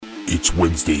It's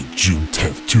Wednesday, June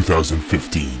 10th,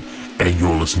 2015, and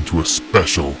you're listening to a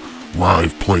special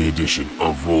live play edition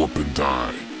of Roll Up and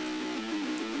Die.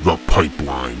 The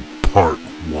Pipeline, Part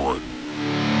 1.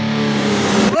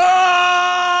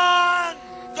 Run!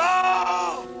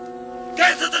 Go!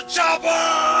 Get to the chopper!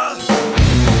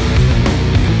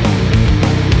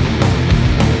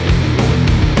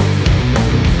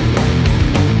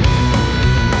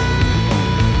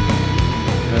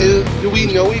 Do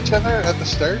we know each other at the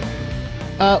start?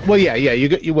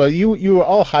 You were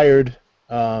all hired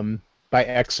by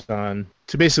Exxon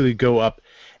to basically go up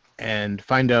and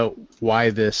find out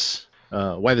why this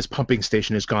pumping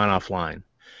station has gone offline.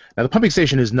 Now the pumping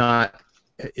station the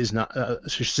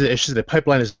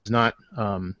pipeline is not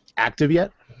active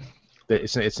yet.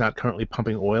 It's not currently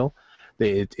pumping oil.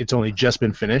 It's only just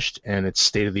been finished and it's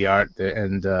state of the art.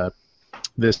 And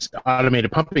this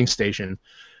automated pumping station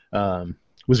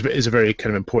is a very kind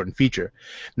of important feature.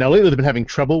 Now lately they've been having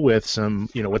trouble with some,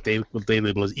 what they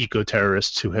label as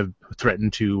eco-terrorists who have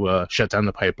threatened to shut down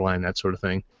the pipeline, that sort of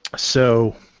thing.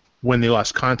 So when they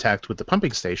lost contact with the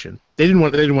pumping station, they didn't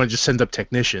want to just send up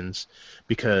technicians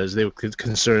because they were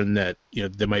concerned that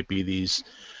there might be these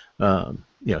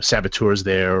saboteurs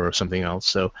there or something else.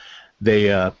 So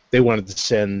they wanted to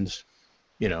send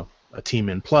a team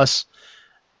in. Plus,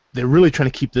 they're really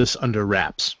trying to keep this under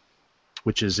wraps,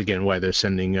 which is, again, why they're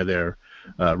sending their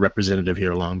representative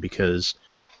here along, because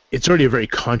it's already a very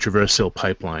controversial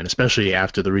pipeline, especially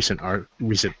after the recent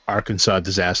Arkansas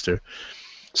disaster.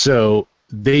 So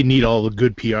they need all the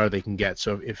good PR they can get.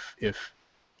 So if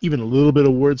even a little bit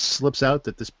of word slips out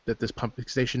that this pumping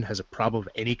station has a problem of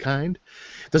any kind,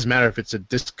 it doesn't matter if it's a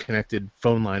disconnected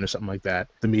phone line or something like that,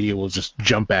 the media will just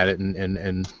jump at it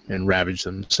and ravage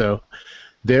them. So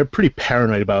they're pretty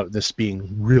paranoid about this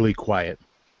being really quiet.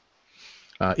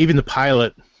 Even the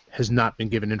pilot has not been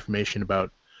given information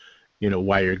about,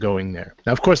 why you're going there.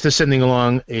 Now, of course, they're sending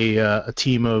along a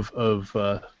team of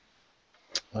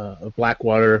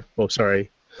Blackwater,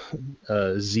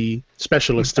 Z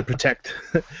specialists to protect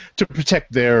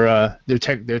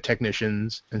their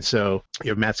technicians. And so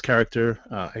you have Matt's character.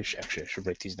 I should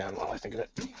break these down while I think of it,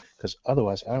 because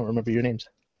otherwise I don't remember your names.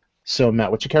 So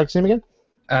Matt, what's your character's name again?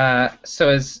 So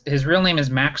his real name is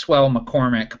Maxwell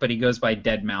McCormick, but he goes by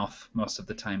Deadmouth most of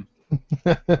the time.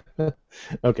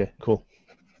 Okay, cool.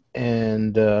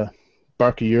 And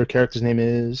Barker, your character's name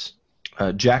is?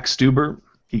 Jack Stuber.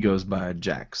 He goes by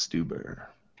Jack Stuber.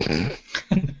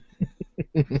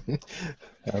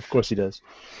 Of course he does.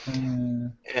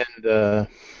 And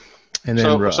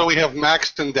then so we have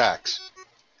Max and Dax.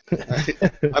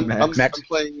 I'm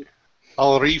playing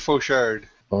Henri Fauchard.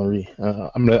 Henri.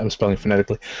 I'm spelling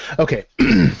phonetically. Okay.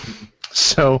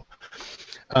 So,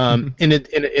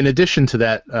 in addition to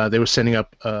that, they were sending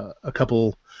up a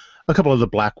couple of the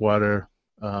Blackwater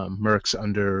mercs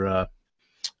under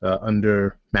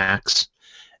Max,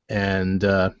 and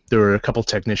there were a couple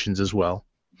technicians as well.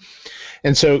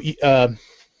 And so,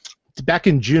 back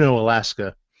in Juneau,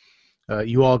 Alaska,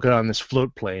 you all got on this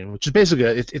float plane, which is basically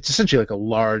it's essentially like a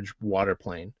large water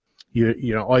plane.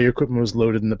 All your equipment was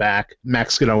loaded in the back.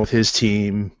 Max got on with his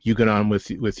team. You got on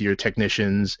with your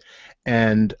technicians,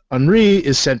 and Henri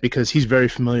is sent because he's very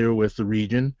familiar with the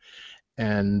region,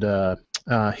 and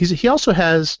he also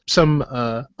has some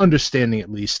understanding,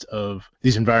 at least, of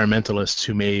these environmentalists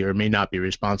who may or may not be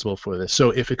responsible for this. So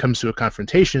if it comes to a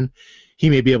confrontation, he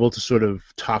may be able to sort of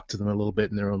talk to them a little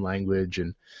bit in their own language,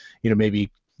 and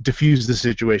maybe diffuse the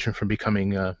situation from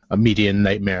becoming a media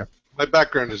nightmare. My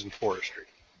background is in forestry.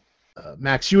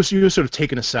 Max, you were sort of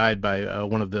taken aside by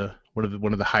one of the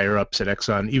higher ups at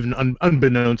Exxon, even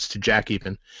unbeknownst to Jack,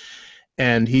 even,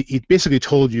 and he basically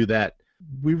told you that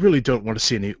we really don't want to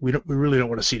see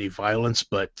any violence,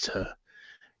 but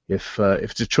if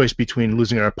it's a choice between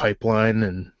losing our pipeline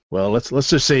and, well, let's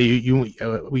just say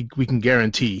we can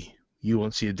guarantee you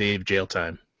won't see a day of jail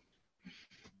time.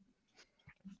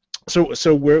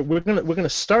 So we're gonna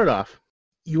start off.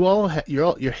 Your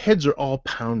heads are all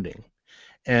pounding.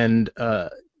 And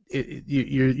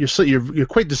you're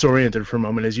quite disoriented for a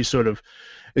moment as you sort of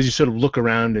look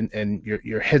around, and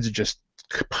your heads are just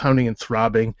pounding and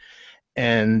throbbing,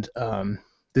 and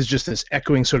there's just this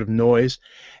echoing sort of noise,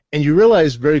 and you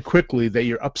realize very quickly that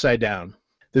you're upside down.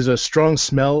 There's a strong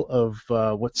smell of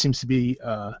what seems to be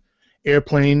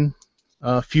airplane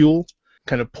fuel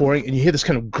kind of pouring, and you hear this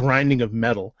kind of grinding of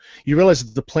metal. You realize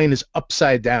that the plane is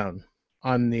upside down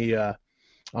on the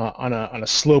on a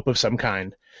slope of some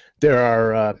kind. There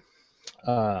are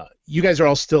you guys are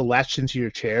all still latched into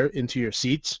your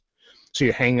seats, so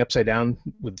you're hanging upside down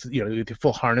with your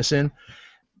full harness in.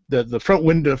 The front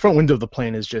window of the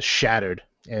plane is just shattered,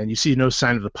 and you see no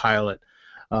sign of the pilot.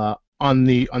 On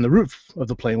the roof of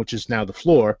the plane, which is now the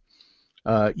floor,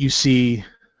 you see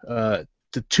the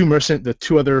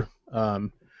two other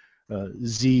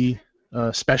Z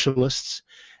specialists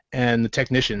and the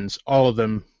technicians, all of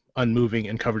them unmoving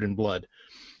and covered in blood.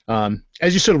 As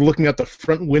you're sort of looking out the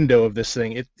front window of this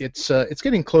thing, it's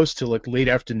getting close to like late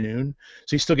afternoon,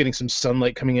 so you're still getting some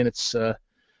sunlight coming in.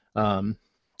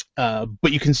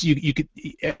 But you can see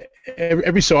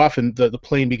every so often the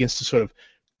plane begins to sort of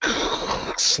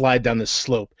slide down this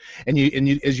slope, and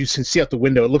you as you can see out the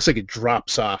window, it looks like it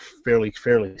drops off fairly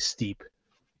steep.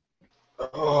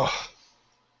 Oh,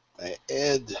 my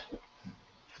head.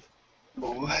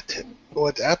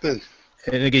 What happened?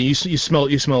 And again, you smell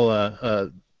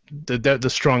the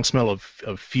strong smell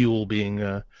of fuel being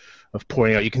of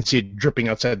pouring out. You can see it dripping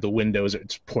outside the window as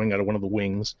it's pouring out of one of the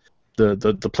wings.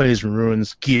 The plane is in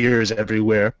ruins, gears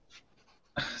everywhere.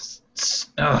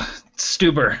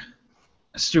 Stuber,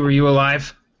 you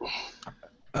alive?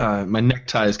 My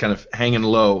necktie is kind of hanging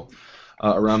low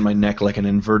around my neck like an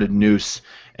inverted noose,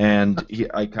 and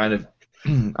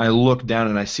I look down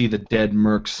and I see the dead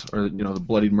mercs, or the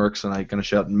bloodied mercs, and I kind of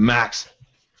shout, Maxie.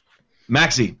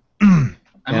 I'm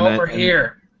over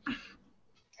here.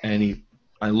 And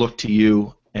I look to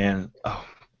you and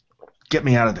get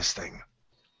me out of this thing.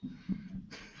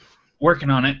 Working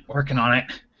on it.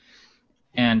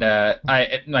 And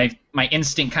my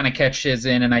instinct kind of catches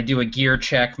in, and I do a gear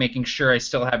check, making sure I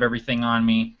still have everything on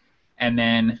me, and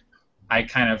then I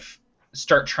kind of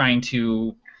start trying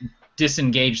to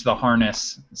disengage the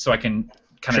harness so I can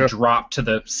kind of drop to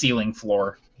the ceiling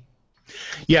floor.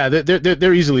 Yeah,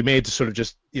 they're easily made to sort of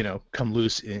just come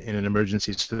loose in an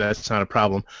emergency, so that's not a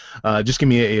problem. Just give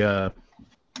me an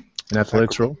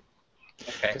athletics roll.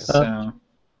 Okay, so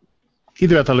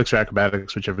either athletics or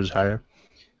acrobatics, whichever is higher.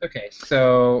 Okay,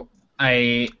 so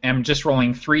I am just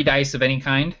rolling 3 dice of any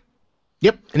kind.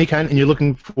 Yep, any kind, and you're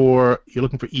looking for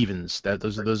evens.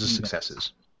 Those are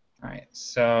successes. All right,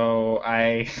 so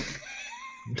I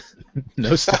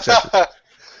no successes.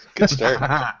 Good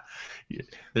start.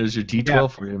 There's your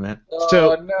D12 for you, man.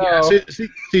 So, no. yeah, so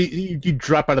you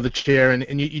drop out of the chair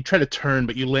and you try to turn,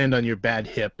 but you land on your bad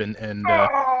hip, and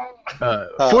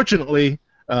fortunately,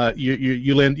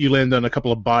 you land on a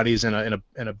couple of bodies and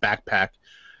a backpack.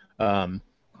 But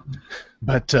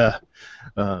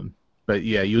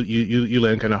yeah, you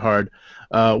land kind of hard.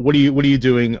 What are you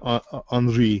doing,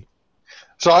 Henri?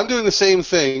 So I'm doing the same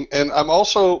thing, and I'm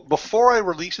also, before I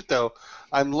release it though,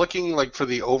 I'm looking for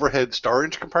the overhead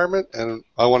storage compartment, and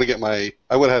I want to get I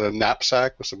would have had a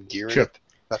knapsack with some gear in it.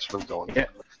 That's what I'm going for.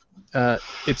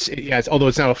 It's although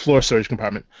it's now a floor storage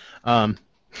compartment. Oh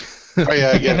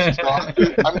yeah, I guess. So I'm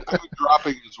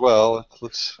dropping as well.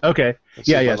 Let's so give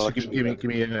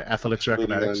me an athletics or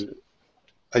acrobatics.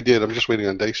 I did. I'm just waiting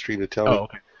on Dice Stream to tell me. Oh,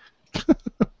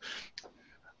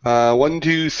 okay. 1,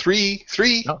 2, 3,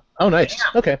 3. Oh, nice.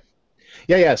 Yeah. Okay.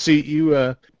 Yeah. So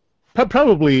you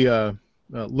probably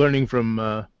learning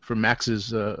from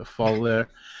Max's fall there,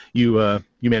 you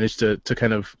managed to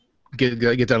kind of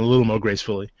get down a little more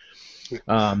gracefully.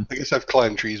 I guess I've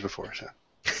climbed trees before, so.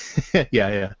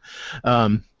 Yeah.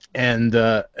 And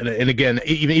again,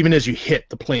 even as you hit,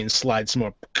 the plane slides some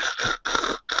more,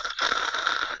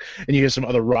 and you hear some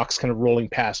other rocks kind of rolling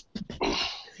past.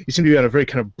 You seem to be on a very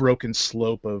kind of broken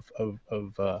slope of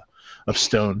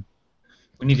stone.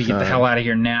 We need to get the hell out of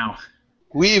here now.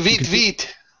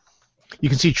 Vite. You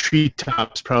can see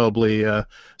treetops probably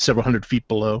several hundred feet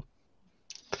below.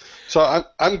 So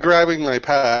I'm grabbing my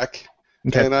pack,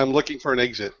 okay, and I'm looking for an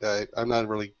exit. I'm not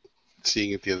really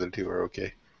seeing if the other two are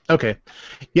okay. Okay.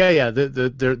 Yeah.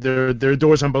 There are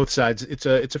doors on both sides. It's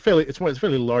a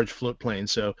fairly large float plane.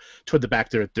 So toward the back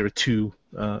there are two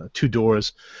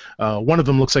doors. One of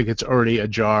them looks like it's already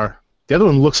ajar. The other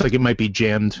one looks like it might be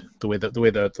jammed. The way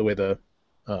the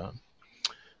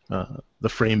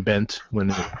frame bent when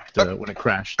it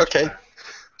crashed. Okay.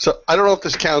 So I don't know if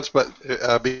this counts, but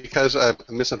because I'm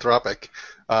misanthropic,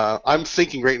 I'm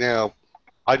thinking right now,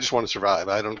 I just want to survive.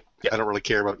 I don't really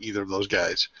care about either of those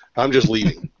guys. I'm just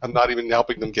leaving. I'm not even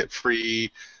helping them get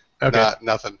free. Okay.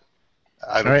 Nothing.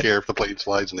 I don't care if the plane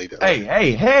slides and they don't.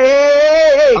 Hey!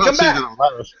 Come back!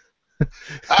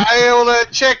 I will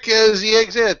check the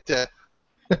exit.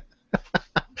 All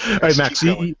right, Max.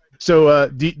 So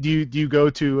do you go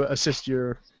to assist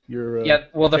your yeah,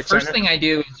 well, the first thing I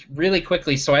do is really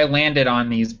quickly, so I landed on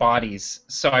these bodies.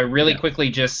 So I really quickly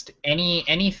just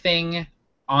anything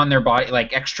on their body,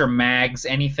 like extra mags,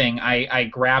 anything, I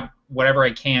grab whatever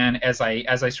I can as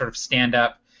I sort of stand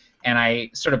up, and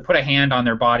I sort of put a hand on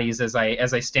their bodies as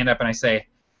I stand up, and I say,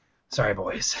 Sorry,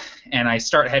 boys. And I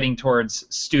start heading towards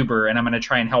Stuber, and I'm going to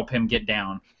try and help him get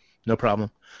down. No problem.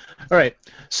 All right.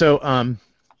 So so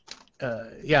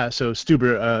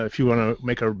Stuber, if you want to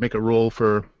make a roll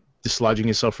for dislodging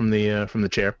yourself from the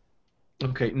chair.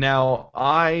 Okay. Now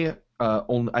I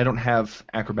don't have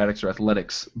acrobatics or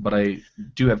athletics, but I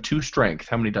do have 2 strength.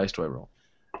 How many dice do I roll?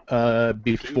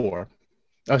 B4.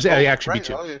 I was actually right.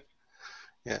 B2. Oh, yeah.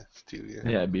 Yeah, it's 2, yeah.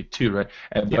 Yeah, it'd be 2, right?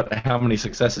 But how many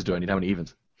successes do I need? How many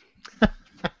evens?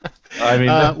 I mean,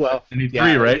 well, I need yeah,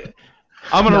 3, right?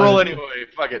 I'm gonna roll anyway.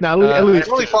 Fuck it. Now, at least, It's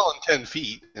only fallen 10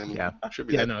 feet. And Yeah. Should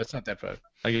be yeah, that. no, it's not that far.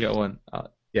 I get 1.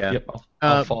 Yeah. Yep,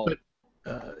 I'll fall. But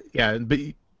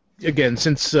again,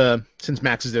 since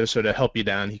Max is there to sort of help you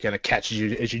down, he kind of catches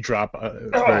you as you drop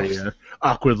very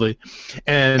awkwardly,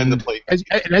 And the plate.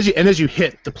 as you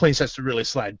hit, the plane starts to really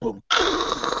slide. Boom.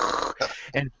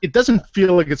 And it doesn't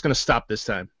feel like it's going to stop this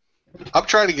time. I'm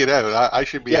trying to get out. I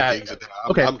should be at the exit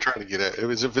now. Okay. I'm trying to get out.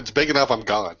 If it's big enough, I'm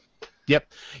gone.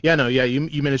 Yep. Yeah. No. Yeah.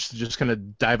 You managed to just kind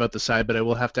of dive out the side, but I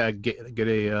will have to get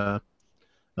a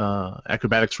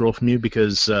acrobatics roll from you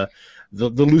because the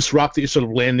loose rock that you're sort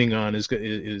of landing on is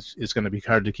going to be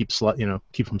hard to keep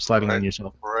from sliding on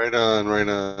yourself. Right on.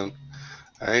 All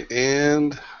right,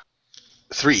 and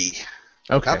 3.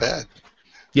 Okay. Not bad.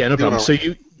 Yeah, no problem. all So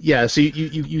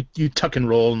you tuck and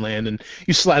roll and land, and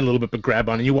you slide a little bit, but grab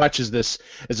on, and you watch as this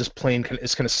plane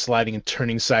is kind of sliding and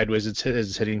turning sideways as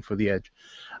it's heading for the edge.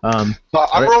 So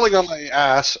I'm rolling on my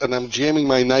ass, and I'm jamming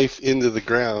my knife into the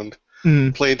ground,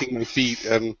 planting my feet,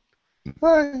 and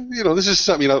this is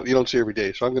something you don't see every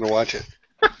day, so I'm going to watch it.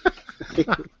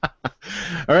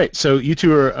 All right, so you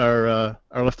two are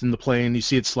left in the plane. You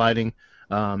see it sliding.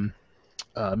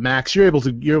 Max, you're able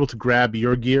to grab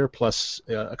your gear plus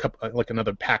a couple, like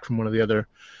another pack from one of the other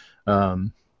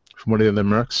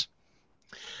mercs.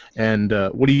 And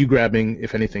what are you grabbing,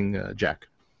 if anything, Jack?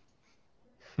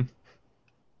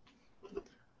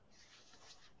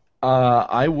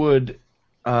 I would.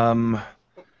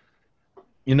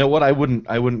 You know what? I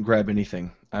wouldn't grab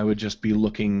anything. I would just be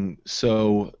looking.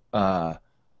 So I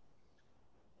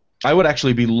would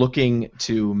actually be looking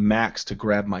to Max to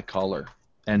grab my collar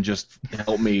and just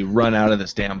help me run out of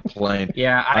this damn plane.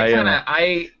 Yeah,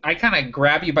 I kind of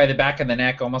grab you by the back of the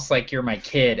neck, almost like you're my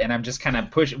kid, and I'm just kind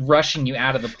of rushing you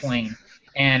out of the plane.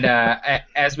 And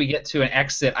as we get to an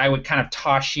exit, I would kind of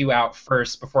toss you out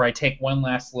first before I take one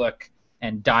last look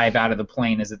and dive out of the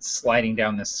plane as it's sliding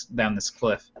down this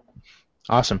cliff.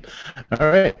 Awesome. All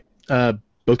right.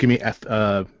 Both give me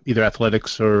either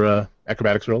athletics or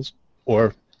acrobatics rolls,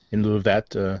 or in lieu of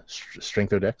that,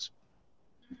 strength or dex.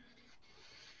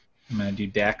 I'm going to do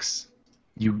dex.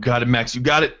 You got it, Max. You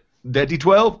got it. That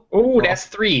D12? Oh, that's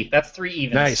 3. That's 3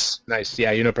 evens. Nice.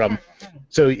 Yeah, no problem.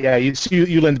 So yeah,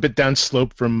 you land a bit down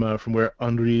slope from where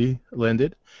Henri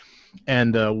landed.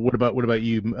 And what about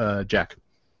you, Jack?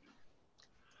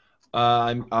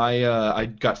 I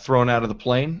got thrown out of the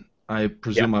plane. I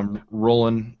presume I'm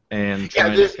rolling and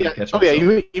trying to catch myself. Oh yeah,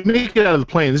 you make it out of the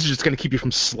plane. This is just going to keep you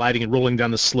from sliding and rolling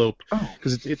down the slope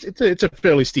because it's a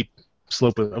fairly steep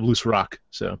slope of loose rock.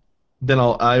 So then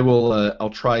I'll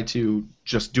try to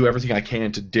just do everything I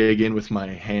can to dig in with my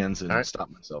hands and stop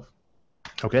myself.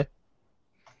 Okay.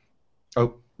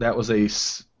 Oh, that's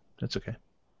okay.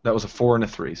 That was a 4 and a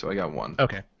 3, so I got 1.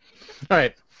 Okay. All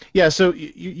right. Yeah, so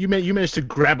you managed to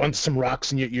grab onto some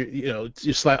rocks, and you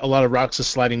slide, a lot of rocks are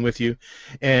sliding with you,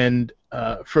 and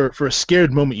for a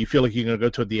scared moment you feel like you're gonna go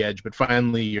toward the edge, but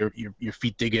finally your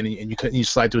feet dig in and you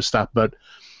slide to a stop about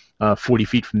 40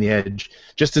 feet from the edge.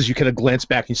 Just as you kind of glance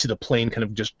back, and you see the plane kind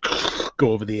of just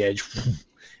go over the edge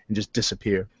and just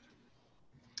disappear.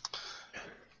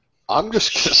 I'm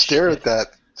just gonna stare at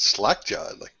that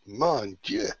slack-jawed, like, mon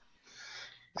Dieu.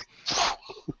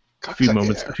 A few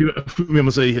moments later,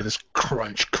 you hear this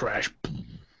crunch, crash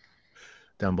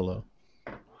down below.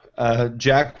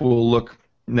 Jack will look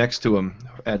next to him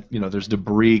at, there's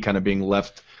debris kind of being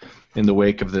left in the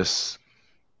wake of this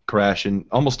crash, and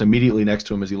almost immediately next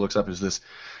to him as he looks up is this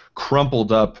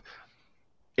crumpled up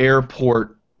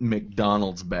airport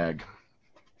McDonald's bag,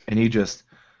 and he just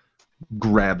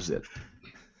grabs it,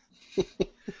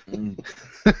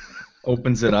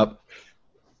 opens it up,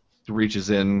 reaches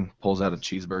in, pulls out a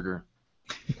cheeseburger.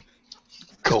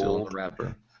 Cold. Still in the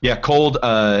wrapper. Yeah, cold.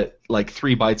 Like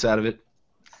 3 bites out of it.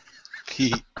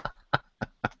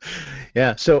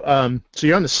 Yeah. So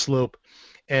you're on the slope,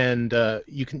 and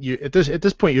you at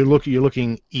this point you're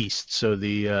looking east. So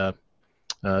the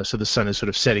sun is sort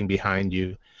of setting behind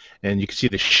you, and you can see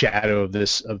the shadow of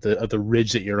the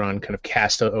ridge that you're on, kind of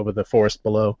cast over the forest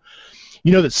below.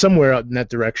 You know that somewhere out in that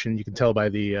direction, you can tell by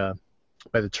the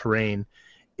terrain,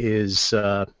 is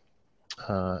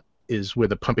is where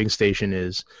the pumping station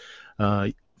is.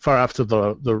 Far off to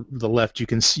the left, you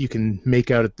can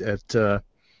make out at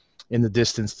in the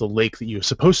distance the lake that you're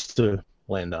supposed to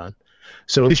land on.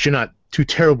 So at least you're not too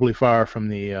terribly far from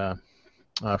the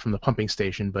pumping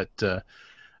station, but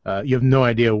you have no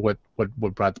idea what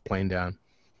brought the plane down.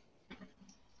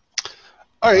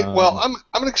 All right. Well,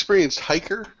 I'm an experienced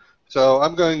hiker, so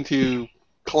I'm going to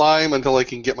climb until I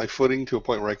can get my footing to a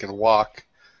point where I can walk,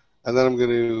 and then I'm going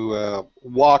to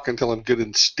walk until I'm good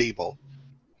and stable.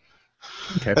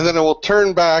 Okay. And then I will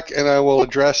turn back and I will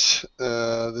address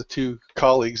the two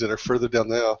colleagues that are further down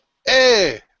the aisle.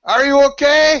 Hey, are you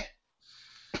okay?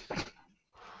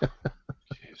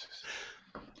 Jesus.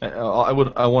 I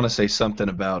want to say something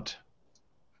about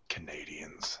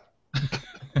Canadians.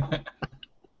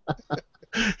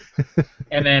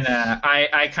 And then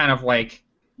I kind of like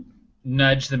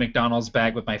nudge the McDonald's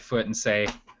bag with my foot and say,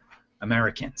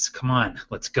 "Americans, come on,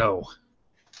 let's go."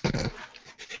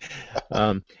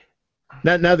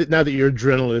 Now that your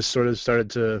adrenaline has sort of started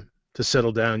to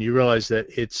settle down, you realize that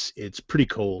it's pretty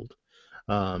cold,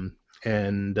 and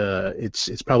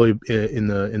it's probably in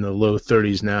the low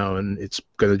 30s now, and it's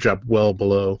going to drop well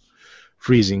below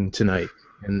freezing tonight,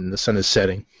 and the sun is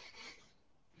setting.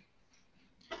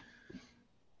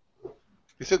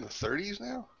 You said in the 30s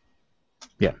now?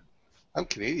 Yeah. I'm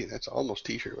Canadian. That's almost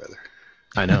t-shirt weather.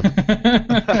 I know.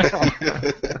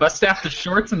 Bust out the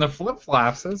shorts and the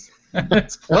flip-flops.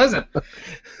 It's pleasant.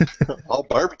 I'll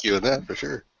barbecue in that for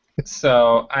sure.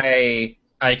 So I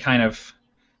kind of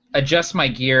adjust my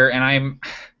gear, and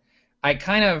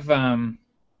I'm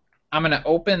gonna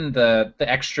open the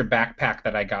extra backpack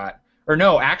that I got. Or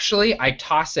no, actually, I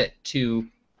toss it to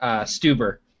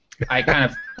Stuber. I kind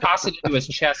of toss it into his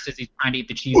chest as he's trying to eat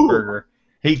the cheeseburger.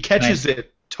 He catches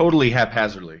it totally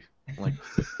haphazardly. Like,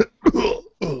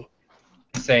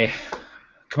 say,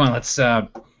 "Come on, let's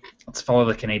follow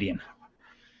the Canadian.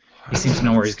 He seems to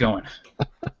know where he's going."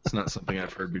 it's not something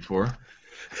I've heard before.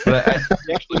 But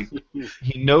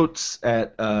he notes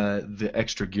at the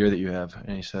extra gear that you have,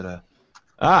 and he said,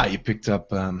 you picked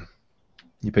up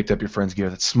your friend's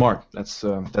gear. That's smart.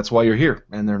 That's why you're here,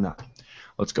 and they're not.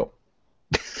 Let's go."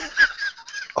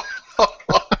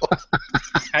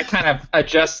 I kind of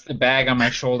adjust the bag on my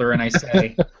shoulder and I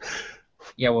say,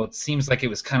 "Yeah, well, it seems like it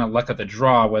was kind of luck of the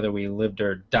draw whether we lived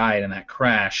or died in that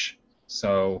crash.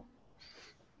 So,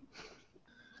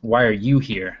 why are you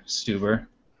here, Stuber?"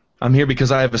 I'm here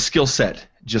because I have a skill set,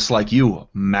 just like you,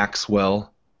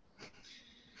 Maxwell.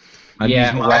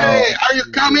 Yeah, Hey, are you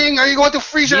coming? Are you going to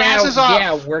freeze your asses off?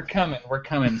 Yeah, we're coming.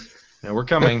 Yeah, we're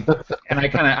coming. And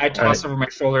I toss over my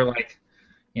shoulder like,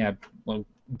 "Yeah, well,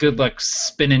 good luck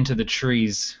spinning to the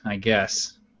trees, I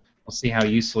guess. We'll see how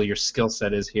useful your skill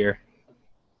set is here."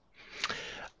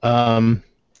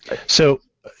 So,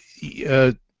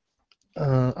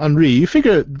 Henri, you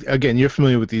figure, again, you're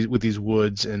familiar with these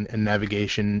woods and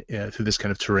navigation through this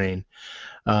kind of terrain.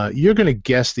 You're going to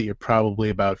guess that you're probably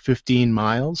about 15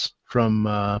 miles from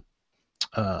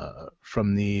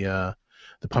the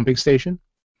pumping station.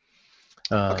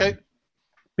 Okay.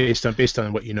 Based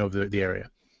on what you know of the area.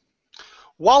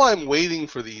 While I'm waiting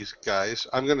for these guys,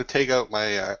 I'm going to take out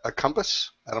my a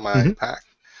compass out of my pack,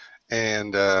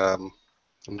 and I'm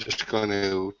just going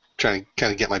to try and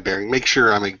kind of get my bearing, make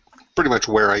sure I'm pretty much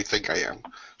where I think I am,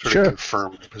 sort of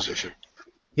confirm the position.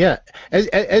 Yeah,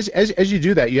 as you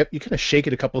do that, you kind of shake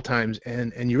it a couple of times,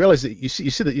 and you realize that you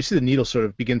see the needle sort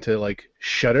of begin to like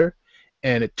shudder,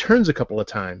 and it turns a couple of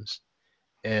times,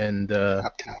 and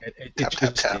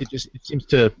it seems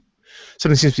to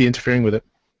something seems to be interfering with it.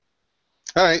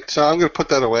 All right, so I'm going to put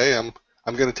that away. I'm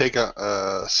going to take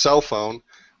a cell phone,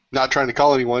 not trying to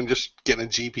call anyone, just getting a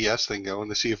GPS thing going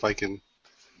to see if I can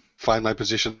find my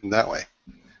position that way.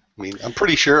 I mean, I'm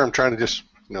pretty sure I'm trying to just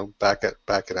back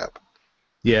it up.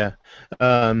 Yeah.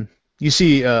 You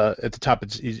see at the top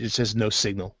it says no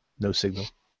signal. No signal.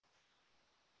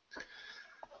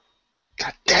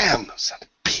 God damn, son of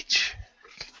a bitch.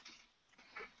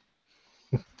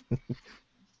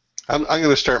 I'm going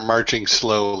to start marching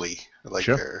slowly, like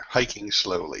they're hiking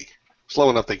slowly. Slow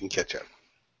enough they can catch up.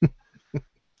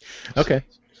 Okay.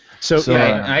 So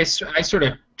yeah, I sort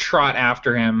of trot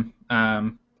after him,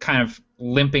 kind of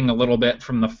limping a little bit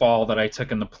from the fall that I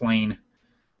took in the plane.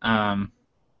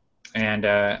 And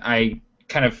I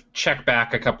kind of check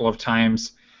back a couple of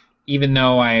times, even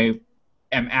though I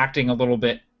am acting a little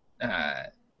bit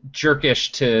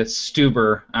jerkish to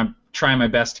Stuber. I'm trying my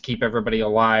best to keep everybody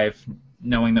alive,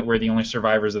 knowing that we're the only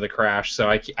survivors of the crash. So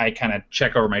I kind of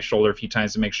check over my shoulder a few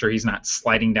times to make sure he's not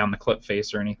sliding down the cliff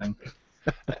face or anything.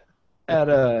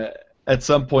 At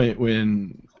some point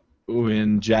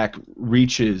when Jack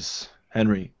reaches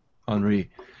Henry Henri.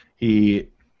 He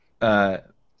kind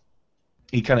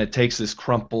of takes this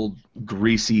crumpled,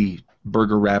 greasy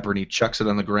burger wrapper and he chucks it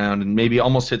on the ground and maybe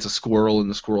almost hits a squirrel and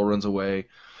the squirrel runs away.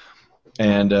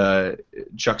 And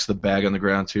chucks the bag on the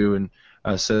ground too and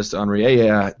says to Henri,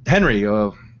 "Hey, Henry,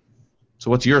 so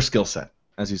what's your skill set?"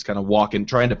 As he's kind of walking,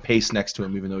 trying to pace next to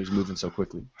him, even though he's moving so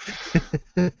quickly.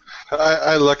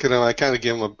 I look at him. I kind of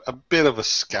give him a bit of a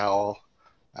scowl.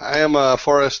 I am a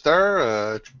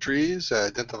forester, trees,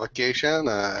 identification.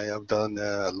 I have done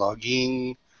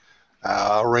logging,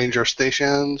 ranger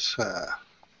stations,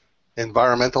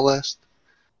 environmentalist.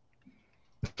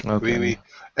 Okay.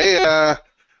 Hey, I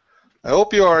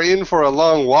hope you are in for a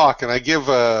long walk. And I give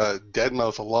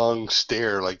Deadmau5 a long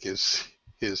stare, like his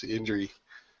injury.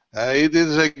 It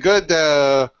is a good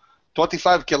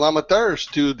 25 kilometers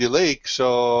to the lake,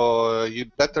 so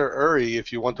you'd better hurry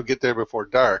if you want to get there before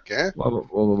dark, eh?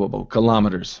 Whoa.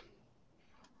 Kilometers.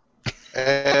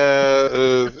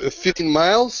 15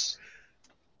 miles?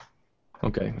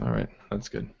 Okay, all right, that's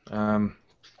good.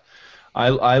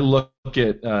 I look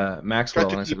at Maxwell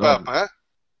Try and I to said, keep up, huh?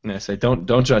 and I say,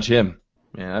 don't judge him.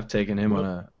 Man, I've taken him on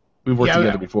a. We've worked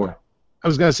together before. I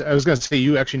was gonna say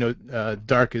you actually know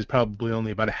Dark is probably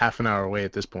only about a half an hour away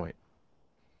at this point.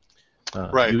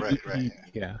 Right.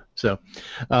 Yeah. So,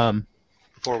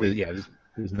 Before we,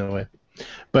 there's no way.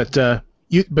 But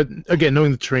but again,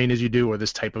 knowing the terrain as you do, or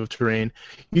this type of terrain,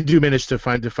 you do manage to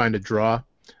find a draw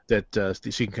that so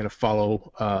you can kind of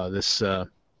follow this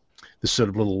sort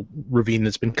of little ravine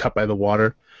that's been cut by the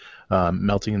water,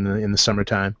 melting in the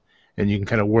summertime, and you can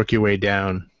kind of work your way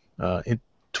down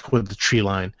toward the tree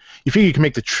line. You figure you can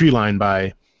make the tree line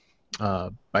by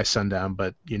sundown,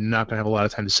 but you're not going to have a lot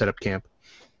of time to set up camp.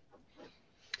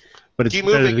 But it's Keep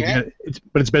better moving, to get,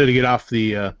 it's better to get off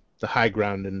the high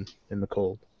ground in the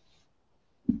cold.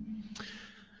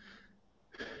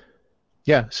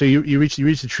 Yeah, so you reach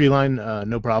the tree line,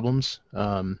 no problems,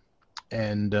 and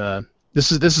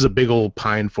this is a big old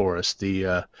pine forest.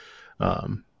 The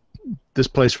this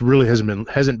place really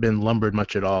hasn't been lumbered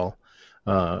much at all,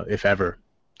 if ever,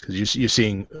 because you're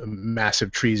seeing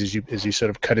massive trees as you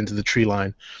sort of cut into the tree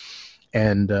line,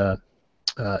 and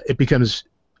it becomes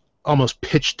almost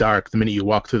pitch dark the minute you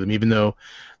walk through them. Even though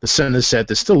the sun is set,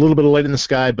 there's still a little bit of light in the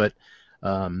sky, but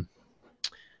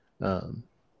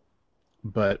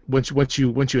once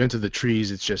you enter the trees,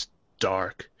 it's just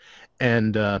dark.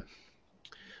 And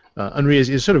Henri, as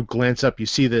you sort of glance up, you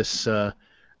see this sort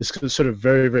of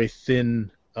very, very thin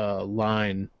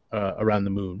line around the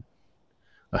moon,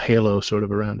 a halo sort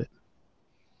of around it.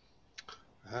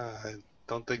 I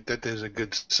don't think that is a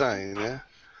good sign, yeah?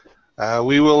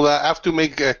 We will have to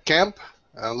make a camp,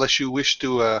 unless you wish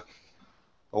to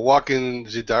walk in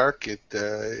the dark.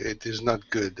 It is not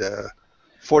good.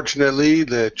 Fortunately,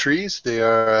 the trees, they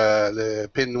are the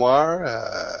pin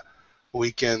noir.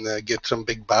 We can get some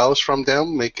big boughs from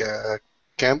them, make a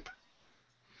camp.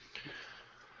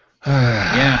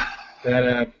 Yeah,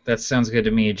 that sounds good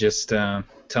to me. Just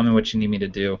tell me what you need me to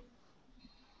do.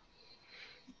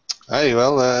 Aye,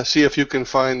 well, see if you can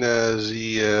find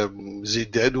the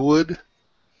dead wood,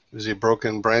 the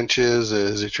broken branches,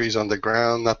 the trees on the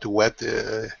ground, not too wet,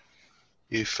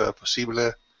 if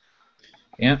possible.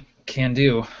 Yeah, can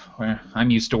do.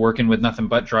 I'm used to working with nothing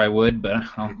but dry wood, but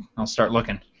I'll start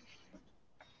looking.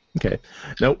 Okay.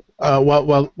 Now,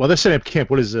 while they're setting up camp,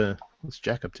 what's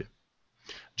Jack up to?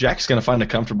 Jack's gonna find a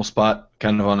comfortable spot,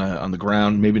 kind of on the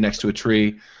ground, maybe next to a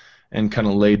tree, and kind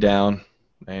of lay down.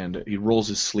 And he rolls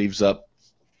his sleeves up,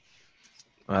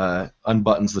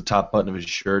 unbuttons the top button of his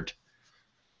shirt,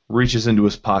 reaches into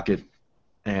his pocket,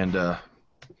 and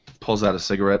pulls out a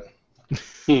cigarette.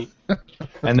 And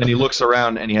then he looks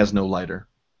around, and he has no lighter.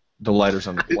 The lighter's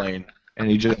on the plane, and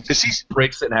he just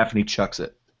breaks it in half and he chucks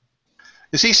it.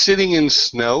 Is he sitting in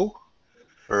snow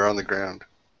or on the ground?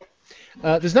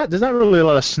 There's not really a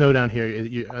lot of snow down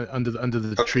here. Under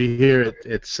the tree here,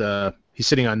 it's he's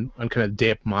sitting on kind of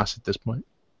damp moss at this point.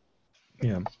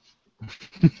 Yeah.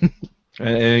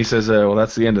 and he says, well,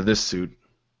 that's the end of this suit.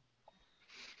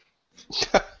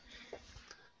 So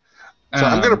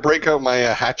I'm going to break out my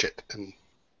hatchet and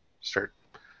start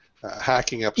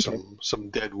hacking up some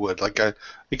dead wood. Like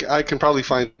I can probably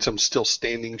find some still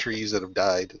standing trees that have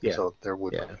died, so their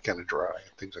wood will be kind of dry,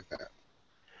 things like that.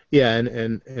 Yeah,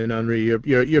 and Henri,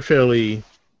 you're fairly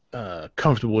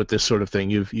comfortable with this sort of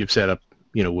thing. You've set up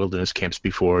wilderness camps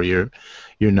before. You're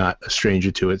not a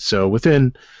stranger to it. So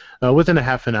within a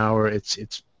half an hour,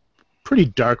 it's pretty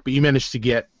dark, but you managed to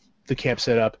get the camp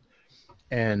set up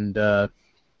and a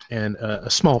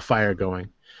small fire going.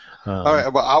 All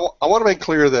right. Well, I want to make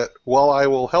clear that while I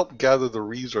will help gather the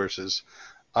resources,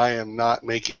 I am not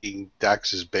making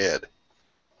Dax's bed.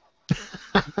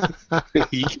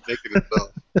 He can make it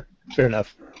himself. Fair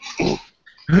enough.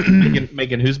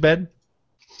 Making whose bed?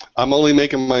 I'm only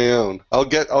making my own.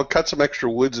 I'll cut some extra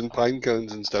woods and pine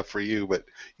cones and stuff for you, but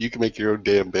you can make your own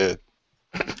damn bed.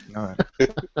 All right.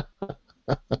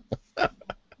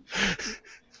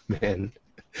 Man.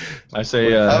 I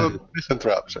say. I'm a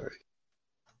misanthrope. Sorry.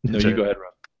 No, you go ahead,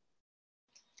 Rob.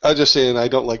 I was just saying I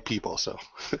don't like people, so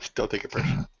don't take it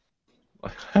personal.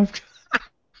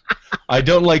 I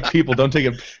don't like people. Don't take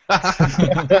it.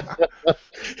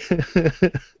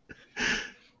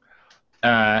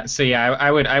 So yeah,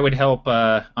 I would help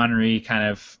Henri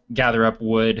kind of gather up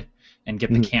wood and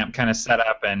get the camp kind of set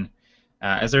up, and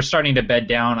as they're starting to bed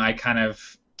down, I kind of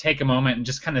take a moment and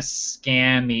just kind of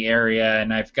scan the area,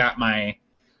 and I've got my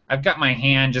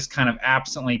hand just kind of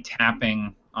absently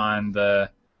tapping on the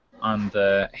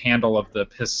handle of the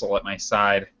pistol at my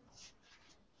side.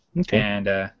 Okay.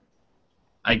 And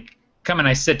I come and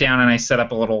I sit down and I set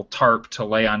up a little tarp to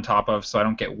lay on top of so I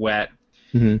don't get wet,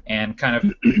 and kind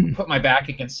of put my back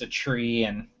against a tree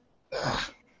and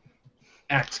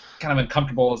act kind of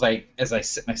uncomfortable as I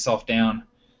sit myself down.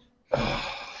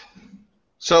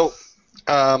 So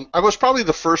I was probably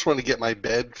the first one to get my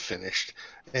bed finished,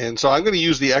 and so I'm going to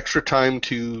use the extra time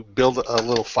to build a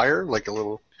little fire, like a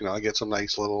little, I get some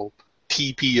nice little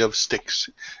teepee of sticks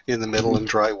in the middle and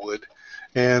dry wood,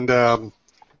 and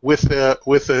with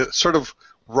a sort of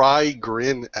wry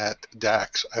grin at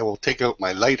Dax, I will take out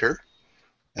my lighter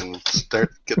and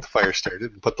get the fire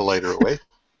started and put the lighter away.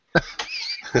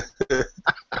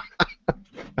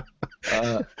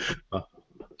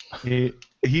 He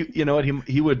you know what,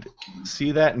 he would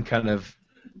see that and kind of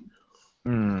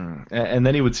and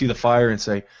then he would see the fire and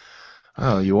say,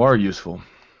 "Oh, you are useful."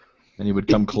 And he would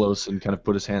come close and kind of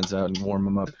put his hands out and warm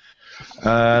them up.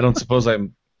 I don't suppose you're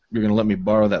going to let me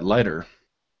borrow that lighter.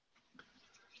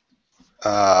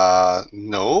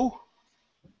 No.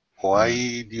 Why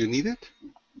do you need it?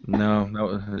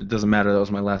 No, it doesn't matter. That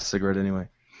was my last cigarette anyway.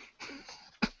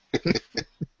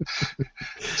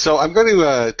 So I'm going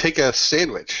to take a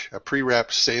sandwich, a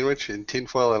pre-wrapped sandwich in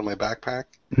tinfoil out of my backpack,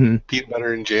 peanut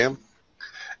butter and jam,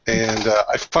 and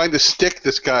I find a stick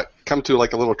that's come to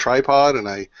like a little tripod, and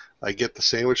I get the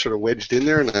sandwich sort of wedged in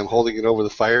there, and I'm holding it over the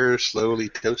fire, slowly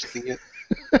toasting it.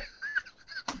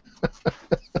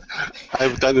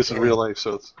 I've done this in real life,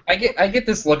 so it's... I get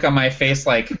this look on my face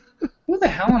like, who the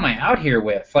hell am I out here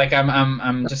with? Like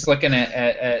I'm just looking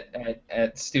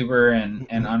at Stuber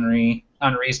and Henri.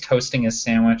 Henri's toasting his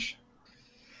sandwich,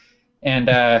 and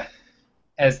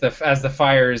as the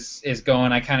fire is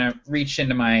going, I kind of reach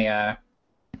into my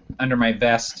under my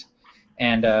vest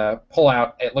and pull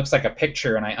out. It looks like a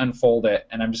picture, and I unfold it,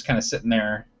 and I'm just kind of sitting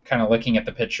there, kind of looking at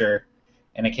the picture.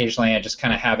 And occasionally I just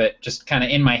kind of have it just kind of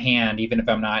in my hand, even if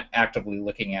I'm not actively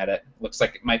looking at it. Looks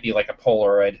like it might be like a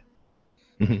Polaroid.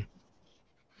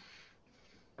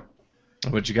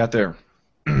 What you got there?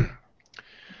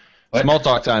 Small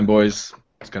talk time, boys.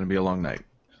 It's going to be a long night.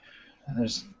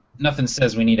 There's nothing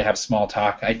says we need to have small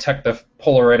talk. I tuck the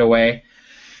Polaroid away.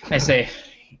 I say,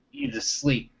 you need to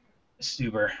sleep,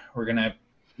 Stuber. We're going to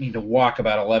need to walk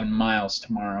about 11 miles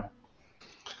tomorrow.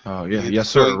 Oh, yeah. Yes,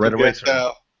 sir. Right away,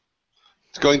 sir.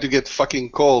 It's going to get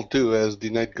fucking cold, too, as the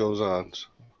night goes on.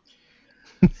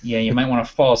 Yeah, you might want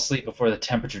to fall asleep before the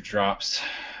temperature drops.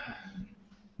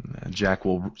 Jack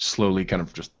will slowly kind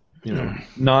of just,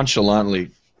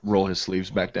 nonchalantly roll his sleeves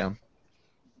back down.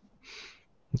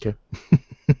 Okay.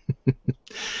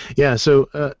 Yeah,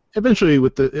 so eventually,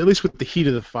 at least with the heat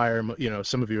of the fire,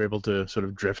 some of you are able to sort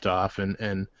of drift off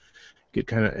and get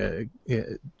kind of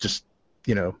just,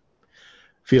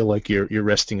 feel like you're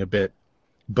resting a bit.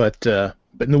 But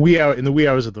in the wee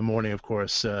hours of the morning, of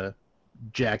course,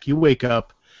 Jack, you wake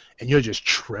up and you're just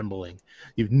trembling.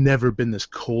 You've never been this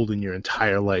cold in your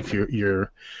entire life.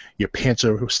 Your pants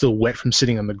are still wet from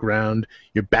sitting on the ground.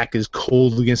 Your back is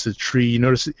cold against the tree. You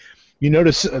notice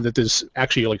that there's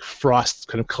actually like frost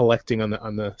kind of collecting on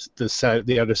the side,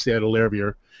 the outer layer of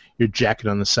your jacket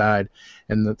on the side,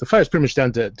 and the fire's pretty much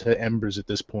down to embers at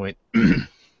this point.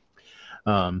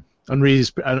 Henri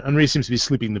seems to be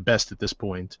sleeping the best at this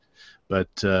point, but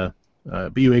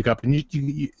you wake up and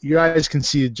your eyes can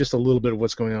see just a little bit of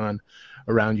what's going on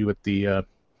around you with the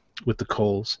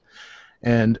coals,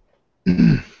 and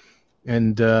you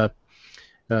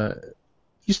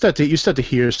start to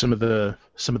hear some of the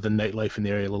nightlife in the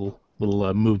area, little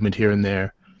movement here and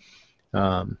there.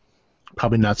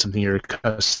 Probably not something you're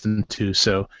accustomed to,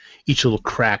 so each little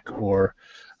crack or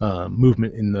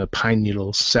movement in the pine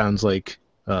needles sounds like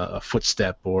a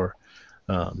footstep or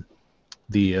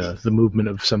the movement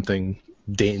of something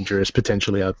dangerous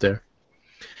potentially out there.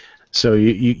 So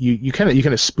you kind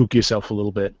of spook yourself a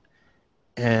little bit,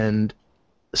 and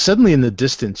suddenly in the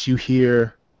distance you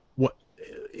hear what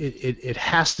it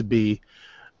has to be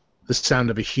the sound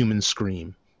of a human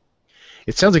scream.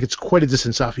 It sounds like it's quite a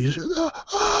distance off. You just,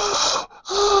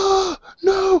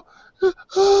 no.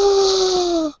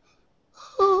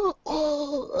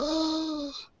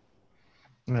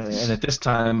 And at this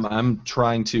time, I'm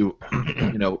trying to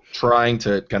kind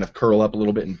of curl up a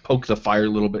little bit and poke the fire a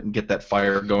little bit and get that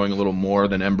fire going a little more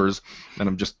than embers. And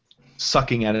I'm just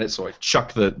sucking at it, so I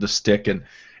chuck the stick. And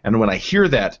when I hear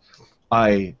that,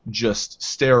 I just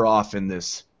stare off in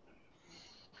this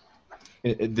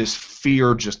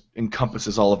fear just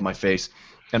encompasses all of my face.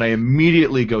 And I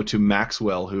immediately go to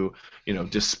Maxwell, who,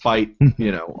 despite,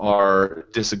 our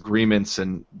disagreements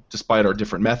and despite our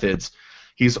different methods,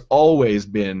 he's always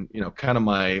been, kind of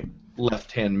my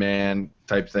left-hand man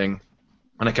type thing.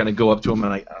 And I kind of go up to him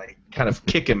and I kind of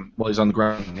kick him while he's on the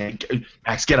ground. Hey,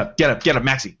 Max, get up,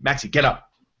 Maxie, get up.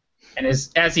 And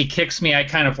as he kicks me, I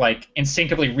kind of like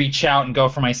instinctively reach out and go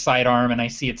for my sidearm, and I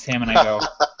see it's him, and I go,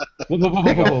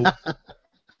 whoa.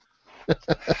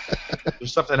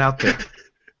 There's something out there.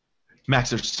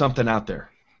 Max, there's something out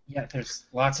there. Yeah, there's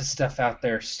lots of stuff out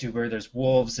there, Stuber. There's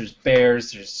wolves, there's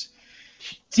bears, there's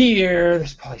deer,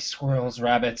 there's probably squirrels,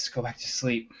 rabbits. Go back to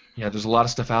sleep. Yeah, there's a lot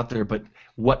of stuff out there, but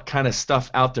what kind of stuff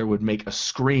out there would make a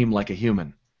scream like a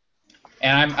human?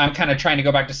 And I'm kind of trying to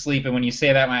go back to sleep, and when you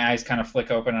say that, my eyes kind of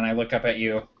flick open, and I look up at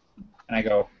you, and I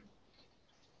go,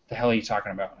 the hell are you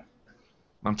talking about?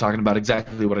 I'm talking about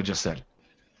exactly what I just said.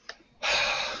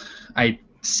 I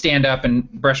stand up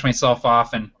and brush myself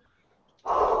off, and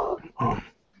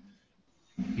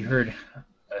you heard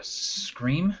a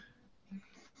scream?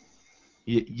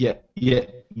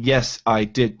 Yes, I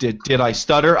did. Did I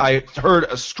stutter? I heard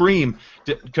a scream.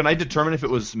 Can I determine if it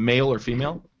was male or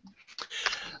female?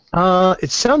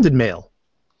 It sounded male.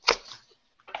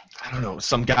 I don't know.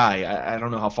 Some guy. I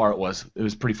don't know how far it was. It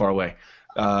was pretty far away.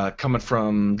 Coming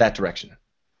from that direction.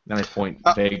 Then I point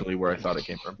vaguely where I thought it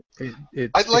came from.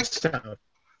 I'd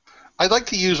like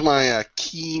to use my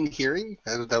keen hearing.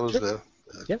 That was the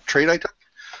trait I took.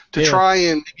 To try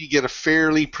and maybe get a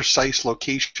fairly precise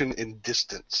location and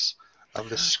distance of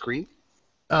the scream.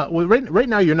 Well, right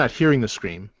now you're not hearing the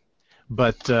scream,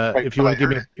 but if you want to give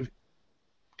me,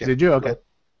 did you? Okay.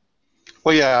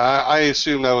 Well, yeah, I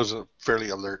assume that was a fairly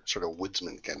alert sort of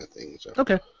woodsman kind of thing. So.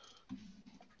 Okay.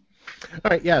 All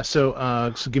right. Yeah.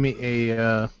 So give me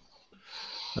a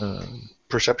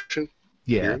perception.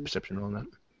 Yeah, hearing? perception roll on that.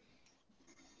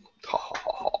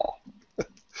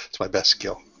 It's my best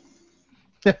skill.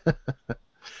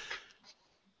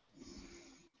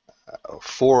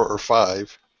 4 or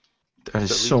 5.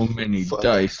 There's so many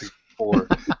dice. 4.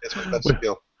 That's my best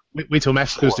skill. Wait till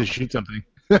Max goes to shoot something.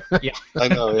 Yeah. I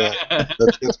know, yeah.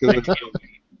 That's good.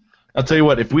 I'll tell you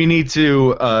what, if we need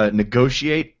to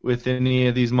negotiate with any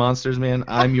of these monsters, man,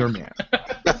 I'm your man.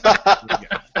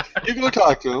 You go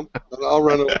talk to him, and I'll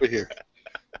run over here.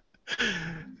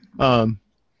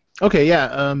 Okay,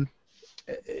 yeah.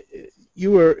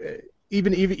 You were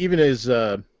even as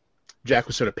Jack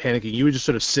was sort of panicking, you were just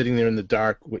sort of sitting there in the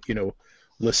dark,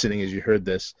 listening as you heard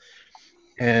this.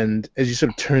 And as you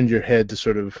sort of turned your head to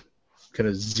sort of kind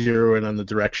of zero in on the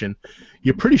direction,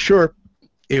 you're pretty sure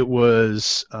it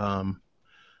was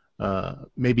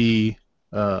maybe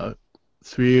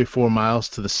 3 or 4 miles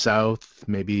to the south,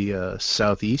 maybe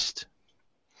southeast.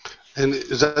 And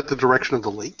is that the direction of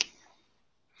the lake?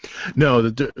 No,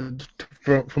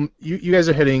 from you guys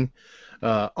are heading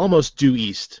almost due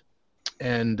east,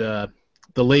 and the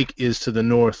lake is to the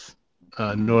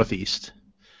northeast.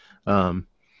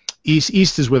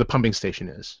 East is where the pumping station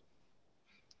is,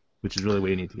 which is really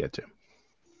where you need to get to.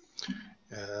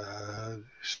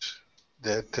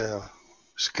 That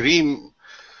scream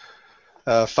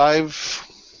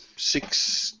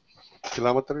 5-6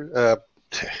 kilometers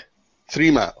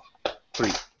 3 miles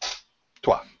 3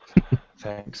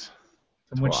 Thanks.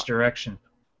 From which direction?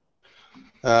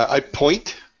 I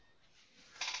point.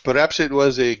 Perhaps it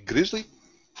was a grizzly.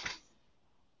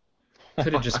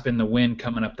 Could have just been the wind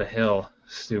coming up the hill,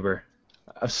 Stuber.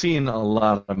 I've seen a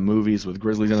lot of movies with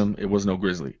grizzlies in them. It was no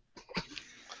grizzly.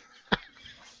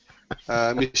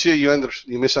 Monsieur,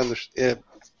 you misunderstood.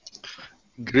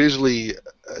 Grizzly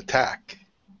attack.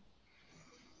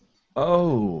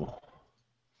 Oh.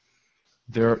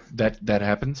 That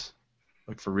happens?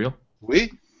 Like for real?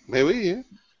 Oui, maybe, yeah.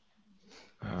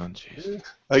 Oh, jeez.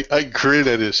 I grin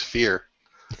at his fear.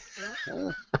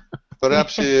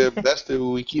 Perhaps best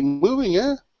we keep moving,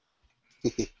 huh?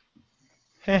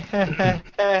 Yeah,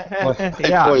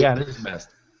 it is best.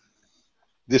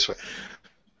 This way.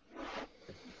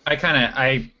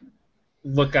 I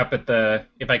look up at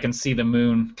if I can see the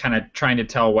moon, kind of trying to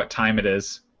tell what time it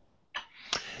is.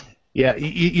 Yeah,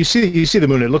 you see the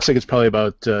moon. It looks like it's probably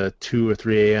about 2 or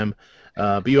 3 a.m.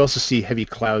 But you also see heavy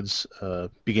clouds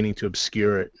beginning to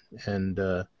obscure it, and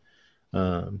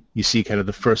you see kind of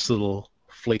the first little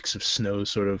flakes of snow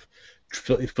sort of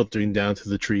filtering down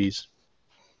through the trees.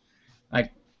 I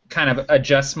kind of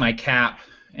adjust my cap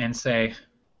and say,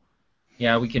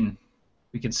 "Yeah, we can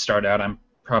start out. I'm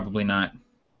probably not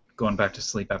going back to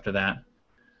sleep after that."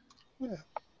 Yeah.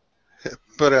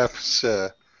 Perhaps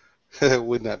it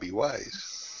would not be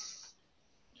wise.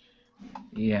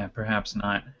 Yeah, perhaps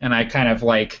not. And I kind of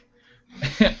like,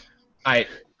 I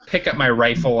pick up my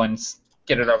rifle and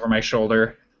get it over my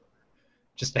shoulder,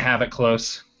 just to have it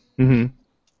close. Mm-hmm.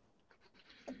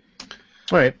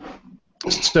 All right.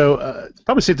 So it's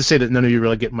probably safe to say that none of you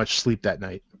really get much sleep that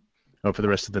night, or for the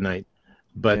rest of the night.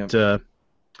 But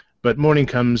but morning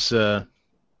comes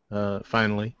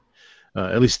finally.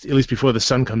 At least before the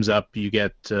sun comes up, you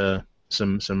get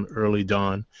some early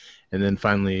dawn, and then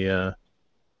finally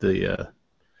there's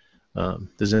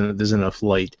enough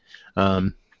light.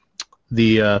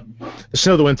 The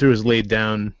snow that went through is laid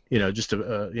down, just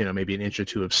maybe an inch or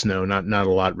two of snow, not a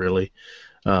lot really,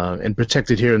 and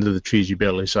protected here under the trees. You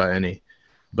barely saw any,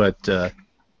 but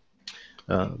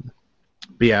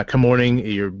yeah, come morning,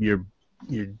 you're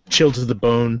chilled to the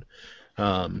bone.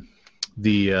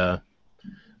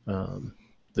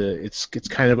 It's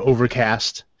kind of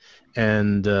overcast,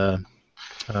 and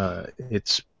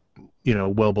it's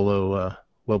well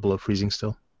below freezing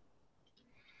still.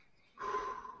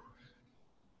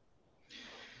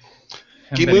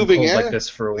 Keep moving, yeah. Like this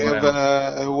for a we while.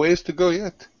 have a ways to go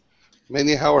yet.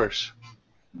 Many hours.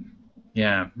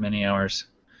 Yeah, many hours.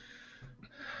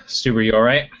 Stuber, you all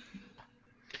right?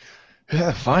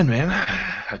 Yeah, fine, man.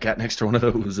 I got next to one of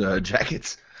those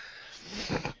jackets.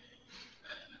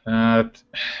 Might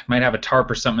have a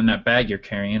tarp or something in that bag you're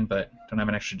carrying, but don't have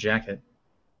an extra jacket.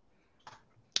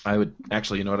 I would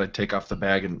actually, you know what? I'd take off the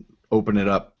bag and open it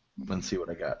up and see what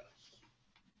I got.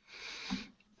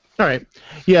 All right.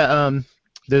 Yeah.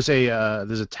 There's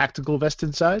a tactical vest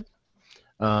inside.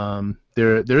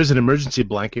 There is an emergency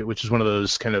blanket, which is one of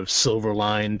those kind of silver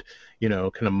lined, kind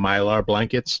of Mylar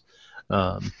blankets.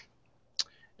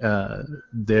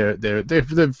 They're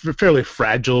fairly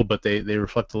fragile, but they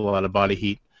reflect a lot of body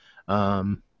heat.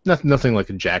 Nothing like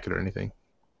a jacket or anything.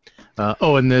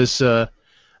 And there's a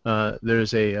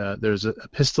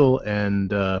pistol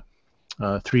and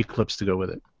 3 clips to go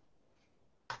with it.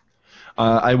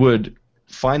 I would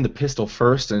find the pistol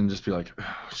first and just be like,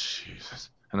 oh, Jesus.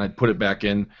 And I'd put it back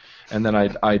in, and then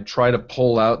I'd try to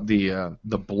pull out the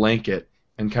blanket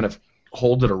and kind of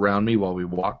hold it around me while we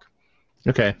walk.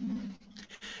 Okay.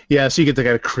 Yeah, so you get the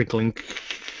kind of crinkling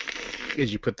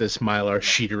as you put this Mylar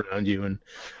sheet around you, and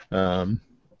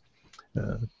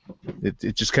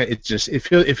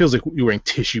it feels like you're wearing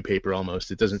tissue paper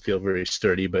almost. It doesn't feel very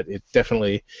sturdy, but you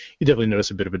definitely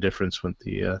notice a bit of a difference when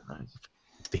the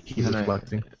heat is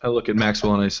reflecting. I look at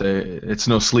Maxwell and I say, it's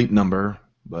no sleep number,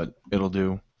 but it'll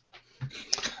do.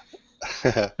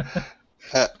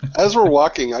 As we're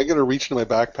walking, I'm going to reach into my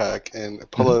backpack and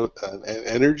pull out an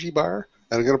energy bar.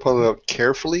 And I'm going to pull it out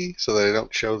carefully so that I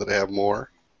don't show that I have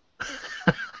more.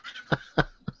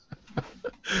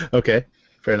 Okay,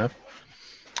 fair enough.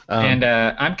 And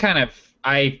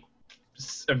I'm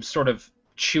sort of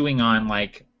chewing on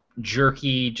like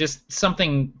jerky, just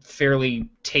something fairly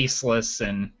tasteless,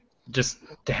 and just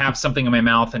to have something in my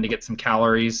mouth and to get some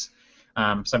calories. So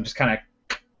I'm just kind of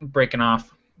breaking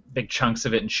off big chunks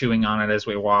of it and chewing on it as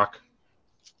we walk.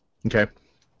 Okay.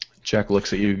 Jack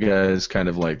looks at you guys kind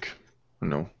of like,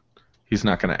 he's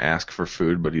not going to ask for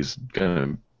food, but he's going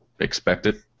to expect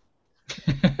it.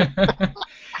 And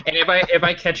if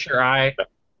I catch your eye,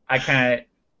 I kind of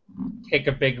take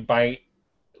a big bite,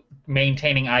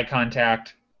 maintaining eye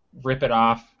contact, rip it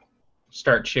off,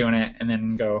 start chewing it, and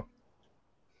then go,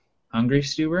 "Hungry,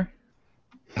 Stuber?"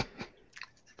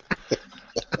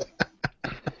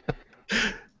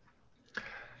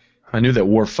 I knew that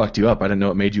war fucked you up. I didn't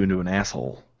know it made you into an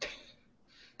asshole.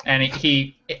 And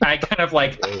I kind of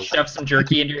like shove some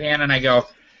jerky into your hand, and I go,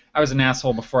 "I was an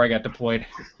asshole before I got deployed,"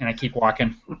 and I keep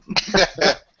walking.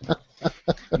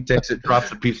 He takes it, drops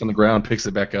the piece on the ground, picks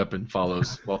it back up, and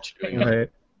follows while chewing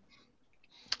it.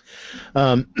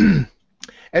 Right.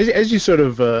 As you sort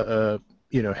of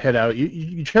head out,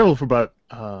 you travel for about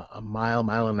a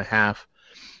mile and a half,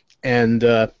 and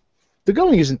the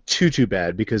going isn't too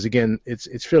bad because again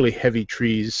it's fairly heavy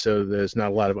trees, so there's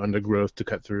not a lot of undergrowth to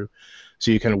cut through. So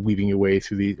you're kind of weaving your way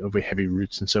through over heavy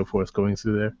roots and so forth, going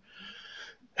through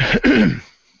there.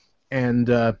 and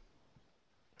a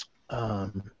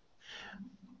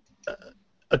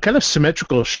kind of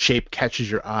symmetrical shape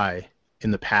catches your eye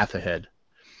in the path ahead,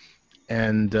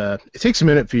 and it takes a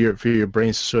minute for your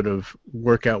brains to sort of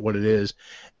work out what it is,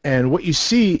 and what you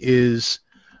see is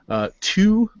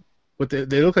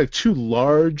they look like two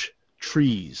large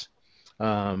trees.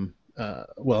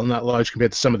 Well, not large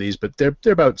compared to some of these, but they're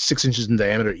about 6 inches in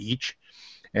diameter each,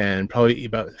 and probably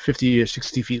about 50 or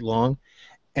 60 feet long,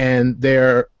 and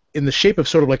they're in the shape of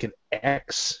sort of like an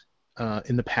X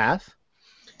in the path.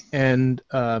 And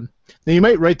now you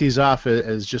might write these off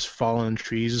as just fallen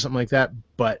trees or something like that,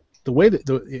 but the way that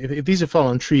if these are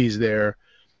fallen trees, they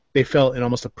fell in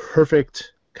almost a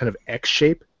perfect kind of X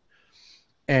shape.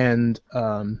 And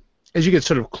as you get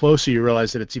sort of closer, you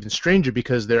realize that it's even stranger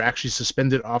because they're actually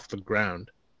suspended off the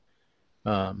ground,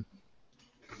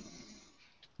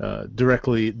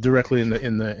 directly in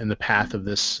the path of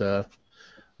this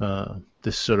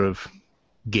this sort of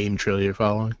game trail you're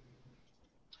following.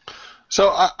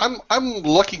 So I'm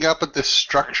looking up at this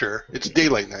structure. It's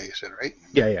daylight now, you said, right?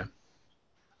 Yeah.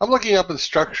 I'm looking up at the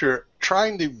structure,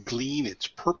 trying to glean its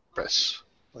purpose.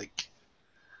 Like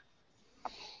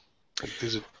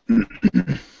does it?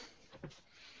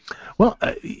 Well,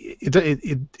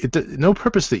 it no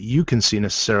purpose that you can see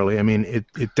necessarily. I mean, it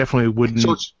definitely wouldn't.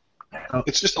 So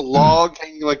it's just a log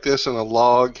hanging like this and a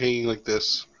log hanging like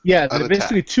this. Yeah, they're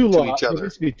basically two logs. each other. They're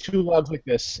basically two logs like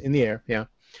this in the air. Yeah,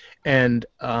 and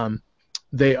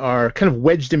they are kind of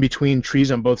wedged in between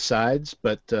trees on both sides,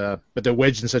 but they're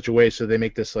wedged in such a way so they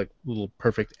make this like little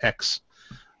perfect X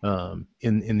in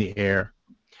the air.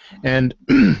 And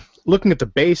looking at the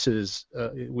bases,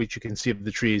 which you can see of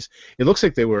the trees, it looks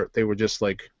like they were just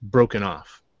like broken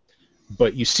off,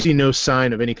 but you see no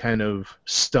sign of any kind of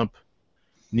stump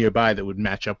nearby that would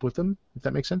match up with them. If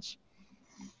that makes sense.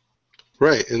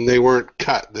 Right, and they weren't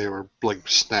cut; they were like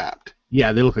snapped.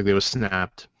 Yeah, they look like they were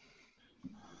snapped.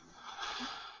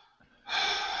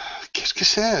 Qu'est-ce que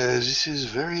c'est? This is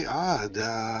very odd.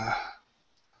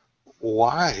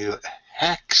 Why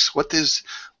hex? What is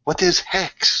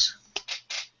hex?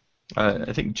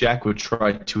 I think Jack would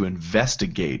try to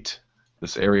investigate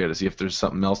this area to see if there's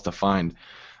something else to find,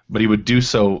 but he would do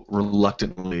so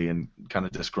reluctantly and kind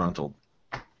of disgruntled.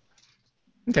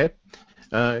 Okay.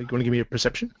 You want to give me a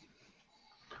perception?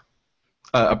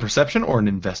 A perception or an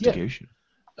investigation?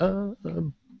 Boom.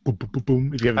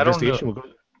 If you have I don't investigation, know. we'll go.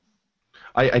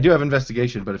 I do have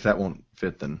investigation, but if that won't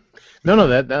fit, then... No,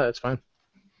 that's fine.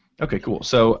 Okay, cool.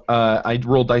 So I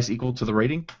roll dice equal to the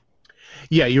rating?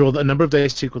 Yeah, you rolled a number of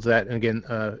dice equal to that, and again,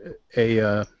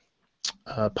 a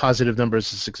positive number is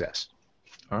a success.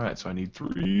 All right, so I need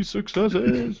 3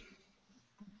 successes.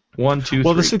 1, 2,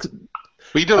 Well, 3.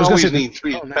 We don't I was gonna always say need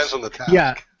 3. It depends on the task.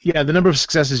 Yeah. The number of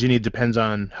successes you need depends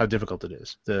on how difficult it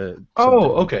is.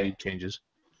 Okay. Changes.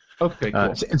 Okay, cool.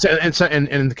 And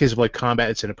in the case of like combat,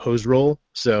 it's an opposed roll.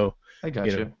 So I got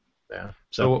you. Yeah.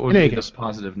 So what would be this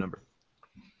positive number?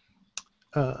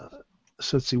 So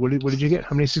let's see. What did you get?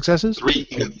 How many successes? 3.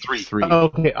 You get 3. 3. Oh,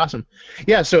 okay, awesome.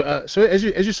 Yeah. So as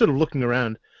you're sort of looking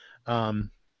around, it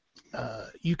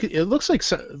looks like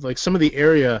some of the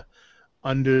area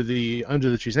under the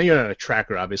trees. Now you're not a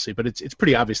tracker, obviously, but it's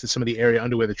pretty obvious that some of the area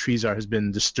under where the trees are has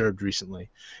been disturbed recently.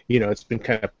 It's been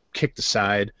kind of kicked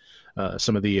aside.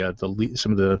 Some of the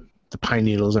pine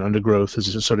needles and undergrowth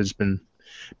has just sort of just been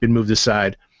moved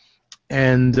aside.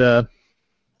 And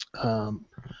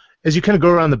as you kind of go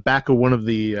around the back of one of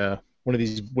these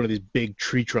big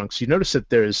tree trunks, you notice that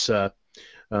there's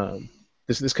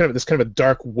this kind of a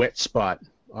dark wet spot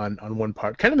on one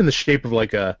part, kind of in the shape of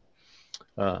like a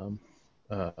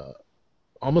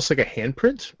almost like a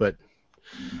handprint, but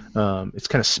it's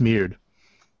kind of smeared.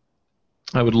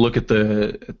 I would look at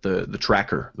the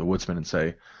tracker, the woodsman, and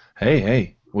say,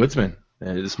 "Hey, woodsman,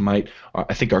 this might.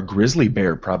 I think our grizzly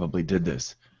bear probably did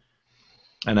this."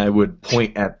 And I would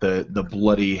point at the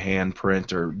bloody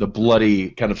handprint or the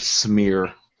bloody kind of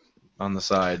smear on the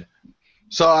side.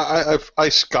 So I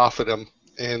scoff at him,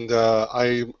 and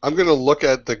I'm going to look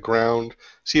at the ground,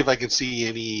 see if I can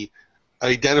see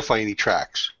identify any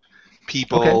tracks,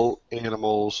 people,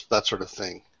 animals, that sort of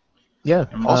thing. Yeah.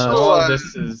 Also,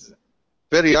 this is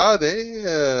very odd,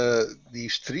 eh?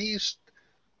 These trees,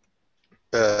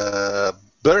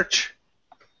 birch,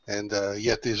 and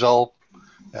yet is all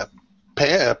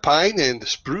pine and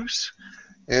spruce,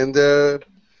 and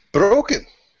broken,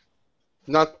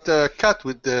 not cut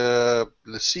with the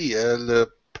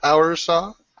power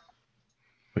saw.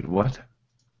 Wait, what?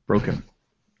 Broken.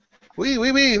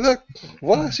 Oui, look,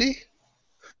 what? See?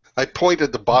 I point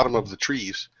at the bottom of the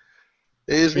trees.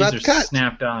 It is trees not are cut.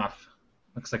 snapped off.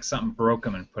 Looks like something broke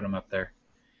them and put them up there.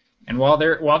 And while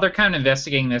they're kind of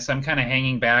investigating this, I'm kind of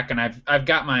hanging back, and I've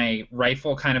got my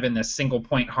rifle kind of in this single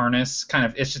point harness. Kind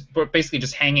of, it's just basically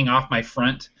just hanging off my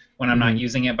front when I'm not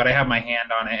using it, but I have my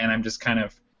hand on it, and I'm just kind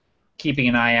of keeping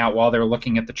an eye out while they're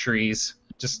looking at the trees,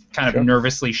 just kind of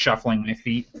nervously shuffling my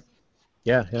feet.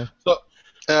 Yeah, yeah. So,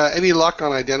 any luck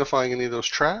on identifying any of those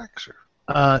tracks? Or?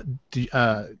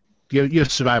 You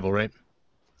have survival, right?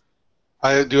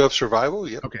 I do have survival.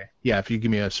 Yep. Okay. Yeah, if you give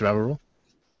me a survival roll.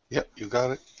 Yep, you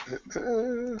got it.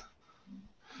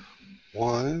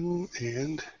 One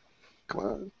and come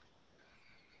on.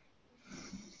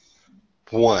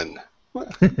 One.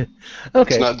 Okay.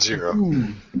 It's not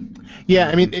 0. Yeah,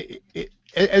 I mean,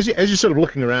 as you're sort of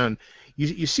looking around,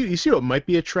 you see what might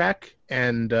be a track,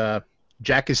 and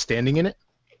Jack is standing in it.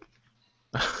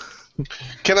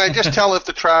 Can I just tell if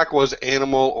the track was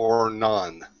animal or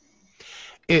non?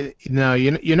 No,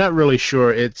 you're not really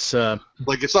sure. It's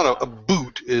like it's not a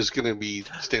boot is going to be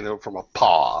standing up from a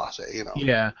paw, say, you know.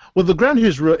 Yeah. Well, the ground here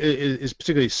is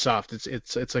particularly soft.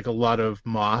 It's like a lot of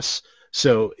moss,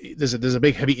 so there's a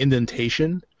big heavy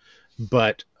indentation,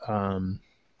 but not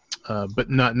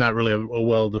really a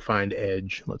well-defined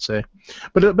edge, let's say.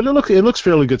 But it looks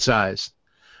fairly good size.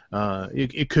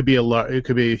 It could be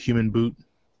a human boot,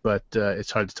 but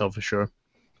it's hard to tell for sure.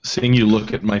 Seeing you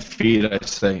look at my feet, I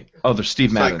say, "Oh, they're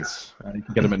Steve Madden's. You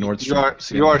can get them at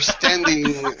Nordstrom." You are standing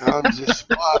on the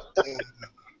spot.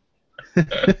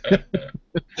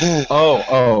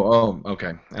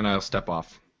 Okay. And I'll step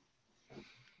off.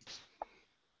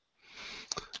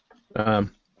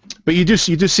 But you do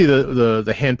see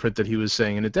the handprint that he was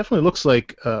saying, and it definitely looks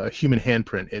like a human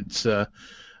handprint. It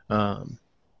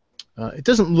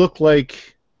doesn't look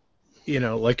like,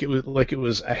 like it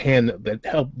was a hand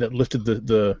that lifted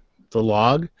the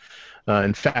log.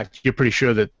 In fact, you're pretty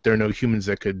sure that there are no humans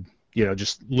that could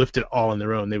just lift it all on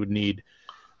their own. They would need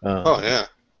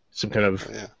some kind of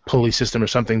pulley system or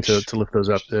something to lift those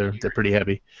up. They're pretty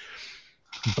heavy.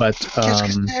 But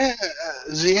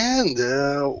the end.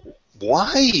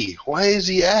 Why is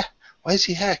he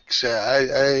hex?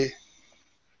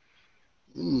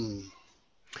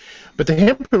 But the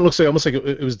handprint looks almost like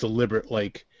it was deliberate,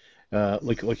 like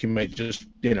you might just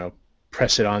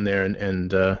press it on there and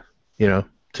to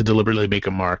deliberately make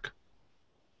a mark.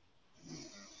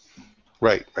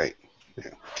 Right. Yeah.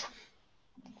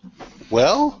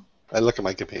 Well, I look at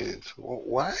my companions.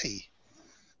 Why?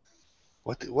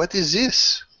 What is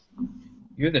this?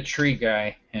 You're the tree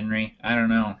guy, Henry. I don't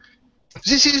know.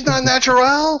 This is not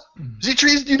natural. The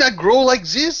trees do not grow like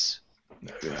this.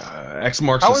 X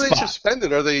marks How the are they spot.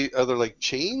 suspended? Are they like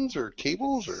chains or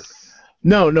cables or?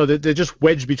 No, they're just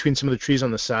wedged between some of the trees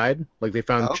on the side. Like they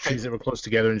found trees that were close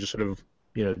together and just sort of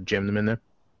jammed them in there.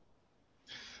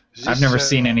 I've never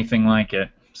seen anything like it.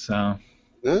 So.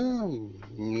 No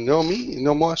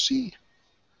more see.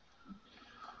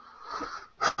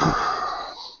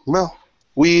 Well,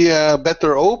 we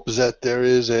better hope that there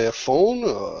is a phone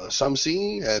or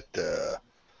something at the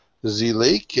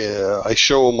lake. I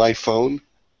show my phone.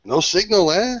 No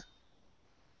signal, eh?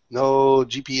 No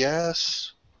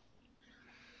GPS.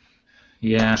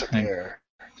 Yeah, I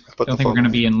don't think we're going to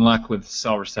be in luck with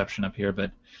cell reception up here, but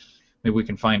maybe we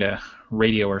can find a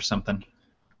radio or something.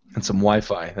 And some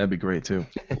Wi-Fi. That'd be great too.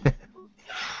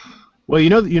 Well, you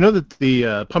know that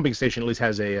the pumping station at least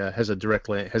has a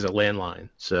landline.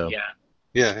 So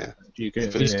yeah. You can,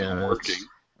 if it's still working.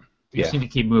 We just need to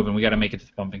keep moving. We got to make it to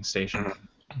the pumping station.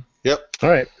 Yep. All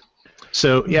right.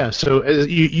 So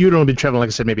you'd only been traveling, like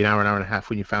I said, maybe an hour and a half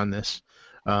when you found this.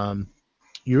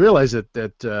 You realize that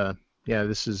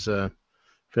this is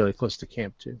fairly close to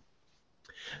camp too.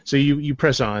 So you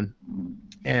press on,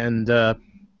 and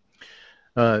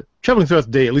traveling throughout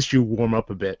the day, at least you warm up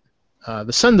a bit.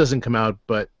 The sun doesn't come out,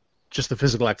 but just the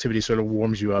physical activity sort of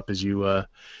warms you up as you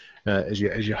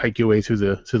hike your way through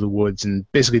the woods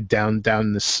and basically down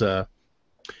a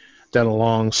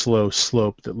long, slow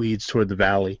slope that leads toward the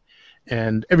valley.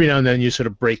 And every now and then you sort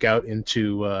of break out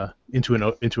into a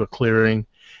clearing,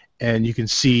 and you can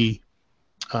see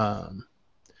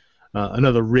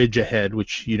another ridge ahead,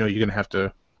 which you're going to have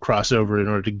to cross over in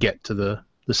order to get to the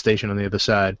station on the other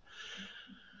side.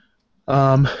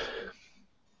 But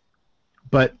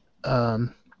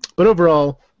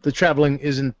overall, the traveling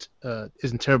isn't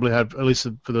terribly hard, at least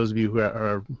for those of you who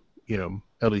are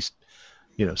at least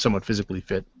somewhat physically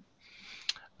fit.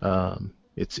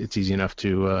 It's easy enough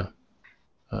to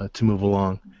move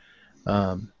along.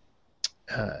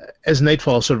 As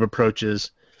nightfall sort of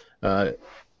approaches,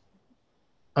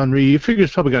 Henri, you figure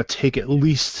it's probably going to take at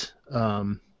least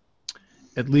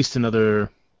another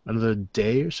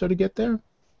day or so to get there.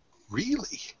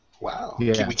 Really? Wow.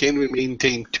 Yeah. We can't even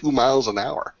maintain 2 miles an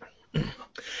hour.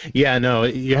 Yeah, no,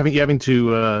 you're having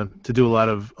to do a lot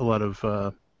of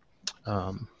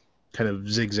kind of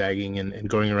zigzagging and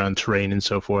going around terrain and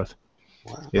so forth.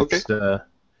 Wow.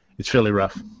 It's fairly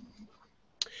rough.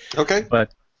 Okay.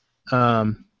 But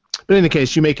in any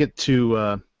case, you make it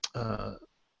to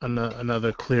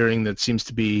another clearing that seems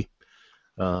to be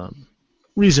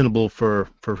reasonable for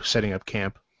setting up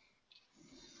camp.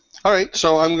 All right.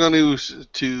 So I'm going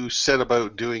to set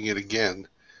about doing it again,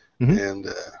 and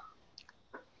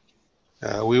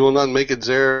we will not make it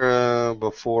there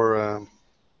before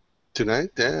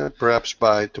tonight. Perhaps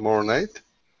by tomorrow night.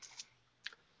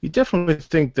 You definitely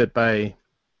think that by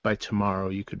tomorrow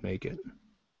you could make it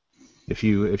if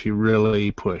you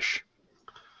really push.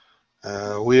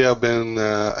 We have been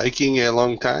hiking a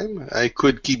long time. I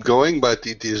could keep going, but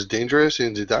it is dangerous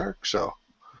in the dark, so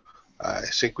I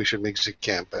think we should make the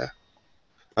camp.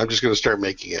 I'm just going to start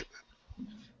making it.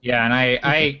 Yeah, and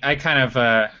I kind of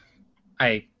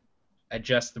I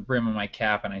adjust the brim of my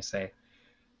cap and I say,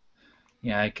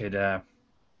 yeah,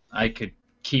 I could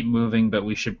keep moving, but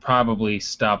we should probably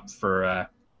stop for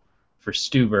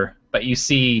Stuber. But you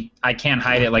see, I can't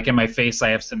hide it. Like in my face, I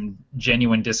have some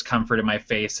genuine discomfort in my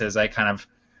face as I kind of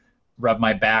rub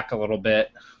my back a little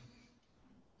bit.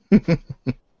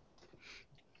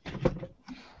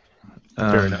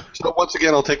 Fair enough. So once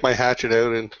again, I'll take my hatchet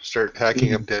out and start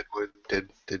hacking up dead wood,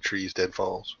 dead trees, dead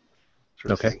falls.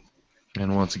 Sort of Okay. thing.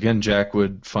 And once again, Jack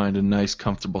would find a nice,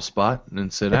 comfortable spot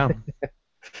and sit down.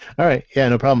 All right, yeah,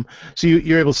 no problem. So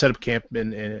you're able to set up camp,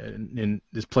 and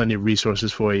there's plenty of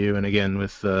resources for you. And again,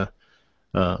 with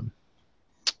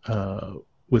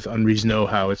Unre's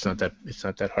know-how, it's not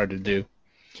that hard to do.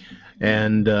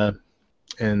 And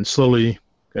slowly,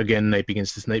 again, night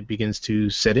begins to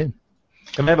set in.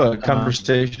 Can I have a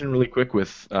conversation really quick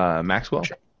with Maxwell?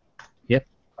 Sure. Yep.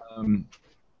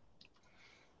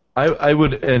 I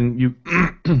would, and you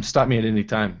stop me at any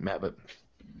time, Matt, but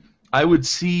I would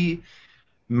see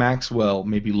Maxwell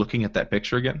maybe looking at that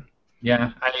picture again.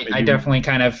 Yeah, I definitely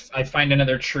I find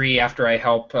another tree after I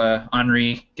help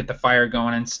Henri get the fire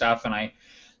going and stuff, and I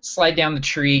slide down the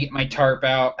tree, get my tarp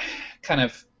out,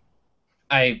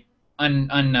 I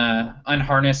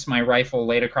unharness my rifle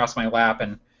laid across my lap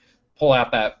and pull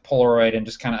out that Polaroid and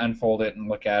just kind of unfold it and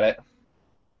look at it.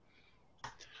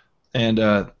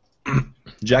 And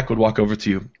Jack would walk over to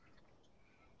you,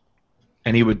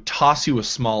 and he would toss you a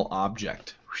small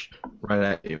object right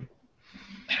at you.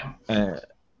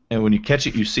 And when you catch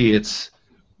it, you see it's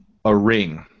a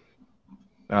ring.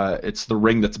 It's the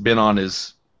ring that's been on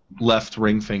his left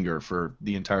ring finger for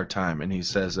the entire time. And he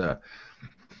says,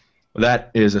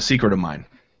 that is a secret of mine.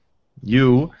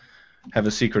 You have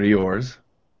a secret of yours.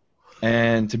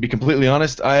 And to be completely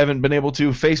honest, I haven't been able to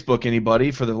Facebook anybody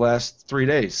for the last 3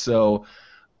 days. So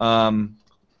I'll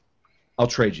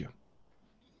trade you.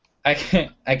 I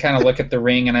kind of look at the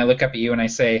ring and I look up at you and I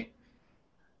say,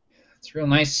 it's real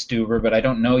nice, Stuber, but I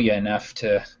don't know you enough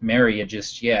to marry you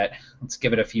just yet. Let's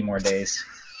give it a few more days.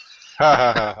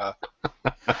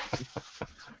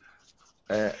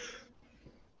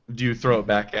 Do you throw it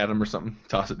back at him or something?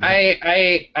 Toss it down?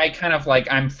 I kind of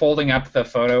I'm folding up the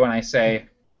photo and I say,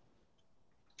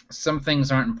 some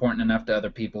things aren't important enough to other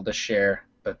people to share,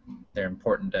 but they're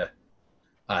important to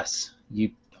us.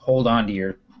 You hold on to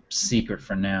your secret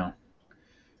for now.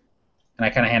 And I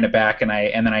kind of hand it back and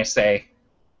then I say,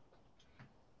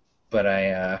 but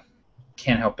I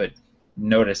can't help but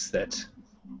notice that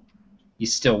you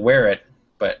still wear it,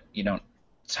 but you don't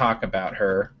talk about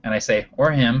her. And I say,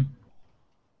 or him.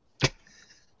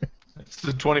 It's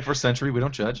the 21st century. We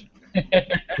don't judge.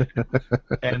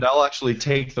 And I'll actually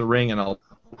take the ring and I'll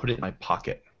put it in my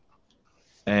pocket.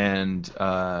 And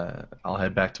I'll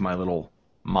head back to my little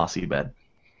mossy bed.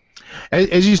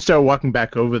 As you start walking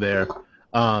back over there,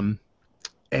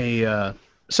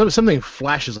 something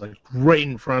flashes right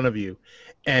in front of you,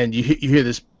 and you hear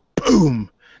this boom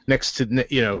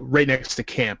right next to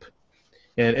camp.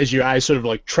 And as your eyes sort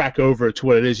of track over to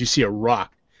what it is, you see a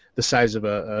rock the size of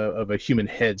a human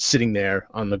head sitting there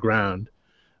on the ground.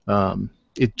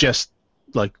 It just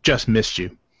missed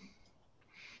you.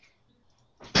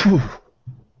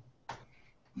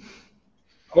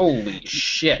 Holy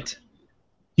shit.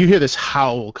 You hear this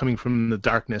howl coming from the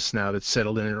darkness now that's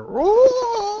settled in.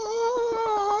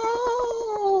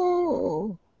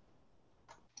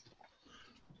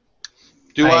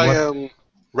 Do I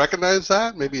recognize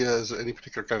that? Maybe as any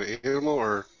particular kind of animal,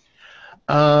 or?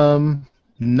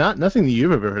 Nothing that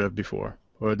you've ever heard of before,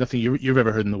 or nothing you've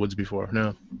ever heard in the woods before.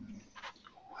 No.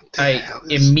 I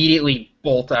immediately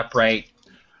bolt upright,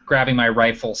 grabbing my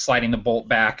rifle, sliding the bolt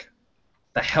back.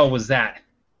 The hell was that?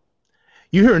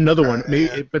 You hear another one,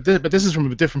 maybe, but this is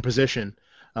from a different position,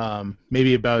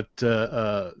 maybe about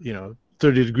 30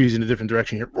 degrees in a different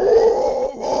direction here,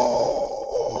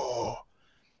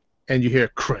 and you hear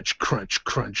crunch, crunch,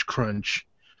 crunch, crunch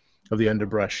of the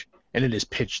underbrush, and it is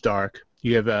pitch dark.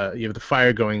 You have the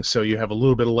fire going, so you have a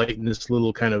little bit of light in this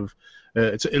little kind of.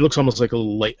 It looks almost like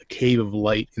a cave of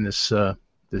light in this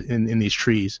in these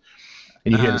trees,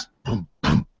 and you hear this boom,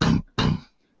 boom, boom, boom.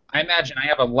 I imagine I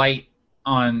have a light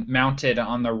mounted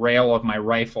on the rail of my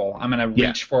rifle. I'm gonna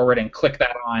reach forward and click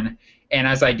that on, and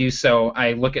as I do so,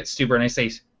 I look at Stuber and I say,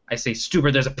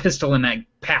 Stuber, there's a pistol in that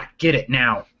pack. Get it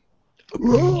now.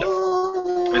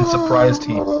 And surprised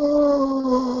he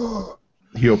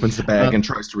opens the bag and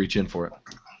tries to reach in for it.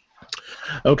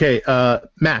 Okay,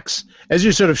 Max, as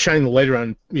you're sort of shining the light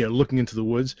around, looking into the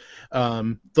woods,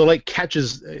 the light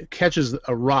catches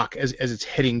a rock as it's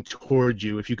heading towards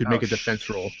you. If you could make a defense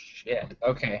roll. Shit.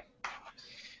 Okay.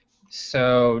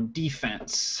 So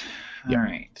defense. Yep. All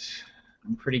right.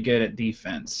 I'm pretty good at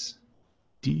defense.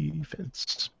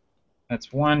 Defense.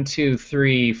 That's 1, 2,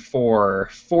 3, 4.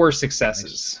 4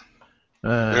 successes.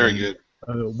 Very good.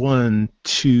 1,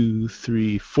 2,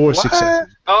 3, 4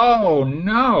 successes. Oh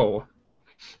no!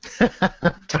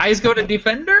 Ties go to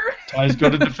defender. Ties go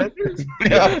to defenders.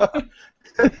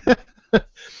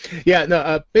 Yeah.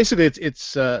 No. Basically,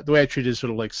 it's the way I treat it is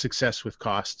sort of like success with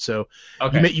cost. So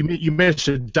Okay. you managed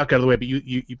to duck out of the way, but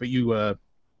you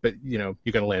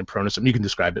got to land prone or something. You can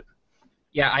describe it.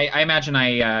 Yeah, I imagine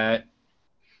I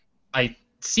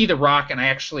see the rock and I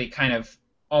actually kind of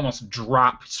almost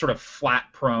drop sort of flat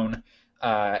prone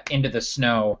into the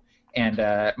snow,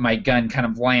 and my gun kind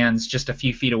of lands just a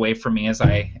few feet away from me as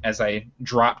I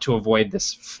drop to avoid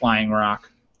this flying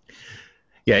rock.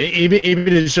 Yeah, even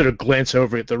as you sort of glance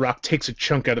over it, the rock takes a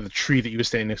chunk out of the tree that you were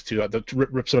standing next to,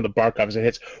 rip some of the bark off as it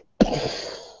hits.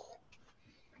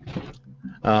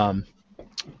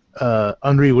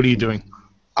 Henri, what are you doing?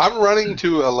 I'm running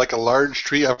to a large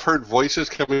tree. I've heard voices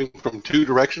coming from 2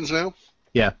 directions now.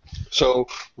 Yeah. So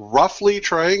roughly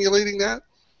triangulating that,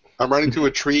 I'm running to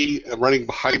a tree. I'm running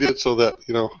behind it so that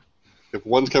if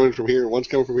one's coming from here and one's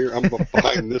coming from here, I'm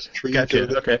behind this tree.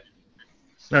 Gotcha. Okay.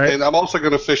 All right. And I'm also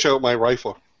going to fish out my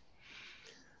rifle.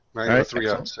 All right,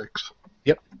 3-06.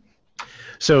 Yep.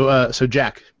 So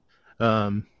Jack.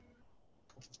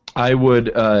 I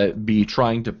would be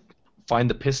trying to find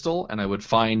the pistol, and I would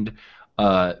find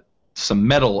some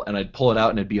metal, and I'd pull it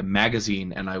out, and it'd be a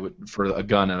magazine, and for a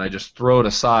gun, and I just throw it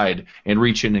aside and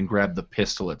reach in and grab the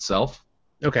pistol itself.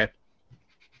 Okay.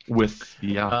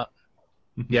 Yeah.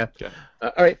 Okay.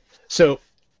 All right. So,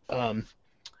 and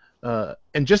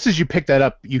just as you pick that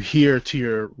up, you hear to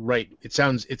your right. It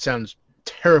sounds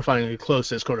terrifyingly close.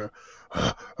 It's kind of,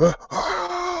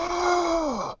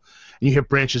 and you hear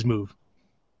branches move.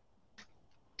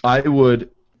 I would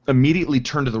immediately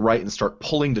turn to the right and start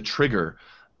pulling the trigger.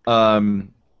 I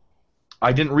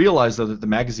didn't realize though that the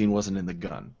magazine wasn't in the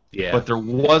gun. Yeah. But there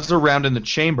was a round in the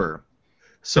chamber.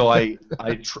 So I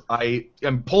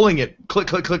am pulling it, click,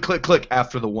 click, click, click, click,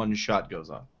 after the one shot goes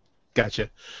on.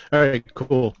 Gotcha. All right,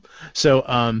 cool. So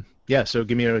so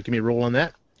give me a roll on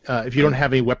that. If you don't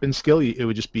have any weapon skill, it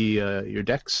would just be your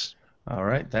dex. All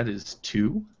right, that is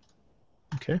 2.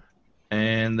 Okay.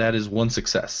 And that is 1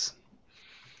 success.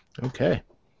 Okay.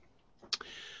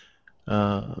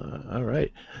 All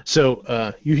right.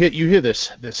 So you hear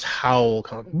this howl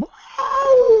kind of.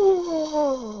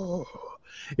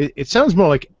 It sounds more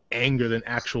like anger than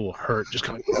actual hurt. Just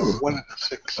kind of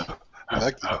 1-6. I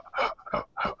like that.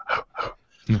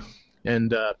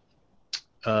 And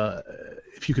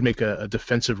if you could make a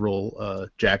defensive roll,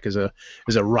 Jack, as a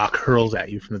rock hurls at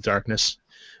you from the darkness,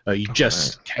 you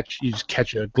just catch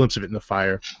a glimpse of it in the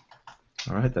fire.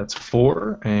 All right, that's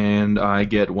 4, and I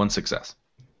get 1 success.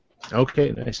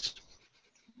 Okay, nice.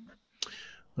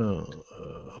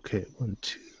 Okay, 1,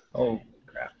 2. Oh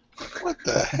crap! What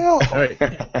the hell? All right.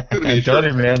 I'm telling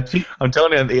you, man. I'm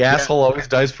telling you, the asshole always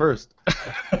dies first.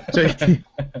 So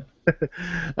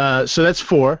that's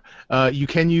 4. You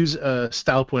can use a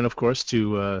style point, of course,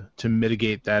 to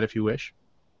mitigate that if you wish.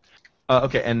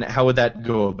 Okay, and how would that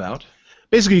go about?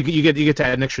 Basically, you get to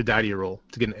add an extra die to your roll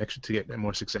to get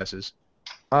more successes.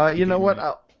 You know what?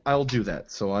 I'll do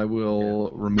that. So I will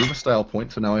remove a style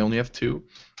point. So now I only have 2,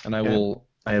 and I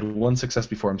had 1 success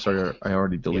before. I'm sorry, I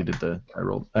already deleted I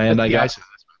rolled, and I got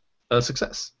a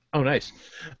success. Oh, nice.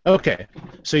 Okay,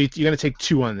 so you're going to take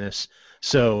 2 on this.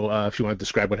 So if you want to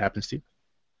describe what happens to you.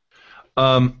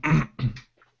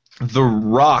 The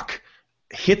rock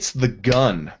hits the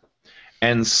gun,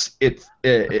 and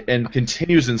and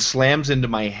continues and slams into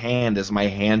my hand as my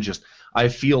hand I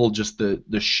feel just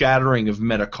the shattering of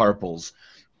metacarpals,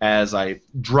 as I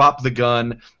drop the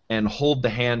gun and hold the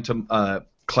hand to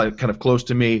kind of close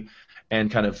to me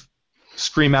and kind of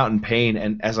scream out in pain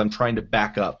and as I'm trying to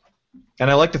back up. And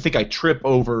I like to think I trip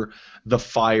over the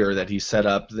fire that he set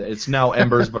up. It's now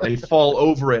embers, but I fall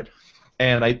over it,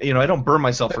 and I don't burn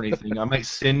myself or anything. I might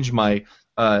singe my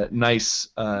nice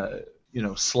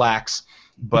slacks,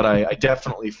 but I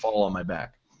definitely fall on my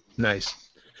back. Nice.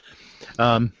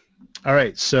 All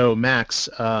right, so Max,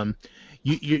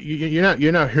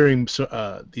 you're not hearing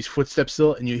these footsteps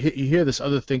still, and you hear this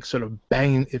other thing sort of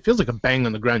banging. It feels like a bang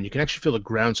on the ground. You can actually feel the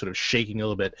ground sort of shaking a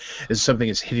little bit as something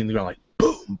is hitting the ground, like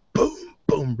boom, boom,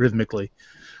 boom, rhythmically,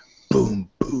 boom,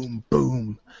 boom,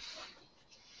 boom.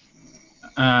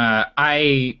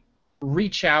 I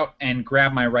reach out and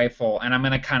grab my rifle, and I'm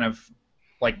gonna kind of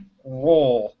like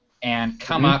roll and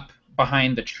come up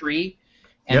behind the tree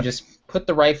and just put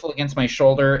the rifle against my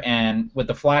shoulder, and with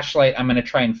the flashlight I'm gonna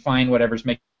try and find whatever's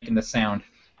making the sound.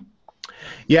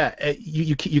 Yeah,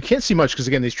 you can't see much because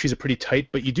again these trees are pretty tight,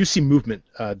 but you do see movement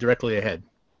directly ahead.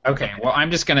 Okay, well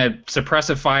I'm just gonna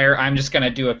suppressive fire. I'm just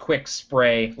gonna do a quick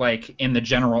spray like in the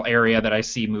general area that I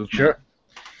see movement. Sure.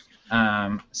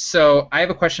 So I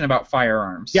have a question about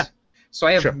firearms. Yeah. So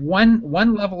I have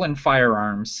one level in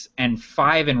firearms and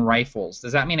 5 in rifles.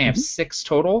 Does that mean I have 6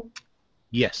 total?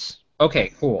 Yes.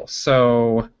 Okay, cool.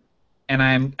 So, and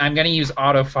I'm gonna use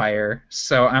auto fire.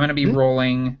 So I'm gonna be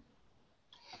rolling.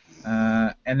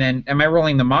 And then, am I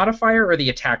rolling the modifier or the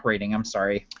attack rating? I'm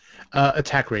sorry.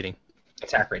 Attack rating.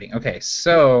 Attack rating. Okay,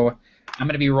 so I'm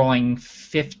gonna be rolling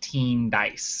 15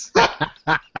 dice.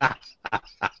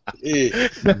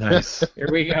 Nice. Here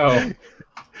we go.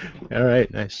 All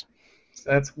right, nice. So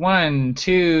that's 1,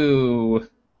 2,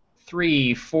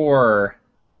 3, 4,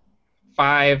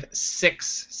 5,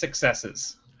 6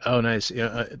 successes. Oh, nice.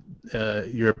 Yeah,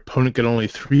 your opponent got only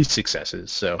 3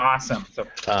 successes, so. Awesome.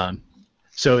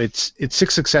 So it's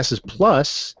 6 successes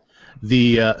plus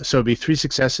the so it'd be 3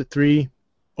 successes, 3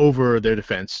 over their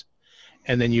defense,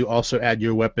 and then you also add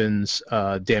your weapon's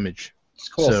damage.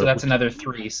 Cool. So that's another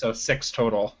 3. So 6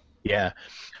 total. Yeah.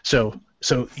 So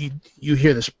you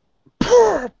hear this.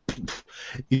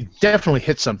 You definitely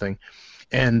hit something,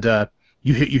 and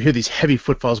you hear these heavy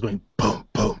footfalls going boom,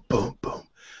 boom, boom, boom.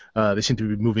 They seem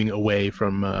to be moving away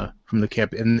from the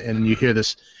camp, and you hear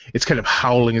this. It's kind of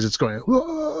howling as it's going.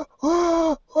 Whoa,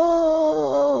 whoa,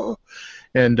 whoa.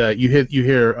 And you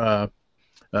hear kind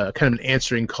of an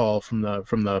answering call from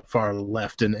the far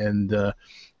left, and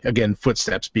again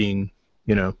footsteps being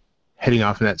heading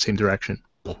off in that same direction.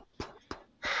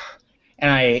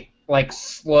 And I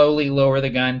slowly lower the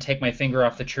gun, take my finger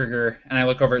off the trigger, and I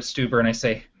look over at Stuber and I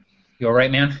say, "You all right,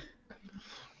 man?"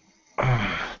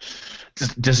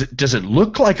 Does it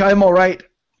look like I'm all right?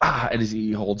 And as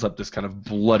he holds up this kind of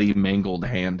bloody, mangled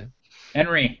hand.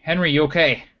 Henry, you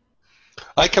okay?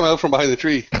 I come out from behind the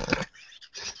tree.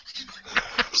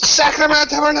 Sacrament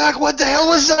Tabernacle, what the hell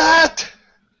was that?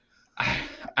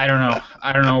 I don't know.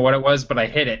 I don't know what it was, but I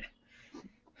hit it.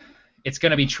 It's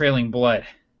gonna be trailing blood.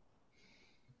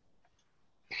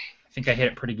 I think I hit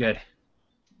it pretty good.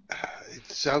 It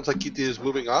sounds like it is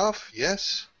moving off,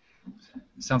 yes?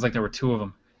 Sounds like there were 2 of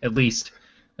them, at least.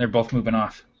 They're both moving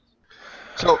off.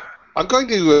 So, I'm going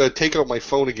to take out my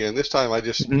phone again. This time I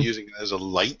just am using it as a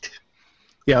light.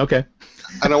 Yeah, okay.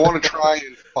 And I want to try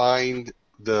and find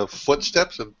the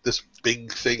footsteps of this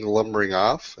big thing lumbering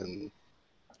off and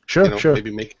Sure.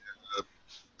 maybe make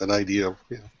an idea of,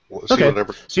 see Okay.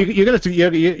 whatever. So you're gonna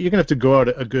have to go out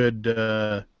a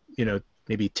good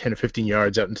maybe 10 or 15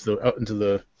 yards out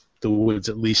into the woods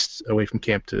at least away from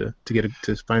camp to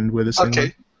find where this thing Okay.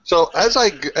 went. So as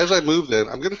I move then,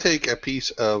 I'm going to take a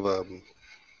piece of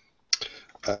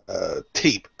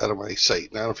tape out of my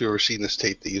sight. Now, I don't know if you've ever seen this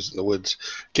tape they use in the woods.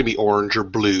 It can be orange or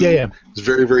blue. Yeah. It's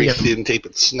very, very Yeah. thin tape.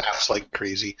 It snaps like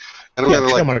crazy. And I'm Yeah,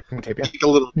 going to marking tape, yeah. make a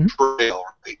little trail,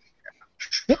 right?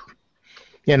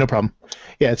 Yeah, no problem.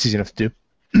 Yeah, it's easy enough to do.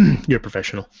 You're a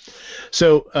professional.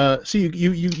 So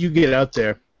you get out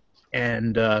there,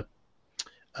 and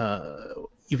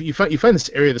you find this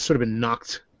area that's sort of been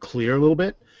knocked clear a little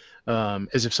bit,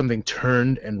 as if something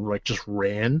turned and just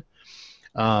ran.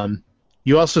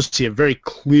 You also see a very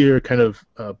clear kind of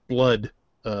blood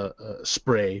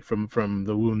spray from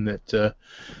the wound that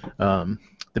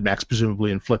Max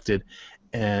presumably inflicted,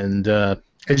 and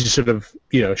as you sort of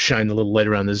shine a little light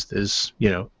around, there's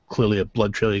clearly a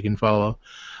blood trail you can follow.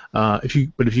 If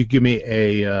you give me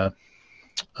a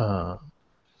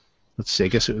let's see, I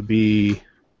guess it would be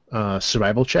a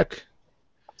survival check.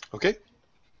 Okay.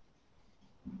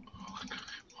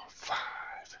 5.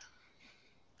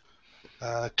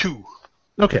 2.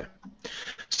 Okay.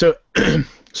 So,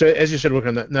 so as you started working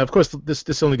on that, now of course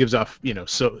this only gives off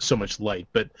so much light,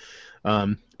 but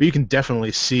you can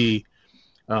definitely see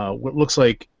what looks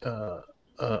like a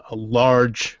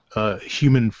large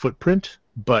human footprint,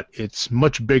 but it's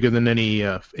much bigger than any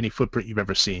footprint you've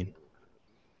ever seen.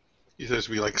 It says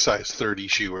to be like size 30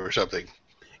 shoe or something.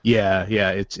 Yeah,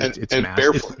 it's and massive.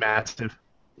 barefoot. It's massive.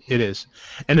 It is,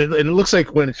 and it looks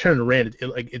like when it turned around,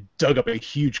 it dug up a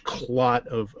huge clot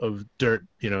of dirt,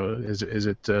 as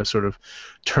it sort of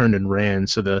turned and ran.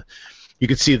 So you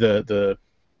could see the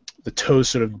toes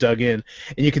sort of dug in,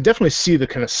 and you can definitely see the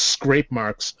kind of scrape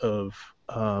marks of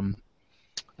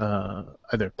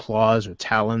either claws or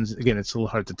talons. Again, it's a little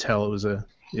hard to tell.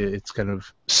 It's kind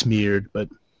of smeared, but.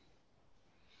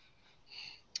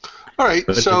 All right,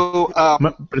 But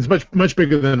it's much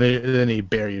bigger than any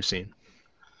bear you've seen.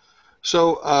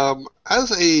 So,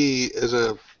 as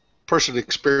a person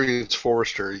experienced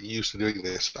forester used to doing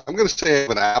this, I'm going to say I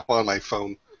have an app on my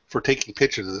phone for taking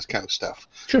pictures of this kind of stuff.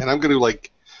 Sure. And I'm going to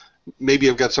maybe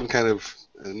I've got some kind of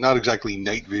not exactly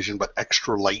night vision, but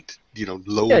extra light,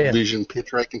 low vision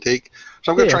picture I can take.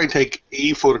 So I'm going to try and take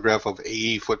a photograph of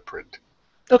a footprint.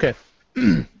 Okay.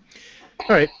 All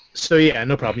right. So yeah,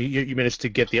 no problem. You managed to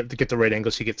get the right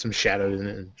angle, so you get some shadow in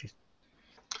it.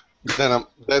 Then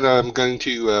I'm going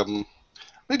to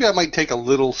maybe I might take a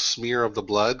little smear of the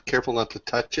blood. Careful not to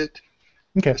touch it.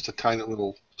 Okay. Just a tiny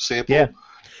little sample. Yeah.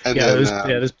 And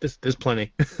there's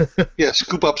plenty. Yeah,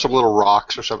 scoop up some little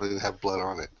rocks or something that have blood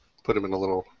on it. Put them in a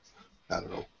little, I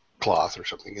don't know, cloth or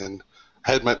something, and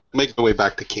make my way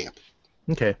back to camp.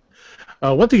 Okay.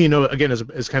 One thing again,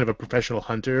 as kind of a professional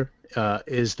hunter,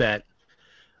 is that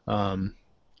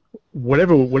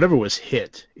whatever was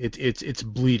hit, it's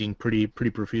bleeding pretty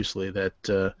profusely.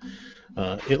 That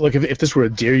if this were a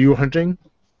deer you were hunting,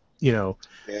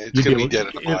 it's gonna be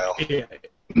dead in a mile.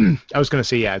 I was gonna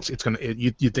say it's gonna.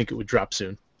 You'd think it would drop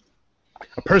soon.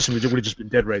 A person would have just been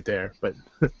dead right there, but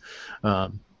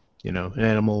an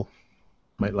animal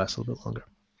might last a little bit longer.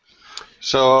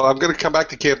 So I'm gonna come back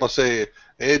to camp. I'll say,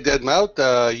 "Hey,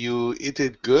 Deadmau5, you eat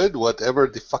it good, whatever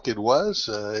the fuck it was.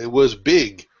 It was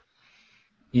big."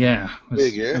 Yeah,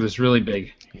 it was really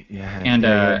big. Yeah. And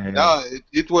no,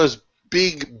 it was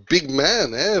big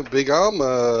man, big arm,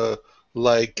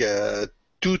 like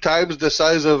 2 times the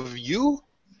size of you,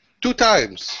 2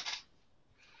 times.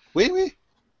 Oui.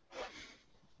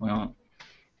 Well,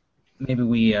 maybe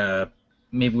we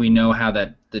know how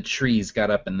the trees got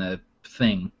up in the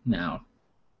thing now.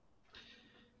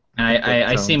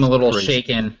 I seem a little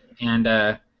shaken, and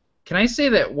can I say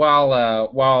that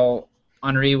while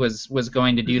Henri was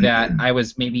going to do that, I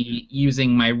was maybe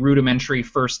using my rudimentary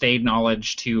first aid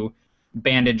knowledge to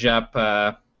bandage up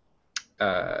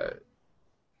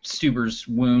Stuber's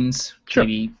wounds. Sure.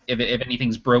 Maybe if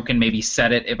anything's broken, maybe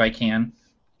set it if I can.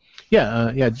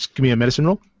 Yeah. Just give me a medicine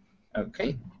roll.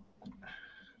 Okay.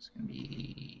 It's gonna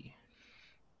be.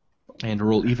 And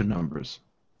roll even numbers.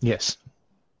 Yes.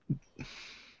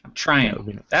 I'm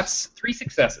trying. That's 3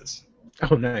 successes.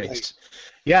 Oh, nice.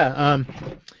 Yeah.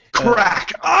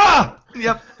 Crack!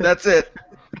 Yep, that's it.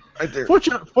 Right there.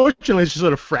 Fortunately, it's just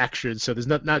sort of fractured, so there's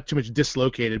not too much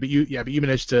dislocated. But you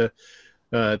managed to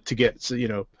get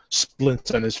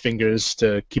splints on his fingers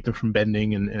to keep them from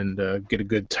bending and get a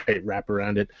good tight wrap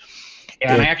around it.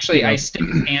 Yeah, and I stick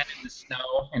his hand in the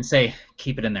snow and say,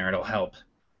 "Keep it in there; it'll help."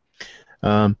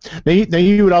 Now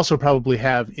you would also probably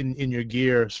have in your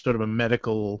gear sort of a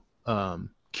medical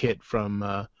kit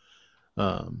from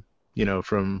from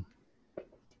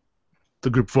the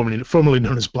group formerly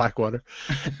known as Blackwater,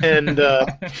 and I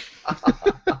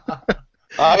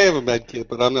have a med kit,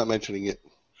 but I'm not mentioning it.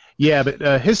 Yeah, but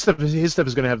his stuff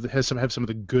is going to have some of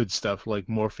the good stuff like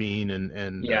morphine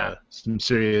and some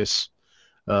serious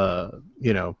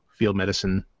field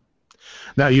medicine.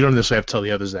 Now you don't necessarily have to tell the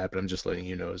others that, but I'm just letting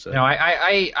you know. No,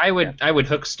 I would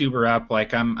hook Stuber up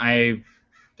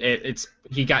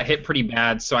he got hit pretty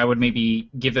bad, so I would maybe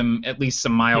give him at least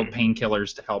some mild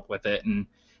painkillers to help with it, and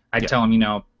I'd tell him,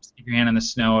 stick your hand in the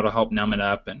snow, it'll help numb it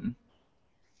up, and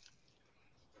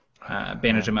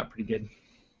bandage him up pretty good.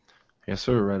 Yes,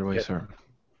 sir. Right away, sir.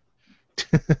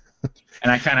 And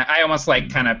I almost go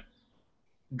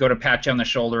to pat you on the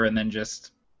shoulder and then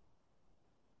just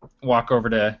walk over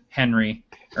to Henry,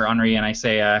 and I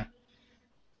say, you're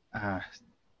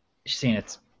saying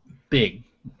it's big,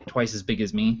 twice as big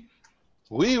as me.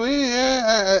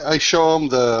 I show him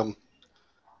the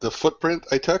footprint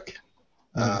I took.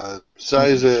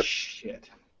 Size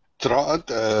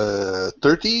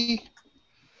 30.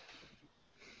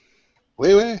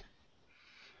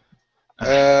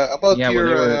 About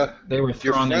they were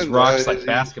throwing these rocks like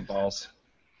basketballs.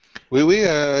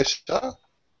 I saw.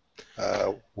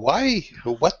 Why?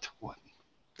 What?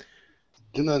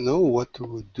 Do not know what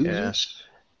to do Yeah. this.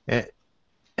 Eh.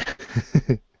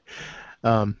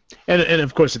 And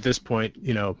of course at this point,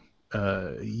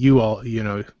 you all,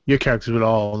 your characters would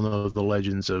all know the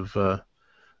legends of the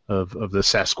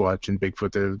Sasquatch and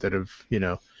Bigfoot that have,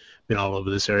 been all over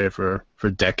this area for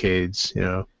decades.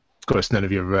 Of course, none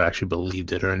of you have ever actually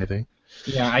believed it or anything.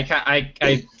 Yeah,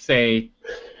 I say,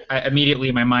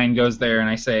 immediately my mind goes there, and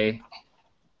I say,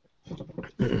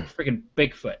 freaking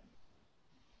Bigfoot.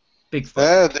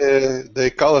 Bigfoot. They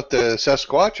call it the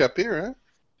Sasquatch up here, huh?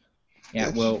 Yeah,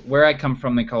 Yes. well, where I come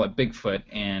from, they call it Bigfoot,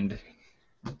 and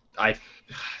I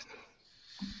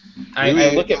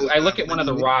look at one of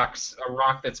the rocks, a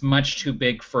rock that's much too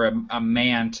big for a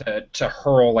man to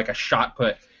hurl like a shot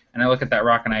put, and I look at that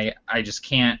rock and I just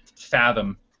can't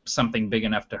fathom something big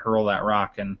enough to hurl that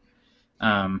rock, and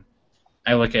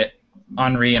I look at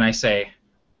Henri and I say,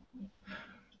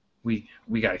 we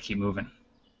got to keep moving.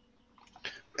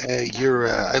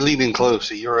 I lean in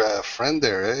close. You're a friend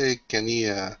there, eh?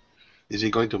 Is he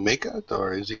going to make it,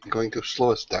 or is he going to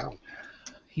slow us down?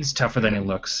 He's tougher than he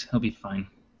looks. He'll be fine.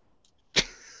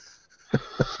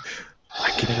 I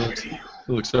can go to you.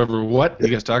 He looks over. What? You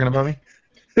guys talking about me?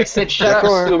 I said, shut up,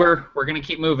 Stuber. We're gonna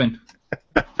keep moving.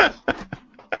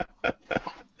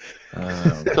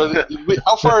 So,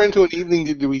 how far into an evening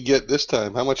did we get this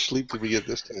time? How much sleep did we get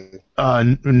this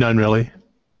time? None really.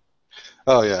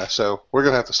 Oh yeah, so we're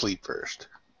gonna have to sleep first.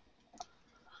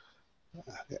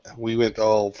 We went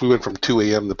from 2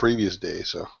 a.m. the previous day,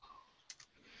 so.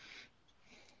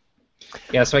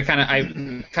 Yeah, so I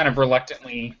kind of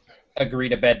reluctantly agree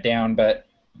to bed down, but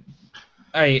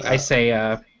I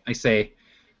say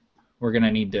we're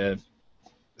gonna need to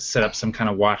set up some kind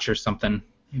of watch or something.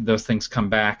 Those things come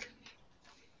back.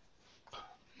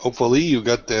 Hopefully you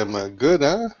got them good,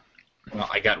 huh? Well,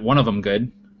 I got one of them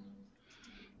good.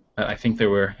 I think there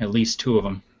were at least two of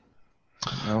them.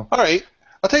 No. All right.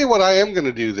 I'll tell you what I am going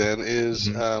to do then is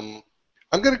I'm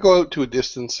going to go out to a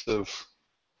distance of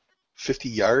 50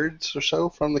 yards or so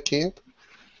from the camp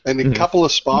and a couple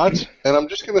of spots, and I'm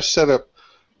just going to set up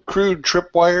crude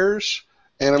tripwires,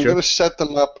 and I'm going to set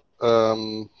them up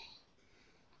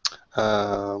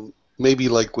maybe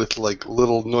like with like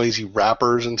little noisy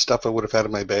wrappers and stuff I would have had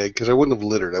in my bag, because I wouldn't have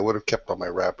littered. I would have kept all my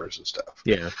wrappers and stuff.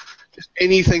 Yeah. Just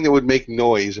anything that would make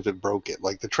noise if it broke it.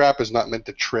 Like the trap is not meant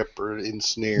to trip or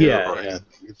ensnare or anything.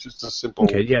 It's just a simple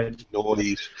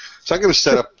noise. So I'm going to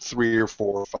set up 3 or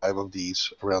 4 or 5 of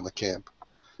these around the camp.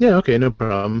 Yeah, okay, no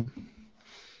problem.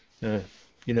 You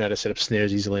know how to set up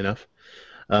snares easily enough.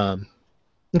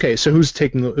 Okay, so who's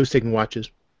taking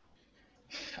watches?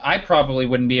 I probably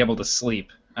wouldn't be able to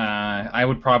sleep. I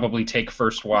would probably take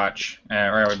first watch, or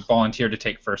I would volunteer to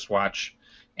take first watch,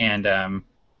 and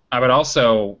I would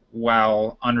also,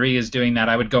 while Henri is doing that,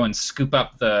 I would go and scoop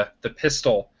up the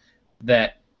pistol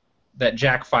that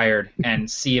Jack fired and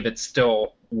see if it's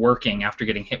still working after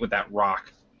getting hit with that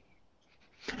rock.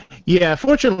 Yeah,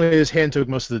 fortunately his hand took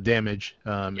most of the damage.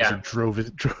 As it drove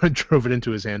it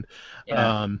into his hand.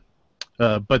 Yeah.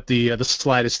 But the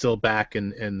slide is still back,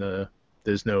 and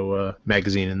there's no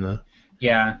magazine in the.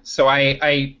 Yeah, so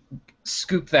I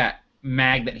scoop that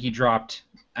mag that he dropped.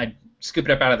 I scoop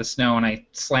it up out of the snow and I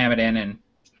slam it in and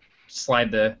slide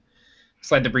the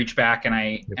breech back, and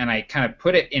I kind of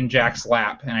put it in Jack's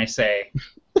lap and I say,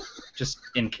 just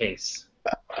in case.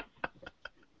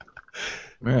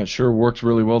 Man, it sure worked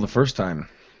really well the first time.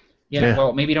 Yeah,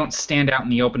 well, maybe don't stand out in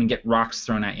the open and get rocks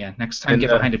thrown at you. Next time,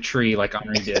 get behind a tree like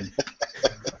Henri did.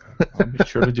 I'll be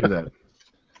sure to do that.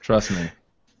 Trust me.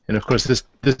 And of course, this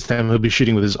time he'll be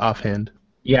shooting with his offhand.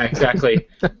 Yeah, exactly.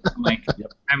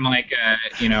 I'm like,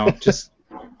 just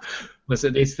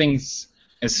listen. These things,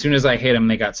 as soon as I hit them,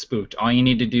 they got spooked. All you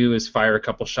need to do is fire a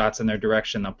couple shots in their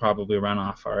direction. They'll probably run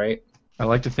off. All right. I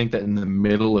like to think that in the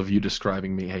middle of you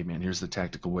describing me, hey man, here's the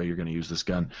tactical way you're going to use this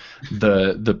gun,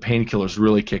 the painkillers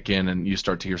really kick in and you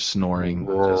start to hear snoring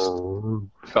just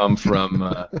come from.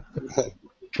 I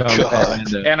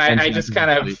just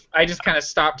kind of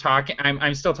stop talking.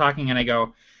 I'm still talking, and I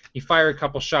go, you fire a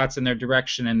couple shots in their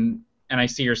direction, and I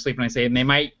see you're asleep, and I say, and they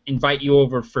might invite you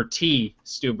over for tea,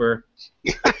 Stuber.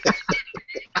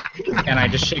 And I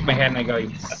just shake my head and I go,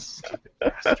 you stupid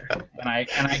bastard. And I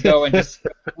go and just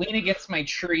lean against my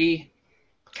tree,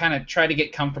 kind of try to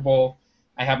get comfortable.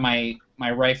 I have my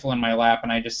rifle in my lap,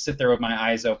 and I just sit there with my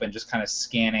eyes open, just kind of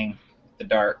scanning the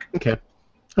dark. Okay.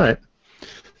 All right.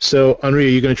 So, Henri, are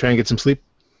you going to try and get some sleep?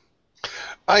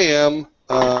 I am.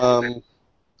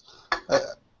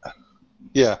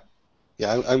 Yeah.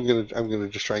 I'm gonna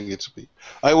just try and get some sleep.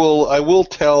 I will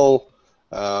tell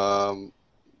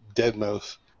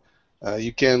Deadmouth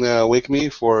You can wake me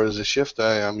for the shift.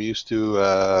 I'm used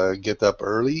to get up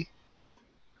early.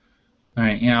 All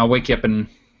right, yeah, I'll wake you up in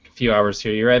a few hours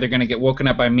here. You're either going to get woken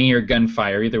up by me or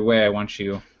gunfire. Either way, I want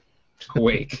you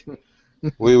awake.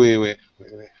 Oui.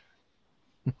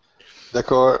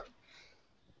 D'accord.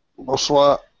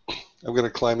 Bonsoir. I'm going to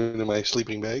climb into my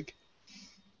sleeping bag.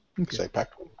 Okay. So I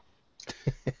packed one.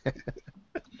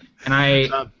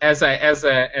 And as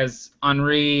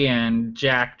Henri and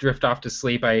Jack drift off to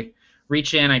sleep, I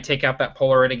reach in, I take out that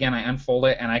Polaroid again, I unfold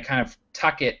it, and I kind of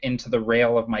tuck it into the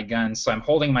rail of my gun. So I'm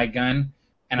holding my gun,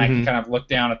 and I can kind of look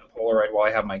down at the Polaroid while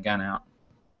I have my gun out.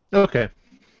 Okay.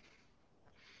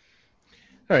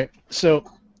 All right. So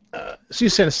you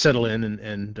kind of settle in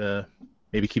and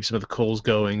maybe keep some of the coals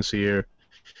going, so you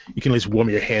can at least warm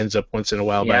your hands up once in a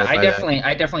while. Yeah, I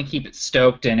definitely keep it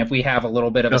stoked, and if we have a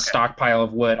little bit of a stockpile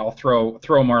of wood, I'll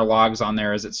throw more logs on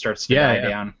there as it starts to die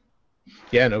down.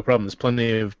 Yeah, no problem. There's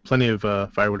plenty of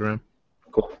firewood around.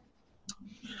 Cool.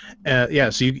 So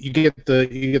you get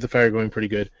the fire going pretty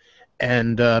good,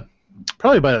 and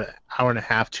probably about an hour and a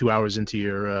half, 2 hours into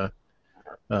your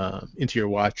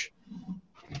watch,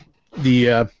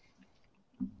 you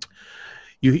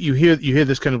hear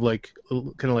this kind of like a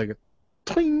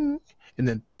twing, and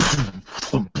then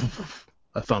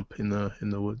a thump in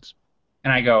the woods.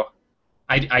 And I go,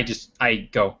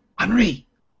 Henri,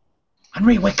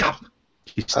 wake up.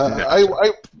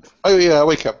 I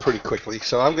wake up pretty quickly,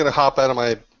 so I'm going to hop out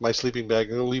of my sleeping bag.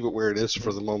 I'm going to leave it where it is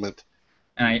for the moment.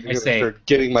 And I say, start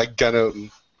getting my gun out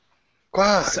and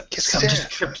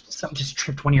something just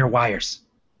tripped one of your wires.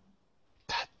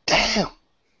 God damn.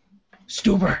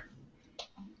 Stuber.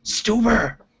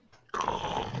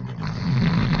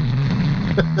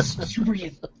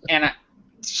 And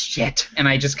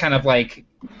I just kind of like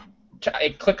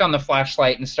I click on the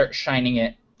flashlight and start shining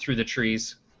it through the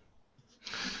trees.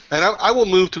 And I will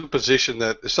move to a position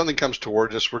that if something comes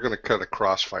towards us, we're going to cut a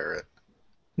crossfire it.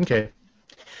 Okay.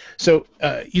 So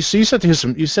you start to hear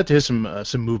some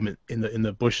movement in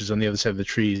the bushes on the other side of the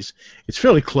trees. It's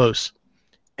fairly close,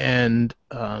 and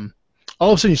all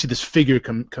of a sudden you see this figure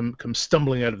come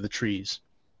stumbling out of the trees.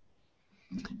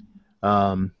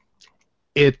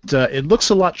 It looks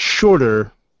a lot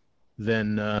shorter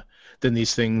than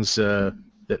these things that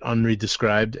Henri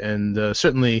described, and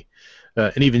certainly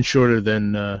and even shorter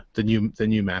than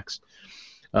you, Max.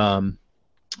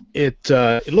 It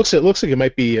looks like it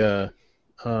might be a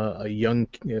young,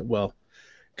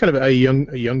 kind of a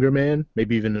younger man,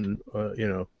 maybe even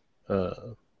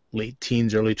late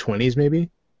teens, early 20s, maybe.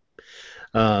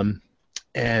 And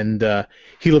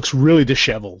he looks really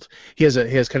disheveled. He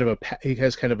has kind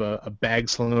of a bag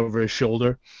slung over his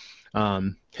shoulder.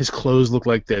 His clothes look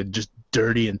like they're just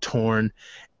dirty and torn,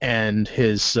 and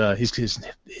his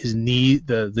knee,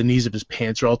 the knees of his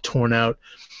pants are all torn out,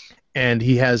 and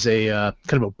he has a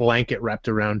kind of a blanket wrapped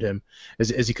around him as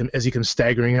he comes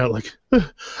staggering out like,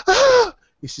 ah!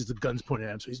 He sees the guns pointed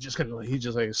at him, so he's just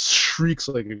like shrieks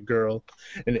like a girl,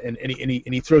 and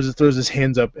he throws his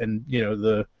hands up, and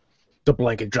the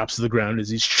blanket drops to the ground as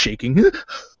he's shaking.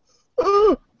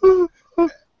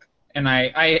 And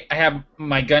I have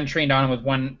my gun trained on him with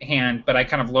one hand, but I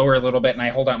kind of lower a little bit, and I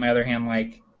hold out my other hand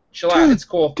like, chill out, it's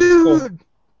cool. Dude,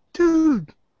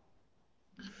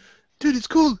 it's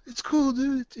cool. It's cool,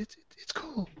 dude. It's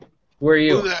cool. Where are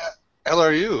you? Who the hell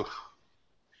are you?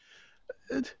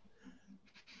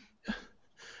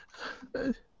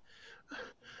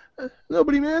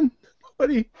 Nobody, man.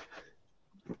 Nobody.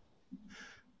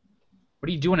 What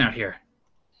are you doing out here?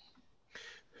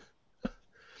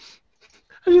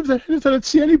 I never thought I'd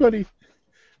see anybody.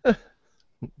 I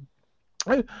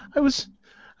was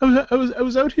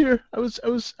out here. I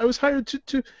was hired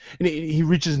to. And he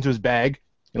reaches into his bag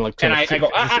and like. And I go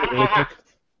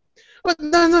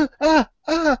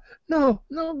no,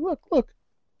 look.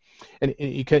 And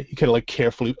he kind of like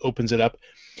carefully opens it up,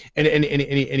 and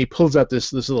he pulls out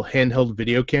this little handheld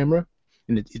video camera,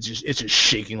 and it's just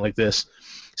shaking like this.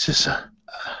 He says,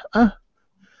 I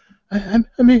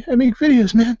make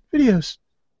videos, man, videos.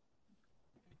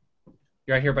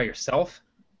 You're out here by yourself?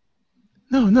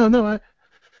 No.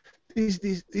 These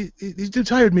dudes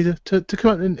hired me to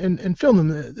come out and film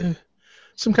them.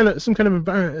 Some kind of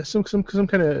environment, some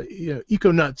kind of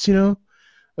eco nuts,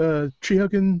 tree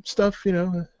hugging stuff,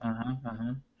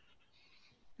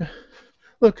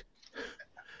 Look,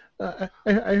 I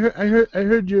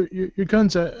heard your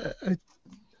guns. I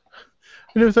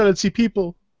never thought I'd see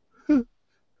people.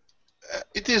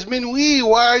 It is minuit.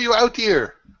 Why are you out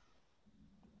here?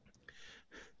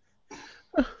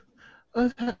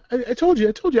 I told you.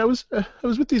 I was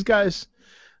with these guys.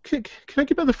 Can I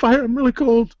get by the fire? I'm really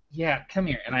cold. Yeah, come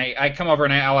here. And I come over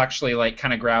and I'll actually like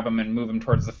kind of grab him and move him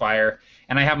towards the fire.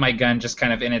 And I have my gun just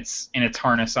kind of in its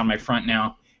harness on my front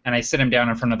now. And I sit him down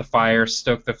in front of the fire,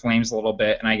 stoke the flames a little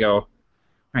bit, and I go, all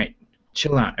right,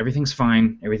 chill out. Everything's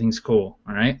fine. Everything's cool.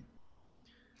 All right?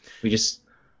 We just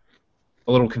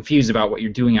a little confused about what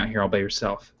you're doing out here all by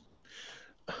yourself.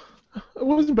 I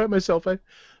wasn't by myself.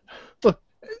 Look,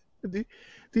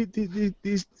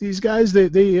 these guys they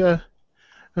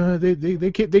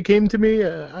came to me.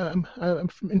 I'm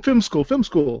in film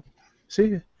school.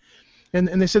 See, and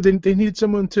they said they needed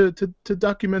someone to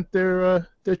document their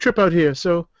trip out here.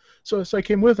 So I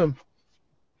came with them.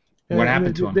 What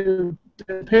happened to them?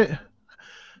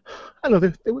 I don't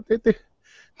know.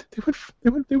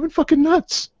 They went fucking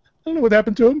nuts. I don't know what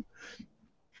happened to them.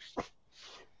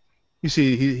 You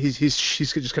see, he's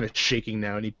just kind of shaking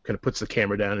now, and he kind of puts the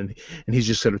camera down, and he's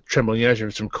just sort of trembling. You know, from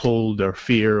some cold or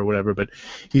fear or whatever, but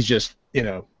he's just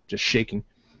just shaking.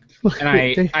 Look, and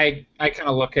I kind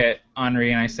of look at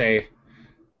Henri and I say,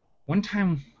 one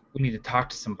time we need to talk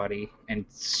to somebody, and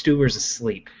Stuber's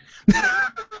asleep. You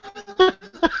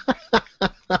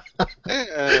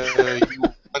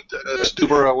want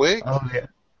Stuber awake? Oh yeah,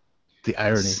 the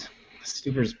irony.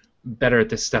 Stuber's better at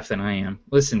this stuff than I am.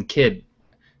 Listen, kid.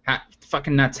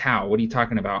 Fucking nuts how? What are you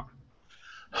talking about?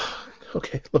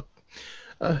 Okay, look.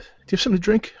 Do you have something to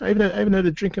drink? I haven't had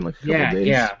a drink in like a couple of days.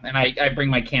 Yeah. And I bring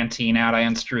my canteen out. I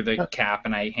unscrew the cap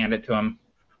and I hand it to him.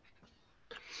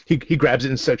 He grabs it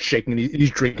and starts shaking, and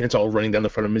he's drinking. It's all running down the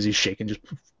front of him as he's shaking. Just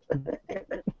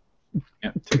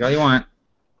yeah, take all you want.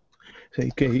 So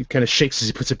he kind of shakes as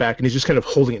he puts it back, and he's just kind of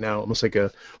holding it now, almost like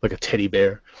a teddy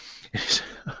bear.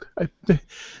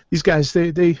 These guys,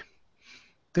 they're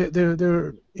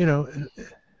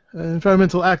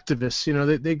environmental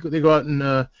activists. They go out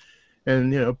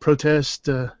and protest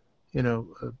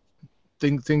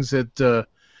things that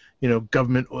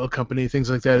government, oil company, things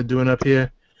like that are doing up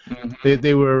here. Mm-hmm.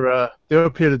 They were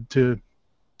up here to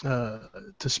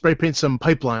spray paint some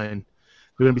pipeline.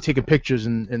 We were going to be taking pictures,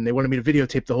 and they wanted me to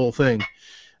videotape the whole thing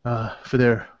for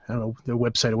their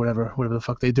website or whatever the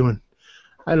fuck they're doing.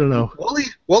 I don't know.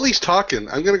 While he's talking,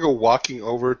 I'm gonna go walking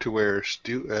over to where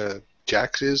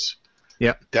Jax is.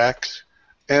 Yeah. Dax,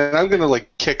 and I'm gonna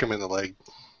like kick him in the leg.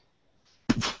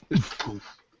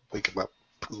 Poof. Wake him up.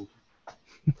 Poof.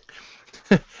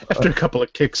 After a couple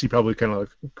of kicks, he probably kind of like.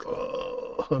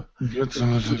 Oh. That's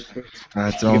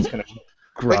all. Kind of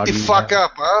wake the fuck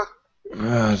up, huh?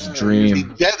 It's a dream. He's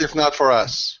dead if not for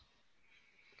us.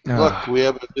 Look, we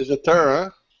have a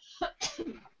visitor, huh?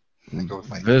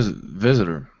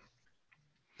 Visitor.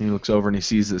 He looks over and he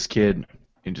sees this kid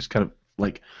and just kind of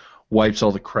like wipes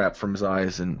all the crap from his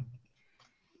eyes and.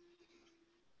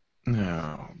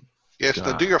 Oh, yes,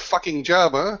 to do your fucking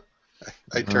job, huh?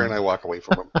 I turn, I walk away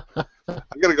from him.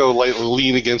 I'm gonna go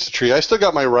lean against the tree. I still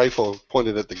got my rifle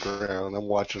pointed at the ground. I'm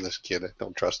watching this kid. I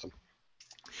don't trust him.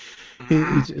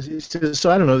 So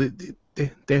I don't know.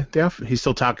 He's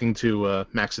still talking to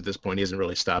Max at this point. He hasn't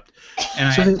really stopped.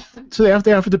 And they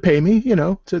offered to pay me,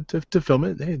 to film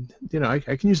it. I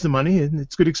can use the money, and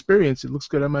it's good experience. It looks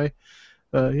good on my,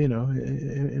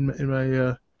 in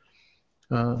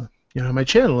my, my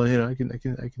channel. I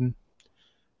can.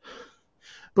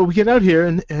 But we get out here,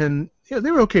 and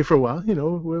they were okay for a while.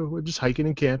 We're just hiking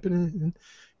and camping,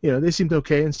 and they seemed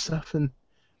okay and stuff. And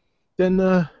then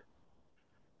I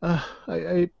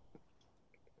don't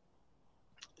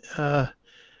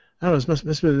know. It must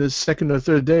have been the second or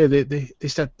third day. They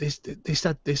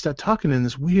start talking in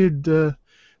this weird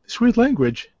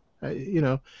language.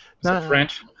 Is it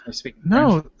French? I speak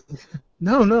no, French.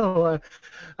 No.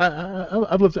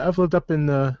 I've lived up in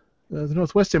the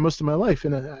Northwest here most of my life,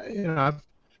 and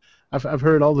I've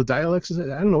heard all the dialects. I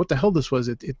don't know what the hell this was.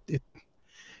 I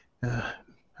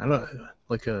don't know,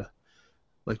 like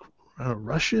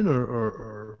Russian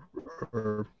or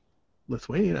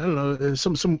Lithuanian. I don't know,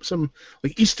 some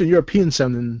like Eastern European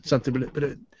something, but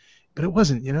it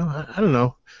wasn't. I don't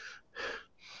know.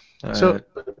 So,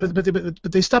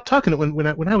 but they stopped talking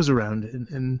when I was around,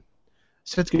 and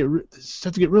started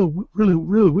to get really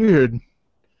weird.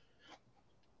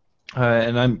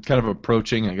 And I'm kind of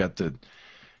approaching. I got the,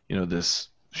 this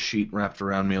sheet wrapped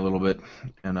around me a little bit,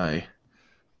 and I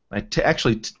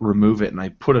actually remove it and I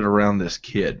put it around this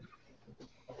kid.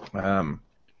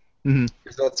 Mm-hmm.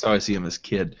 That's how I see him, as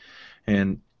kid,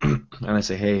 and I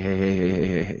say,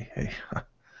 hey.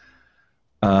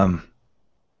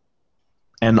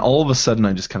 And all of a sudden,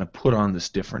 I just kind of put on this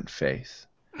different face.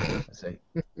 I say,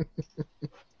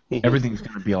 everything's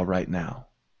gonna be all right now.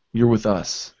 You're with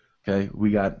us, okay? We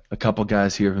got a couple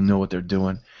guys here who know what they're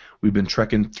doing. We've been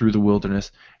trekking through the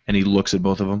wilderness, and he looks at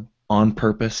both of them on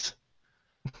purpose.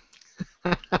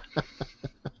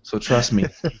 So trust me,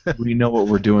 we know what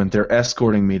we're doing. They're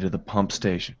escorting me to the pump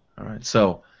station. All right.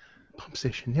 So Pump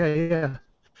station. Yeah, yeah,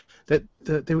 yeah.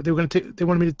 They were gonna take. They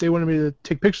wanted me to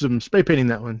take pictures of them spray painting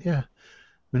that one. Yeah.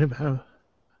 I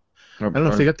don't know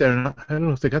if they got there or not. I don't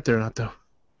know if they got there or not though.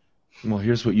 Well,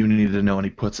 here's what you need to know. And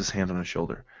he puts his hand on his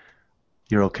shoulder.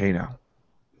 You're okay now.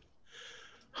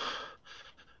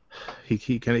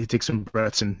 He takes some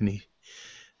breaths and he.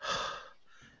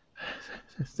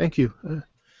 Thank you.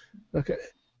 Okay.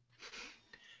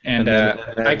 And then,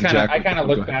 I Jack, kind of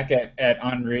go look ahead. back at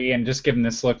Henri and just give him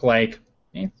this look like,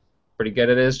 he's pretty good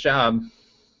at his job.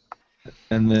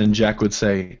 And then Jack would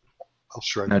say, I'll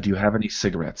shrug. "Now, do you have any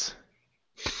cigarettes?"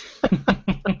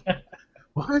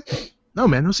 What? No,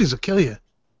 man. Those things will kill you.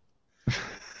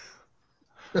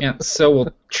 Yeah, so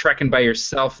will trekking by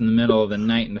yourself in the middle of the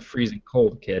night in the freezing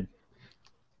cold, kid.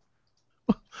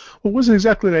 Well, it wasn't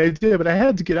exactly an idea, but I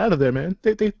had to get out of there, man.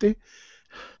 I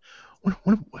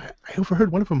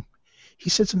overheard one of them. He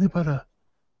said something about a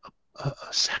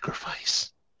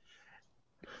sacrifice.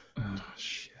 Oh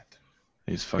shit!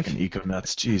 These fucking eco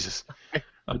nuts. Jesus.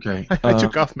 Okay. I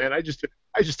took off, man. I just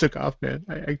took off, man.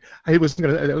 I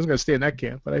wasn't gonna stay in that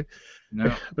camp, but I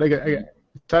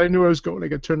thought I knew where I was going. I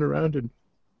got turned around and.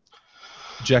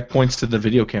 Jack points to the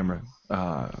video camera.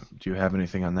 Do you have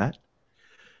anything on that?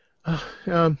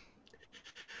 Well,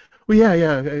 yeah.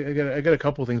 I got a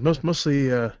couple of things. Mostly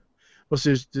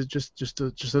just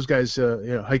those guys,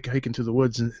 hiking through the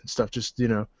woods and stuff. Just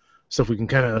stuff we can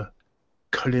kind of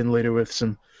cut in later with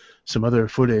some other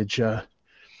footage.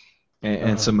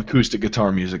 And some acoustic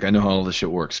guitar music. I know how all this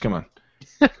shit works. Come on.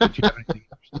 Do you have anything?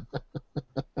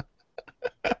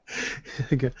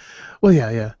 Okay. Well,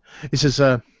 yeah. He says,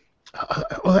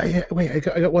 wait, I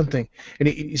got one thing. And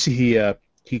you see,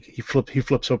 he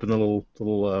flips open the little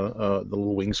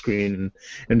wing screen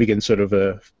and begins sort of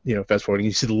fast forwarding.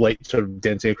 You see the light sort of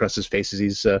dancing across his face as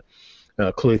he's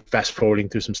clearly fast forwarding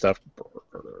through some stuff.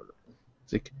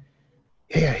 It's like,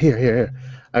 yeah, here.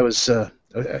 I was trying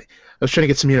to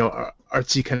get some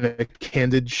artsy kind of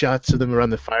candid shots of them around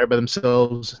the fire by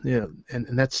themselves.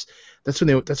 And that's when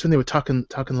they were talking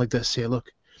like this. Yeah, look,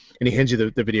 and he hands you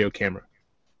the video camera.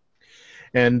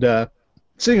 And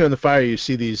sitting on the fire, you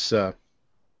see these 6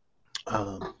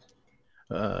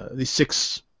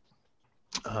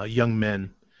 young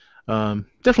men,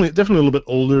 definitely a little bit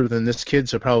older than this kid,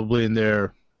 so probably in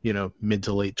their mid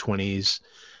to late 20s.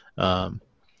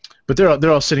 But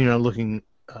they're all sitting around looking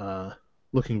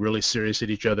really serious at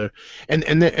each other, and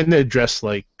they're dressed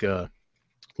like a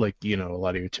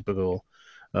lot of your typical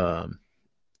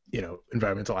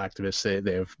environmental activists.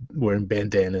 They're wearing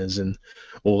bandanas and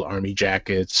old army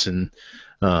jackets and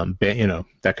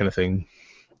that kind of thing.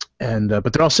 And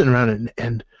but they're all sitting around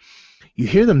and you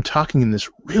hear them talking in this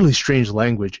really strange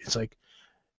language. It's like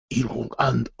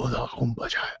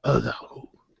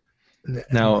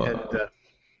Now,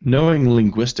 knowing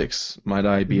linguistics, might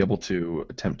I be able to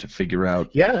attempt to figure out?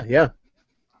 Yeah.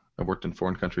 I've worked in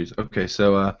foreign countries. Okay,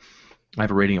 so I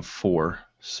have a rating of 4.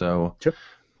 So Sure.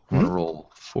 I'm going to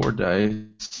roll 4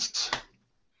 dice.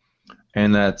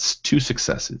 And that's 2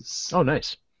 successes. Oh,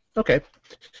 nice. Okay.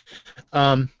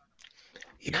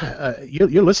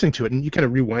 You're listening to it, and you kind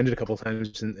of rewind it a couple of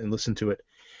times and listen to it,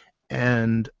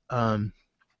 and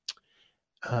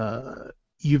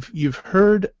you've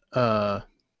heard a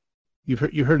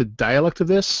dialect of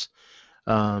this.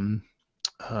 You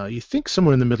think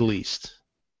somewhere in the Middle East.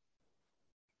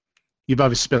 You've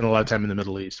obviously spent a lot of time in the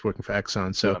Middle East working for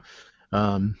Exxon, so.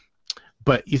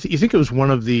 But you think it was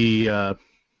one of the.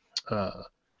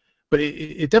 But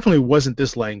it definitely wasn't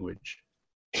this language,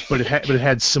 but it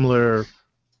had similar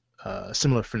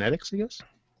phonetics, I guess.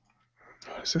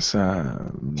 Is this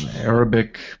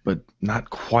Arabic, but not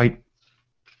quite?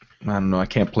 I don't know. I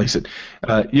can't place it.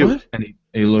 What? And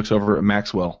he looks over at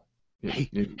Maxwell. Hey,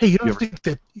 you don't think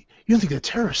they're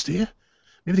terrorists, do you?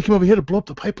 Maybe they came over here to blow up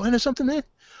the pipeline or something, man?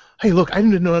 Hey, look, I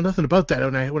didn't know nothing about that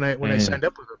when I signed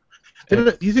up with them.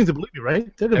 You think they believe me,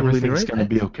 right? They don't believe me, right? Everything's going to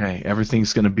be okay.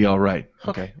 Everything's going to be all right.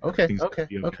 Okay.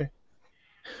 Okay.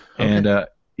 And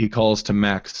he calls to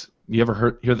Max. You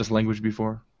ever hear this language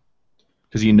before?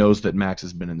 Because he knows that Max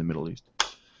has been in the Middle East.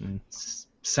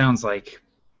 Sounds like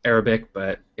Arabic,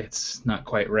 but it's not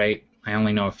quite right. I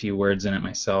only know a few words in it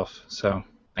myself, so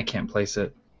I can't place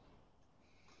it.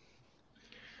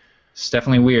 It's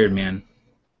definitely weird, man.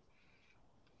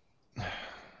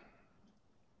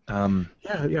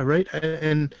 Yeah, right.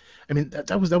 And I mean that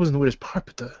wasn't the weirdest part,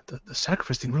 but the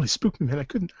sacrifice thing really spooked me, man. I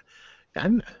didn't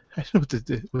know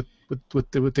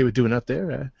what they were doing out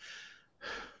there.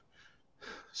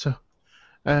 So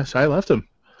I left them.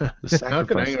 The How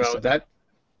can I hang around with that?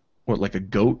 What, like a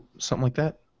goat, something like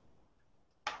that?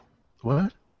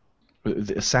 What?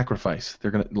 A sacrifice.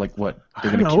 They're gonna like what? I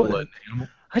They're don't gonna know. kill an animal.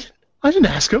 I didn't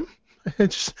ask him. I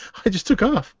just took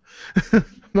off. I'm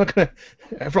not gonna.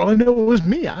 For all I know, it was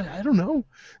me. I don't know.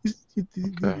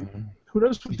 Who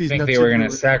knows what You these think nuts they are were going to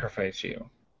doing? sacrifice you?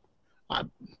 I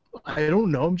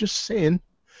don't know. I'm just saying.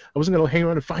 I wasn't gonna hang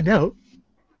around and find out.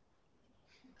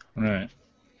 Right.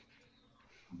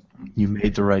 You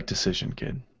made the right decision,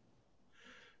 kid.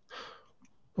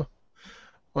 Well,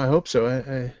 I hope so.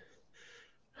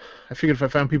 I figured if I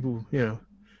found people,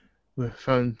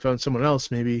 found someone else,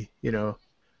 maybe, I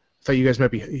thought you guys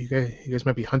might be you guys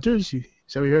might be hunters. Is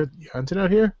that what you're hunting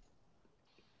out here?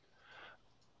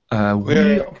 We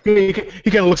He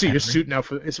kind of looks at your suit now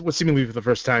for what's seemingly for the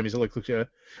first time. He's like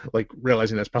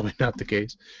realizing that's probably not the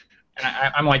case.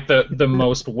 And I'm like the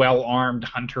most well-armed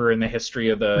hunter in the history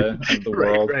of the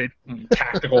world. Right.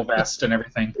 Tactical vest and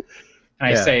everything. And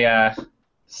I say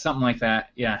something like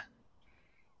that. Yeah.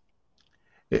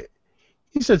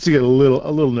 He starts to get a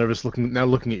little nervous looking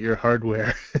at your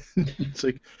hardware. It's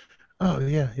like, oh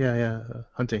yeah,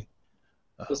 hunting.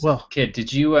 Well, kid,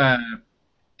 did you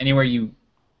anywhere you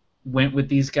went with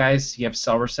these guys? You have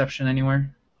cell reception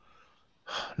anywhere?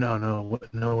 no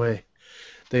way.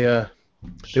 They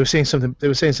were saying something. They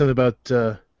were saying something about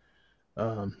the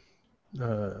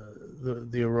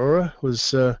Aurora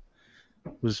was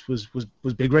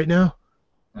big right now.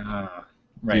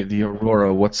 Right. the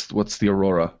Aurora. What's the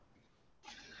Aurora?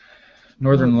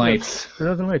 Northern Lights. The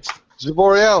Northern Lights. The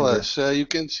Borealis, you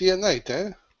can see at night, eh?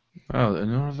 Oh, the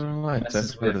Northern Lights.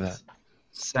 Messes I've heard of with that.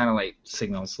 satellite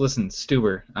signals. Listen,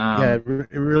 Stuber. Yeah, it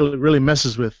really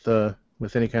messes with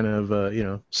any kind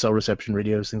of cell reception,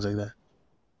 radios, things like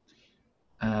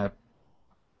that.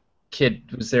 Kid,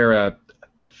 was there a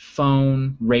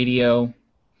phone, radio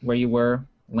where you were?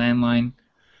 Landline?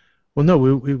 Well, no,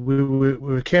 we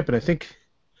were camping. I think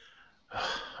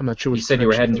I'm not sure. You said you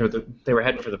were heading they were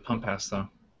heading for the pump house, though.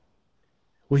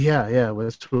 Well, yeah. Well,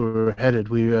 that's where we were headed.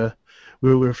 We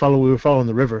were following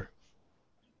the river.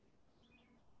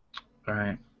 All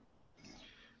right.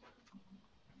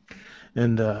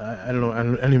 And I don't know. I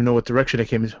don't even know what direction I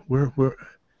came. Where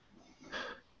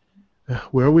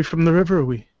are we from the river? Are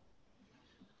we?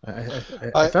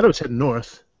 I thought I was heading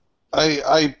north.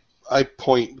 I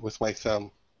point with my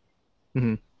thumb.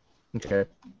 Okay.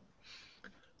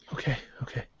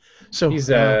 So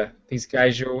These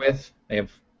guys you were with, they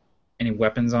have any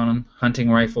weapons on them? Hunting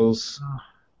rifles?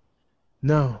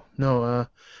 No. I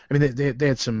mean, they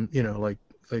had some, like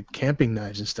camping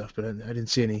knives and stuff, but I didn't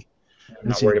see any. I'm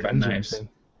not worried about knives.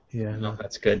 Yeah, No,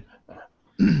 that's good.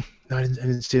 No, I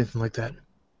didn't see anything like that.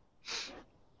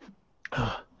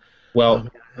 Well,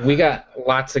 we got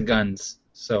lots of guns,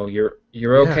 so you're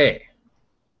okay.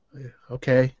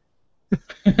 Okay.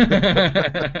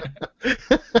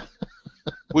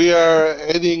 We are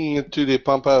heading to the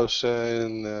pump house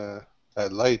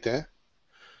at light, eh?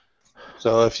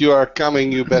 So if you are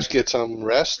coming, you best get some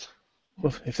rest.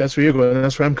 Well, if that's where you're going,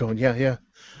 that's where I'm going. Yeah.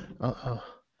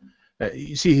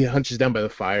 You see, he hunches down by the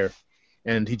fire,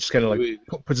 and he just kind of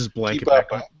puts his blanket back.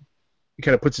 He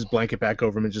kind of puts his blanket back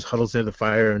over him and just huddles near the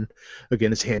fire. And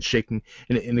again, his hand's shaking.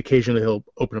 And occasionally he'll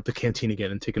open up the canteen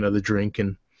again and take another drink.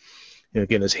 And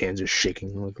again, his hands are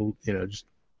shaking, just.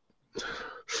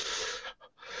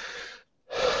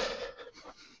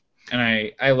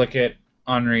 And I look at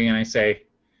Henri and I say,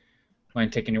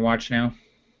 "Mind taking your watch now?"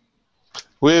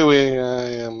 Oui,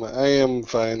 I am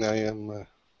fine. I am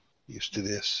used to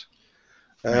this.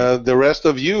 The rest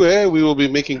of you, we will be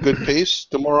making good pace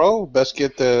tomorrow. Best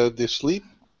get the sleep.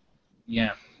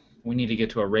 Yeah, we need to get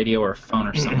to a radio or a phone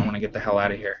or something. I want to get the hell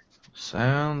out of here.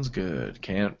 Sounds good.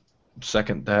 Can't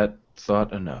second that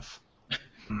thought enough.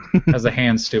 How's the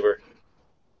hand, Stuart?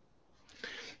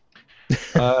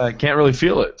 I can't really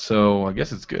feel it, so I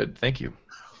guess it's good. Thank you.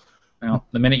 Well,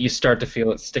 the minute you start to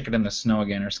feel it, stick it in the snow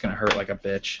again, or it's gonna hurt like a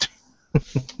bitch.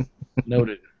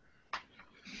 Noted.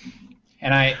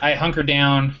 And I hunker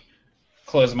down,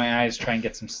 close my eyes, try and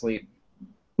get some sleep.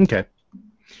 Okay.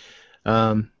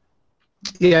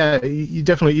 Yeah, you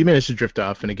definitely managed to drift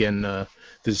off, and again,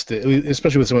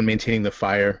 especially with someone maintaining the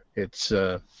fire, it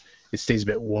stays a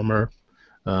bit warmer,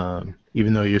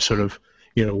 even though you're sort of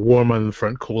warm on the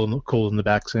front, cold in the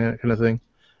back, kind of thing.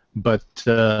 But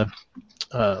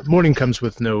morning comes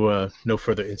with no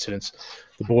further incidents.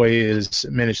 The boy has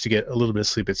managed to get a little bit of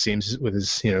sleep, it seems, with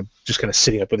his just kind of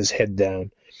sitting up with his head down.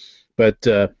 But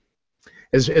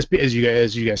as you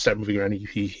guys start moving around,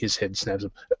 his head snaps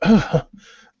up.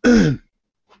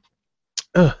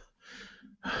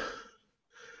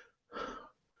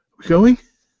 We going?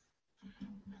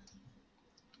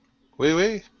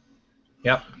 Oui.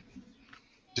 Yep.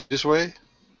 This way?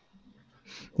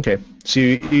 Okay, so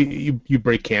you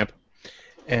break camp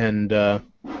and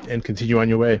continue on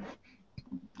your way.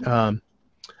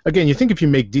 Again, you think if you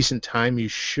make decent time, you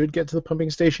should get to the pumping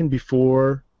station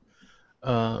before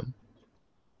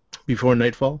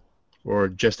nightfall, or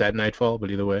just at nightfall.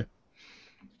 But either way,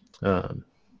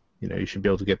 you should be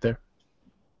able to get there.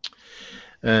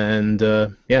 And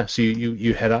yeah, so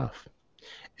you head off,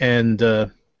 and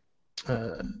so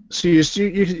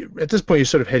you at this point you're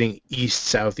sort of heading east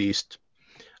southeast.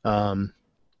 Following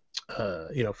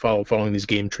these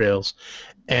game trails,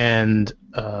 and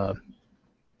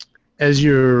as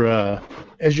you're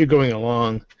going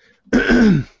along,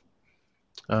 the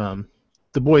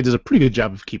boy does a pretty good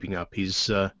job of keeping up. He's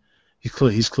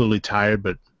clearly tired,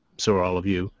 but so are all of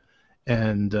you,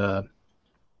 and the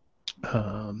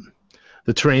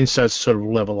terrain starts to sort of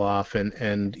level off,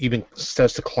 and even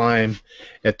starts to climb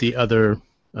at the other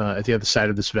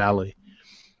side of this valley,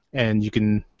 and you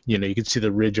can see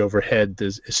the ridge overhead.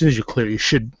 As soon as you clear, you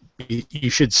should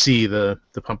see the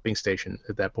pumping station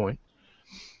at that point.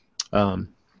 But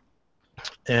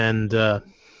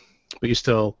you're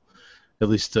still at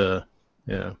least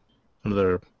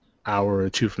another hour or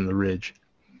two from the ridge.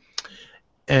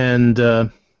 And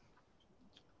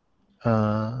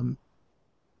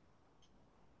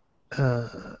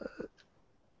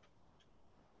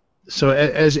so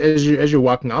as you're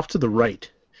walking off to the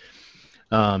right,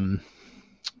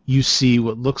 you see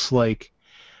what looks like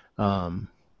a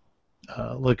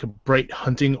bright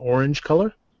hunting orange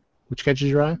color, which catches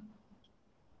your eye.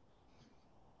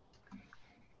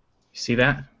 You see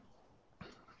that?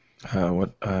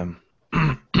 What? And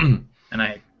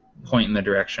I point in the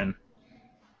direction.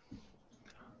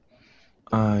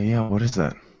 Yeah. What is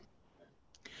that? I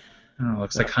don't know. It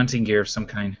looks like hunting gear of some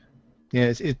kind.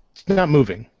 Yeah, it's not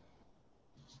moving.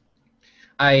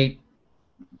 I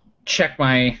check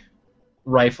my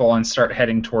rifle and start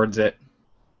heading towards it.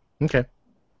 Okay.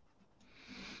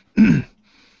 All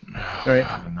right.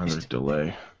 Another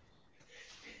delay.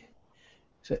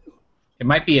 It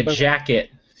might be a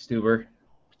jacket, Stuber.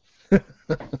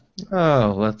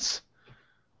 Oh, let's.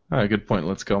 All right, good point.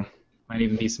 Let's go. Might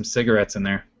even be some cigarettes in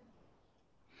there.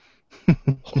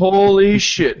 Holy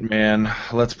shit, man!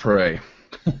 Let's pray.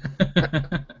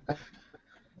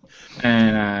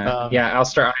 And yeah, I'll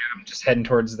start. I'm just heading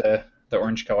towards the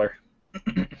orange color.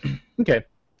 Okay.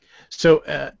 So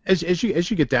as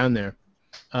you get down there,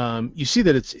 you see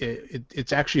that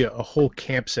it's actually a whole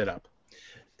camp set up.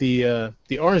 The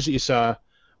orange that you saw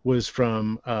was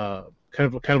from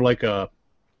kind of like a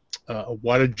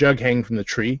water jug hanging from the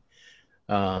tree,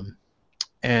 and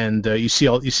you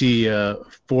see 4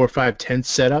 or 5 tents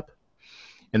set up,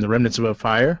 and the remnants of a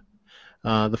fire.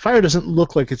 The fire doesn't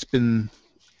look like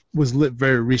was lit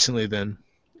very recently then,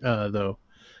 though.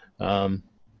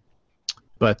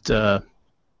 But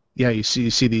yeah, you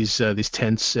see these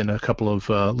tents and a couple of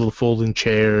little folding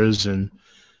chairs, and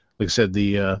like I said,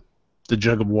 the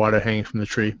jug of water hanging from the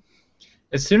tree.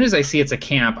 As soon as I see it's a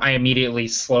camp, I immediately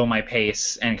slow my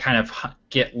pace and kind of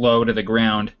get low to the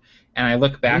ground. And I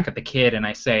look back at the kid and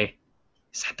I say,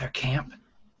 "Is that their camp?"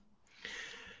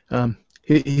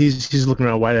 He's looking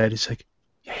around wide-eyed. He's like,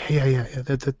 "Yeah.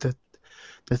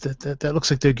 That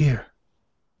looks like their gear."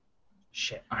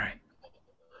 Shit. All right.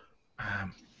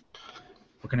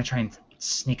 We're gonna try and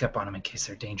sneak up on them in case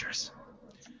they're dangerous.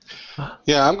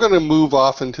 Yeah, I'm going to move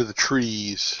off into the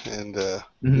trees and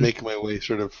make my way,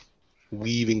 sort of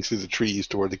weaving through the trees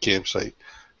toward the campsite,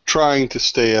 trying to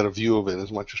stay out of view of it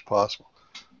as much as possible.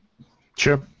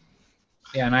 Sure.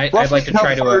 Yeah, and I'd like to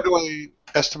try to. How far do I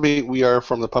estimate we are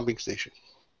from the pumping station?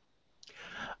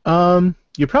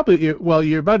 You're about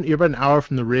an hour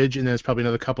from the ridge, and then it's probably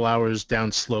another couple hours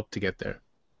down slope to get there.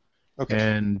 Okay.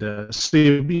 And so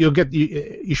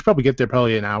you should probably get there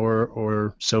probably an hour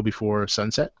or so before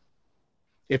sunset.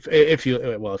 If you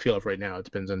have right now, it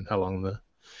depends on how long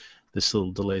this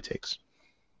little delay takes.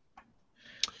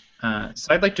 So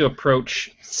I'd like to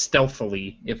approach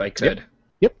stealthily if I could.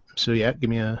 Yep. So yeah, give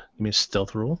me a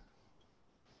stealth roll.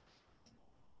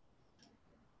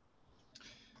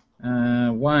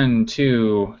 1,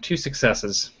 2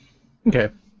 successes.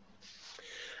 Okay.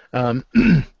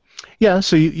 Yeah.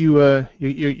 So you're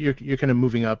kind of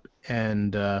moving up,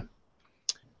 and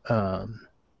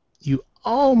you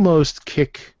almost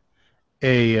kick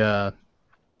a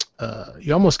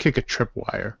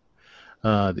tripwire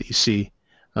that you see.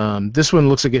 This one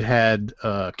looks like it had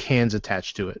cans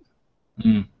attached to it.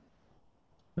 Mm.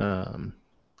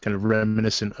 Kind of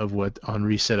reminiscent of what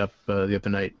Henri set up the other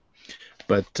night.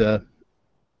 But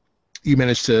you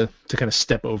managed to kind of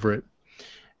step over it,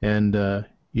 and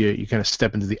you kind of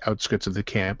step into the outskirts of the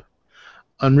camp.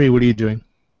 Henri, what are you doing?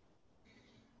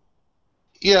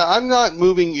 Yeah, I'm not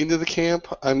moving into the camp.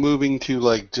 I'm moving to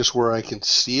like just where I can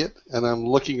see it, and I'm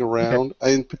looking around.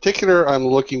 In particular, I'm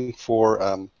looking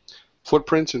for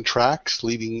footprints and tracks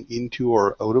leading into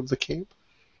or out of the camp.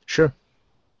 Sure.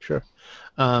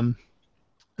 Okay.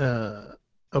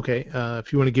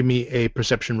 If you want to give me a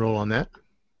perception roll on that.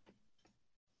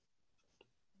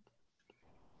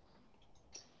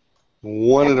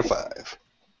 1 out of 5.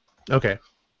 Okay.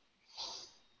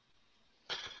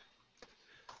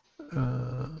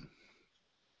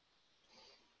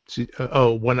 See,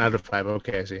 1 out of 5.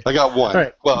 Okay, I see. I got 1. All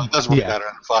right. Well, it doesn't really Yeah. matter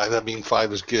out of 5. I mean,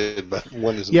 5 is good, but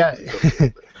 1 isn't. Yeah,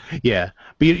 yeah,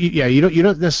 but you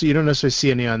don't necessarily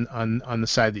see any on the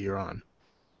side that you're on.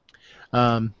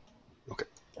 Okay.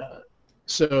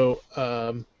 So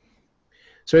as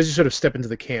you sort of step into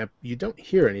the camp, you don't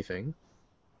hear anything.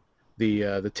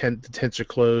 The tents are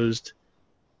closed.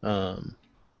 You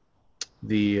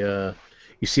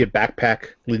see a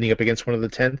backpack leaning up against one of the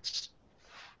tents.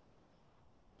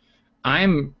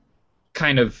 I'm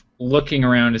kind of looking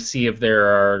around to see if there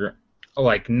are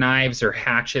like knives or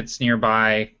hatchets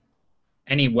nearby.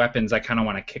 Any weapons, I kind of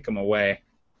want to kick them away.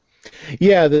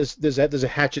 Yeah, there's a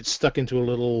hatchet stuck into a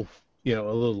little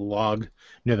log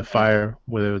near the fire,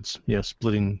 whether it's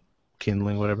splitting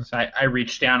kindling, whatever. So I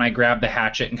reach down, I grab the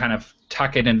hatchet and kind of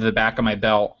tuck it into the back of my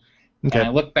belt. Okay. And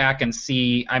I look back and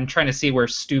see. I'm trying to see where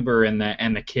Stuber and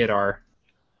the kid are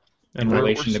in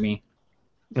relation to me.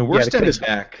 And we're Yeah, the kid standing is-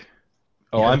 back.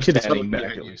 Oh, Yeah, the I'm kid is standing behind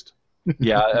back you. at least.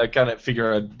 Yeah, I kind of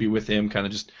figure I'd be with him. I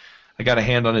got a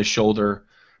hand on his shoulder,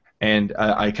 and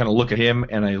I kind of look at him,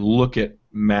 and I look at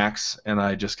Max, and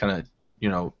I just kind of,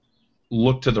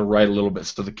 look to the right a little bit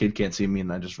so the kid can't see me,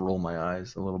 and I just roll my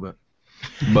eyes a little bit.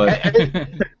 But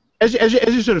As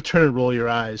you sort of turn and roll your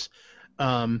eyes,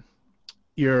 you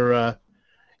don't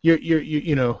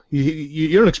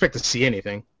expect to see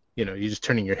anything. You're just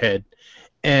turning your head,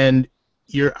 and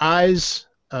your eyes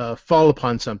fall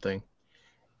upon something,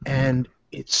 and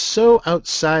it's so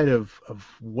outside of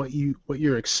what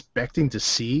you're expecting to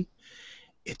see.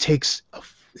 It takes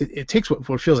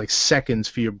what feels like seconds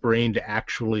for your brain to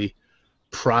actually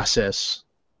process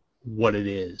what it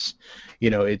is.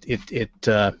 It's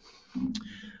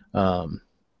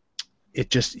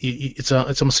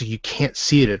almost like you can't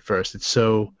see it at first. It's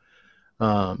so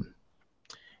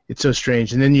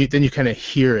strange, and then you kind of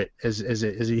hear it as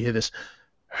you hear this,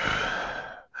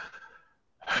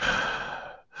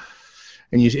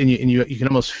 and you can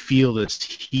almost feel this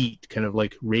heat kind of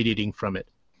like radiating from it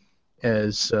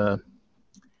as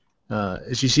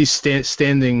you see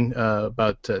standing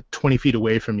about 20 feet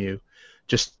away from you,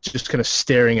 just kind of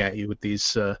staring at you with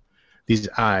these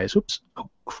eyes. Oops! Oh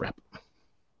crap!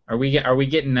 Are we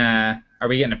getting a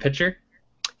picture?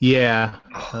 Yeah,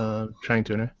 trying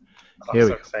to. Oh, Here I'm we so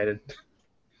go. excited.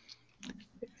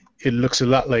 It looks a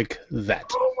lot like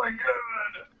that. Oh my god.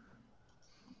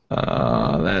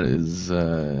 that is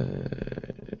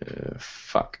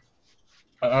fuck.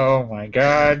 Oh my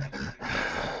god.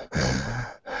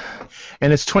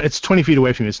 And it's 20 feet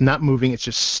away from you. It's not moving. It's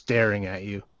just staring at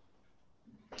you.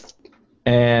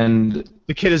 And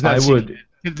The kid is not. I seeing would-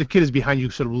 you. The kid is behind you,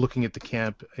 sort of looking at the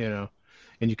camp. And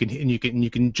you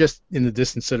can just in the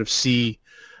distance sort of see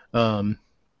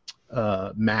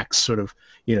Max sort of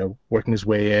working his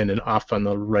way in, and off on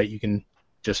the right you can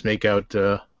just make out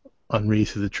Henri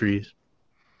through the trees.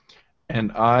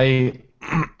 And I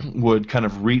would kind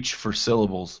of reach for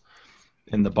syllables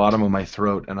in the bottom of my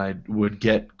throat, and I would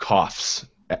get coughs.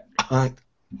 Can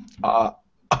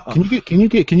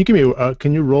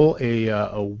you roll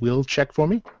a will check for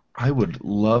me? I would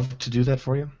love to do that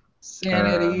for you.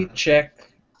 Sanity check.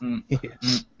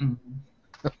 Yes.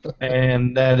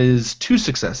 And that is 2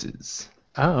 successes.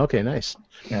 Oh, okay, nice.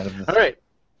 Out of the All right.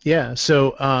 Yeah.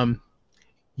 So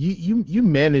you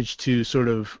managed to sort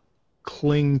of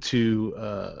cling to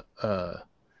your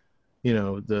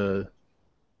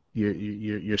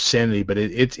sanity, but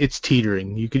it's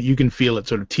teetering. You can feel it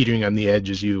sort of teetering on the edge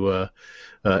as you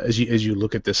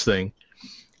look at this thing.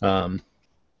 But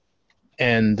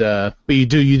you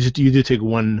do take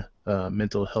 1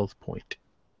 mental health point.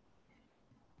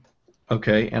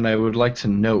 Okay, and I would like to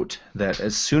note that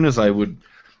as soon as I would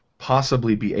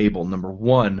possibly be able, number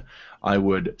 1, I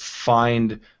would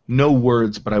find no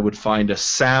words, but I would find a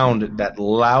sound that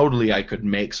loudly I could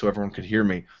make so everyone could hear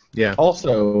me. Yeah.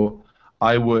 Also,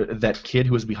 that kid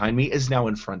who was behind me is now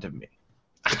in front of me,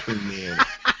 between me and.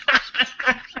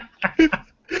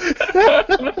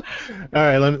 All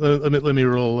right. Let me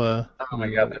roll. Oh my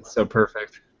god, that's so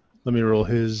perfect. Let me roll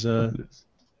his sanity.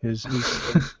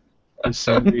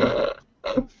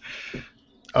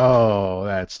 Oh,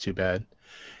 that's too bad.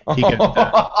 He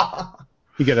got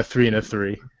a 3 and a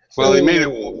 3. Well, he made it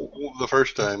the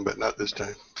first time, but not this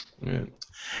time. Yeah.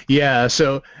 Yeah,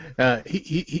 so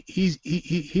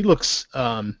he looks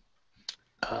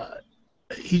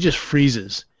he just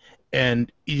freezes,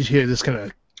 and you just hear this kind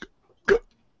of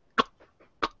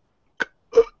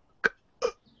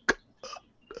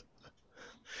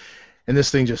and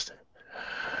this thing just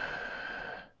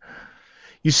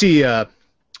you see on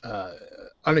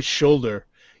his shoulder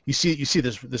you see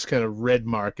this kind of red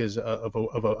mark as of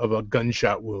a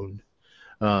gunshot wound.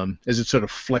 As it sort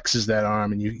of flexes that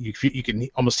arm, and you can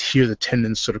almost hear the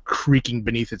tendons sort of creaking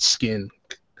beneath its skin.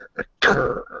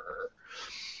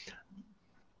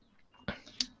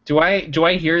 Do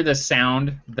I hear the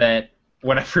sound that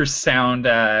whatever sound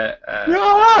that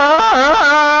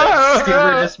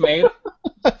Scuba just made?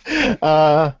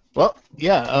 Well,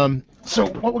 yeah. So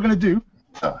what we're gonna do?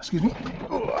 Excuse me.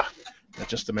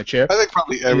 Adjusted my chair. I think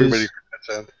probably everybody heard that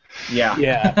sound. Yeah.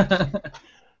 Yeah.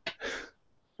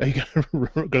 You gotta go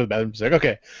to the bathroom. Like,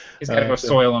 okay. He's gotta go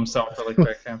soil himself really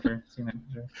quick after seeing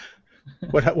that.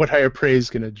 What higher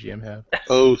praise can a GM have?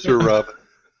 Oh, Sir Robin.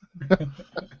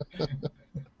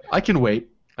 I can wait.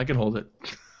 I can hold it.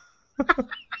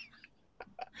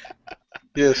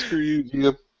 Yeah, screw you,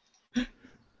 GM.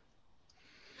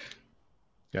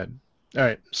 Good. All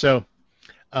right. So,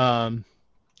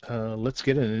 let's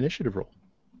get an initiative roll.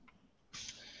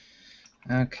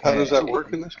 Okay. How does that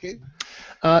work in this game?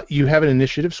 You have an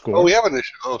initiative score. Oh, we have an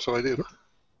issue. Oh, so I do.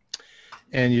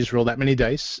 And you just roll that many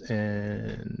dice,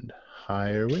 and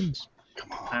higher wins.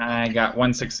 Come on. I got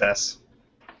 1 success.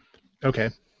 Okay.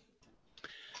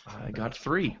 I got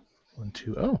 3. 1,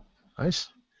 2. Oh, nice.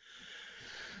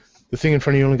 The thing in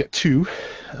front of you only got 2.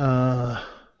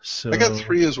 So I got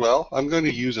 3 as well. I'm going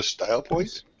to use a style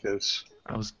point because.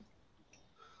 I was.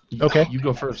 Okay. You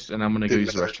go first, and I'm gonna go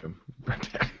use the restroom.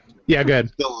 Yeah, go ahead.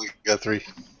 Still only got 3.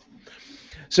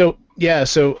 So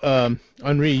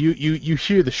Henri, you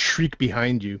hear the shriek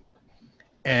behind you,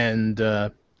 and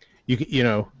you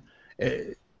know,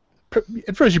 at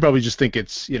first you probably just think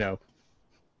it's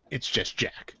just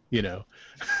Jack,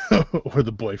 or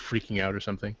the boy freaking out or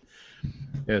something.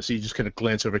 Yeah, so you just kind of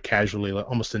glance over casually, like,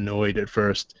 almost annoyed at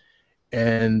first,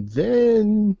 and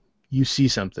then you see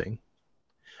something.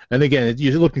 And again,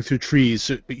 you're looking through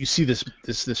trees, but you see this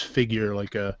figure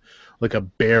like a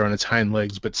bear on its hind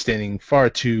legs, but standing far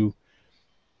too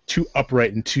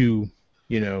upright and too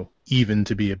even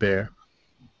to be a bear.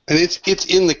 And it's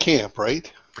in the camp,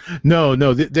 right? No,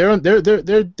 they're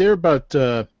about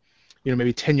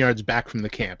maybe 10 yards back from the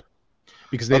camp,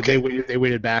 because they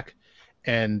waited back,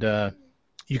 and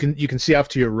you can see off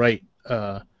to your right.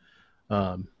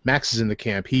 Max is in the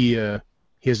camp. He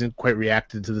hasn't quite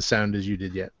reacted to the sound as you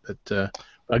did yet, but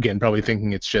again, probably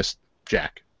thinking it's just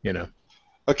Jack.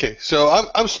 Okay, so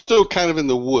I'm still kind of in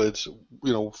the woods,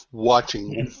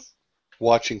 watching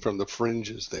from the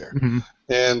fringes there. Mm-hmm.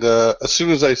 And as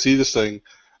soon as I see this thing,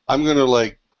 I'm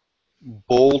gonna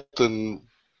bolt and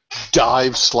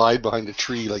dive, slide behind a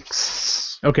tree,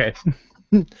 Okay.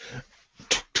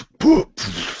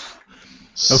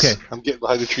 Okay. I'm getting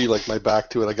behind a tree, my back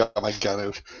to it. I got my gun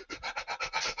out.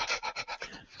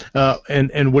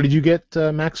 And what did you get,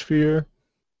 Max, for your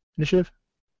initiative?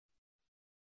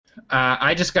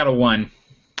 I just got a 1.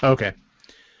 Okay.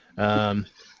 So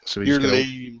we You're just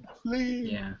lame.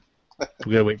 Yeah.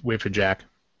 we gotta wait for Jack.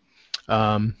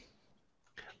 The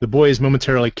boy is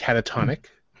momentarily catatonic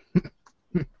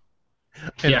and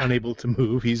unable to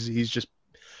move. He's just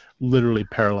literally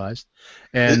paralyzed.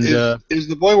 And is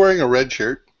the boy wearing a red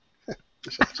shirt?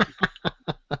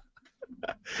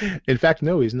 In fact,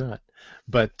 no, he's not.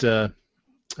 But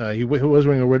he was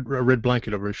wearing a red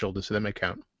blanket over his shoulder, so that may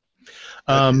count.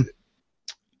 All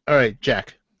right,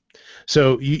 Jack.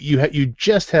 So you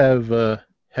just have the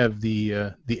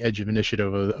edge of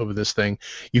initiative over this thing.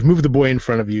 You've moved the boy in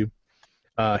front of you.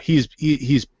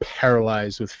 He's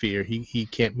paralyzed with fear. He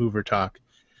can't move or talk.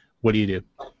 What do you do?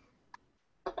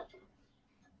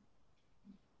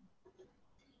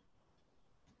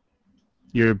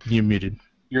 You're muted.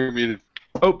 You're muted.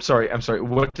 Oh, sorry. I'm sorry.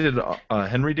 What did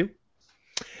Henry do?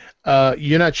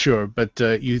 You're not sure, but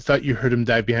you thought you heard him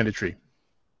dive behind a tree.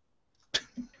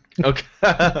 Okay.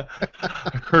 I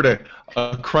heard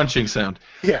a crunching sound.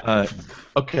 Yeah.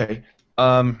 Okay.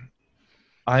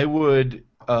 I would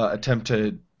attempt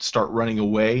to start running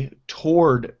away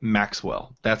toward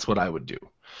Maxwell. That's what I would do.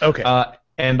 Okay.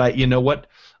 And you know what?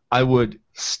 I would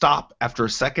stop after a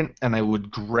second, and I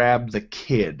would grab the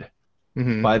kid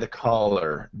by the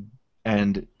collar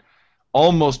and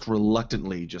almost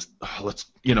reluctantly just let's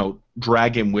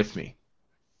drag him with me.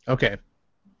 Okay.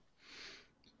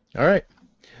 All right.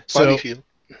 Body So, shield.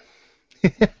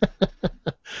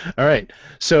 all right.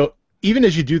 So even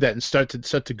as you do that and start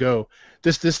to go,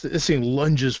 this thing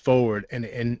lunges forward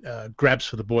and grabs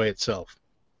for the boy itself.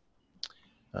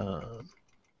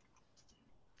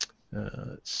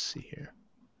 Let's see here.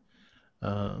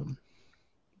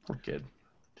 Poor kid.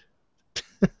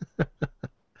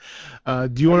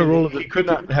 Do you want to roll? He could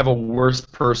not have a worse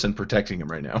person protecting him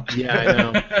right now. Yeah, I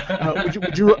know.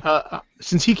 Would you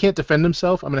since he can't defend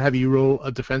himself, I'm going to have you roll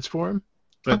a defense for him.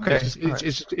 But Okay. it's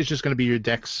just going to be your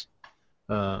dex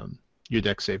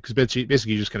save because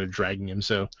basically you're just kind of dragging him.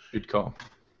 So Good call.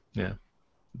 Yeah.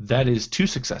 That is 2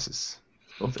 successes.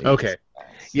 Both eights. okay,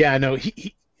 yeah, no,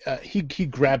 he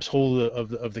grabs hold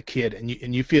of the kid and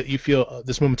you feel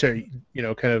this momentary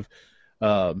kind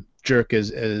of jerk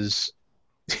as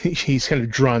he's kind of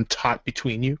drawn taut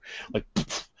between you, like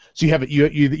so you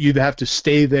either have to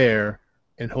stay there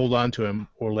and hold on to him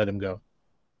or let him go.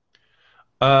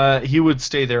 He would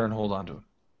stay there and hold on to him.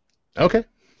 Okay.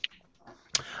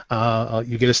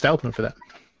 You get a stealth for that.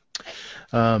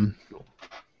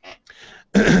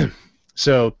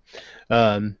 So,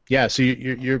 yeah. So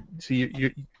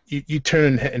you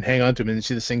turn and hang on to him, and you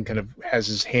see this thing kind of has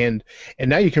his hand, and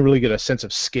now you can really get a sense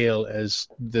of scale as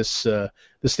this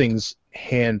thing's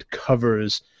hand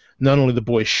covers not only the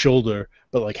boy's shoulder,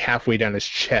 but like halfway down his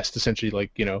chest, essentially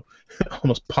like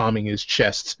almost palming his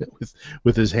chest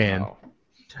with his hand.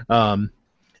 Wow.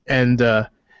 And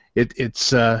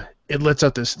it lets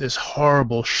out this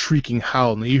horrible shrieking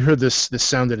howl. Now you heard this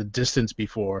sound at a distance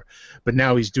before, but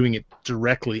now he's doing it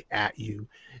directly at you.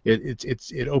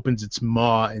 It opens its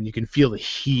maw, and you can feel the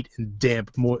heat and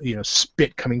damp,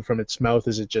 spit coming from its mouth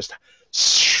as it just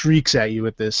shrieks at you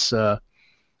with this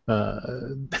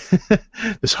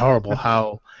this horrible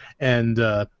howl, and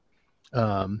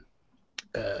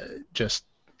just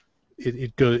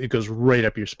it goes right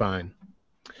up your spine.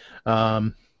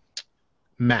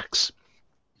 Max.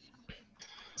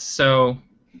 So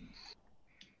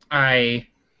I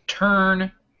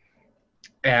turn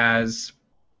as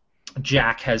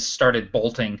Jack has started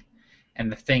bolting,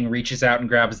 and the thing reaches out and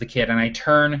grabs the kid, and I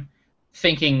turn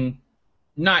thinking,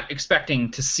 not expecting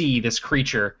to see this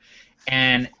creature,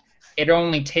 and it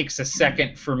only takes a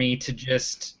second for me to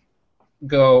just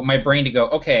my brain to go,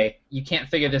 okay, you can't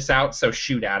figure this out, so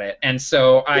shoot at it. And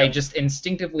so I just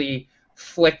instinctively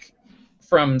flick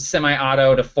from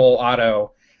semi-auto to full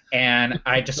auto, and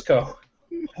I just go,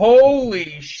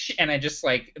 holy shit, and I just,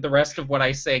 like, the rest of what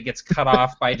I say gets cut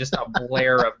off by just a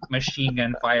blare of machine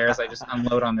gun fire as I just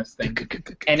unload on this thing.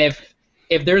 And if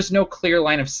there's no clear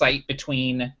line of sight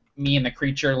between me and the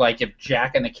creature, like if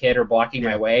Jack and the kid are blocking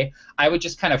my way, I would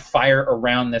just kind of fire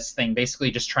around this thing, basically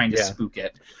just trying to spook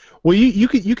it. Well, you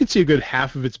could see a good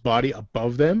half of its body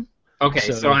above them.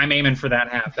 Okay, so I'm aiming for that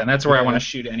half then. That's where I want to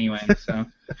shoot anyway. So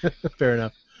fair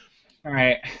enough. All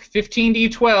right,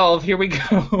 15d12. Here we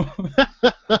go.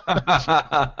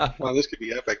 Wow, this could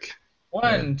be epic.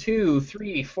 1, 2,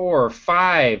 3, 4,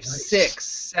 5, 6,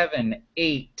 7,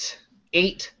 8.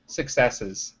 8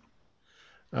 successes.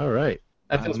 All right.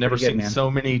 That feels I've never pretty good, seen man. so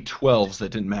many 12s that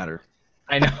didn't matter.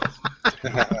 I know.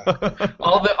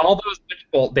 all those witch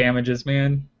bolt damages,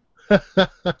 man.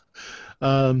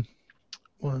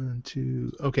 1,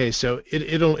 2. Okay, so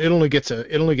it only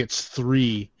gets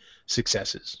 3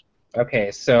 successes.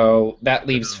 Okay, so that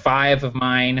leaves 5 of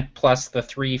mine plus the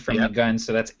 3 from the gun,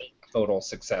 so that's 8 total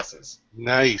successes.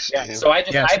 Nice. Yeah. damn. So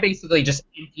I basically just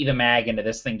empty the mag into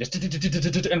this thing, just and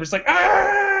just like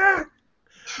ah.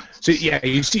 So yeah,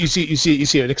 you see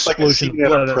an It's like a explosion of scene out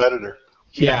blood. of Predator.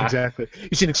 Yeah, exactly.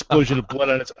 You see an explosion of blood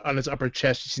on its upper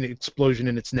chest. You see an explosion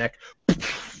in its neck.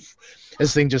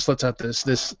 This thing just lets out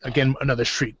this again, another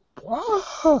shriek,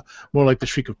 more like the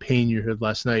shriek of pain you heard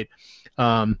last night.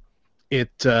 It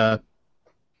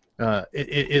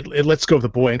lets go of the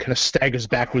boy and kind of staggers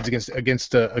backwards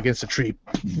against a tree.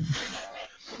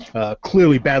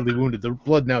 Clearly badly wounded. The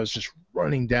blood now is just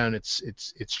running down its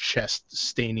chest,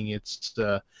 staining its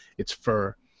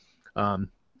fur.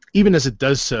 Even as it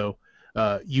does so,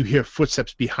 you hear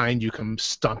footsteps behind you come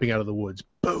stomping out of the woods.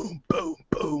 Boom, boom,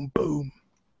 boom, boom.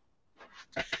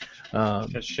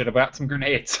 Should have bought some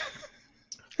grenades.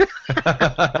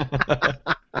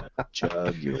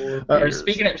 Chug your Or beers.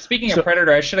 speaking of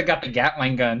Predator, I should have got the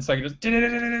Gatling gun so I could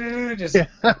just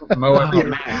mow up the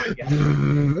mag.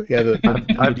 Yeah, the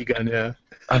BB gun. Yeah.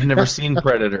 I've never seen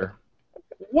Predator.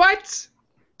 What?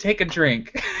 Take a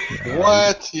drink.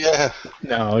 What? Yeah.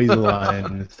 No, he's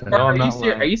lying. No, I'm not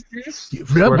Are lying. you serious?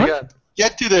 Swear to God.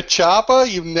 Get to the chopper?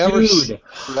 You've never seen Dude,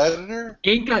 Predator?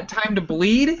 ain't got time to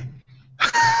bleed?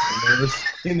 I've never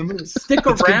seen the movie. Stick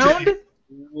around? If it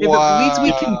bleeds,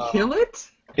 we can kill it?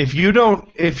 If you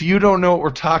don't know what we're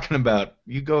talking about,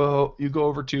 you go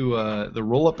over to the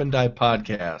Roll Up and Die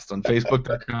podcast on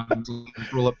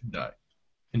Facebook.com/Roll Up and Die.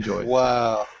 Enjoy.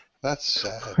 Wow, that's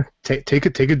sad. Take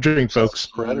a drink, folks.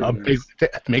 Predators.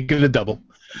 Make it a double.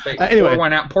 Anyway,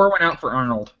 pour one out for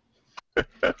Arnold.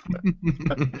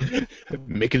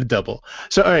 Make it a double.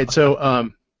 So all right, so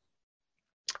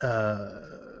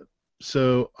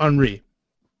so Henri,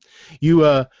 you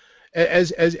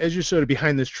as you're sort of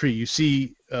behind this tree, you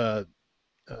see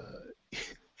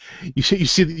you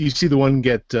see the one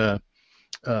get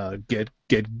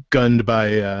gunned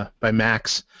by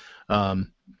Max,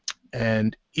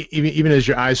 and even as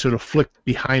your eyes sort of flick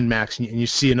behind Max, and you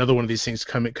see another one of these things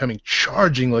coming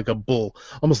charging like a bull,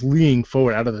 almost leaning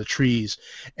forward out of the trees,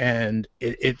 and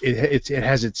it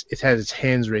has its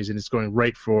hands raised and it's going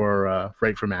right for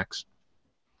Max.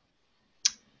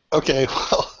 Okay,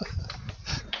 well,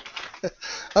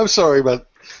 I'm sorry,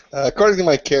 but according to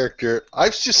my character,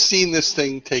 I've just seen this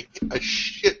thing take a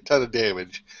shit ton of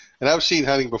damage, and I've seen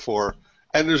hunting before,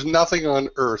 and there's nothing on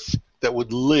Earth that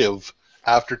would live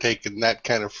after taking that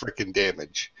kind of freaking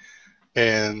damage.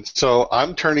 And so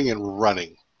I'm turning and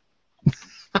running.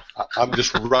 I'm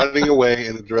just running away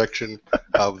in the direction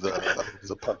of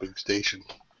the pumping station.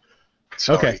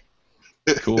 Sorry. Okay.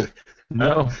 Cool.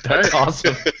 No, that's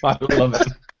awesome. I love it.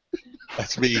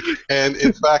 That's me. And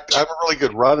in fact, I'm a really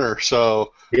good runner,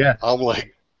 so Yeah. I'm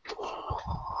like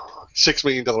 $6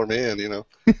 million man, you know.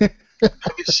 Have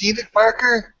you seen it,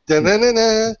 Parker?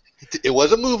 Da-na-na-na. It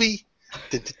was a movie.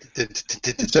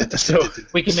 So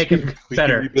we can make it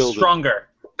better, rebuild it. stronger,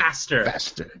 faster.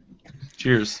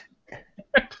 Cheers.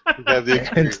 We have the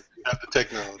experience. We have the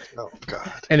technology. Oh God.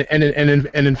 And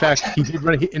in fact he did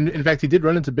run. In fact he did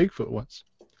run into Bigfoot once.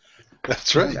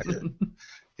 That's right.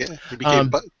 Yeah, he became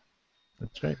Bud.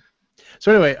 That's right.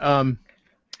 So anyway,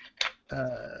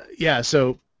 yeah.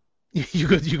 So you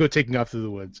go taking off through the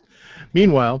woods.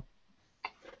 Meanwhile,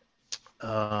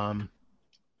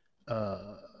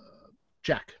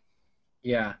 Jack.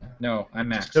 Yeah. No, I'm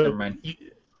Max. So Never mind.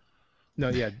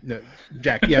 No,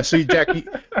 Jack. Yeah. So Jack,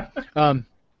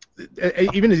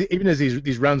 even as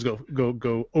these rounds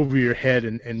go over your head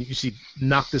and you see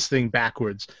knock this thing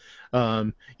backwards,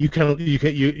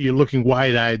 you're looking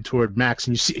wide-eyed toward Max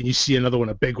and you see another one,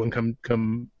 a big one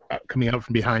coming out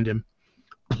from behind him.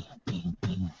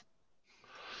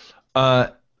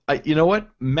 You know what?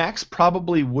 Max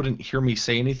probably wouldn't hear me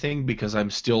say anything because I'm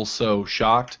still so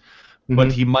shocked,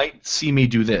 but he might see me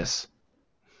do this.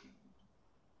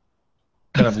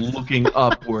 Kind of looking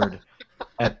upward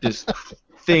at this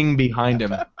thing behind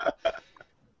him. All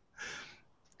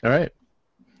right.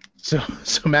 So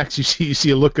Max, you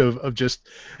see a look of just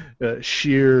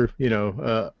sheer,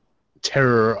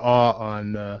 terror or awe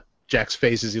on Jack's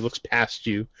face as he looks past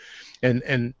you,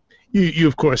 and you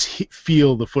of course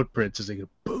feel the footprints as they go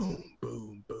boom,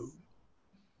 boom, boom,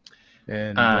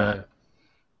 and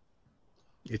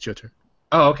it's your turn.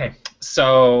 Oh, okay.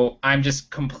 So I'm just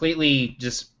completely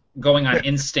going on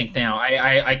instinct now.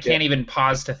 I can't even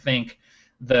pause to think.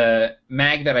 The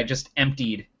mag that I just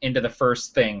emptied into the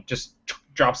first thing just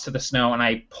drops to the snow, and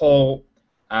I pull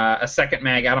a second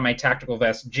mag out of my tactical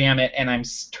vest, jam it, and I'm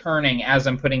turning as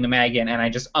I'm putting the mag in, and I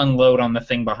just unload on the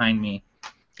thing behind me.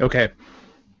 Okay.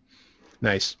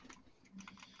 Nice.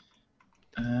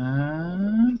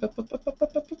 I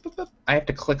have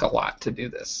to click a lot to do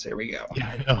this. Here we go.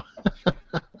 Yeah, I know.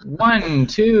 1,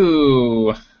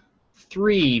 2,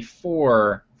 3,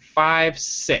 4, 5,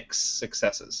 6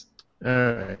 successes. All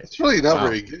right. It's really not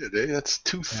very good, eh? That's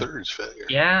 2/3 failure.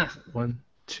 Yeah. 1,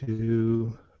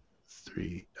 2,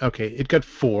 3. Okay, it got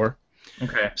 4.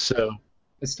 Okay. So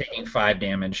It's taking 5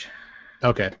 damage.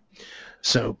 okay.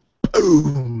 So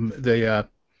boom.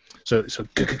 So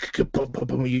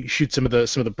boom, you shoot some of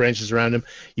the branches around him.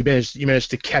 You manage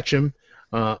to catch him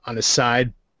on his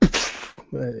side.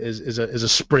 As a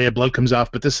spray of blood comes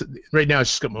off, but this right now it's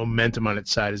just got momentum on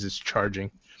its side as it's charging.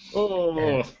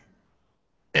 Oh.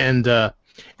 And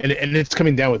it's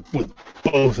coming down with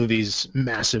both of these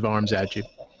massive arms at you.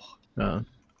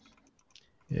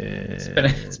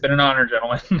 It's been an honor,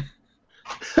 gentlemen.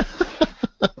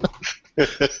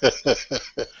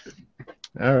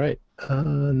 All right.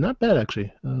 Not bad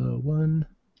actually. 1.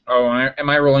 Oh, am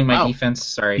I rolling my defense?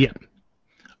 Sorry. Yeah.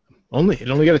 It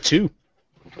only got a 2.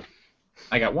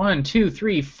 I got 1, 2,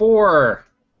 3, 4.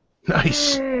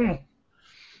 Nice.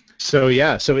 So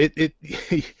yeah, so it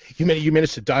you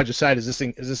managed to dodge aside as this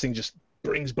thing just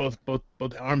brings both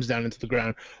arms down into the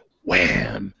ground.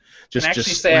 Wham! Can I actually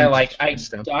say I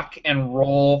duck and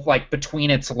roll like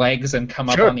between its legs and come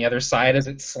up on the other side as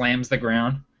it slams the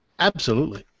ground?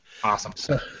 Absolutely. Awesome.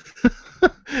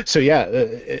 So yeah,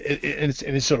 and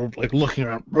it's sort of like looking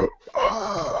around.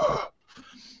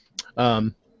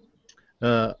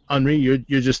 Henri,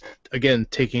 you're just again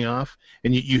taking off,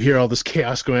 and you hear all this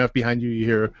chaos going off behind you. You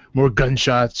hear more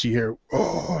gunshots. You hear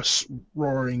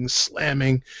roaring,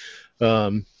 slamming,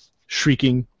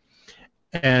 shrieking,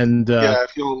 and Yeah,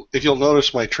 if you'll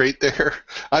notice my trait there,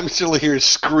 I'm still here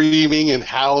screaming and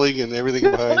howling and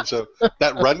everything behind. So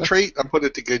that run trait, I'm putting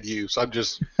it to good use. I'm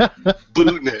just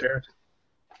booting it.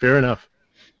 Fair enough.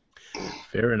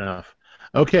 Fair enough.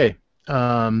 Okay.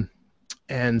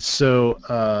 And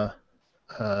so,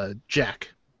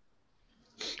 Jack.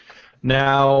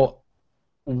 Now,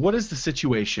 what is the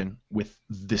situation with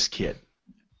this kid?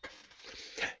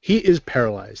 He is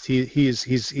paralyzed. He's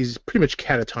pretty much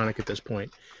catatonic at this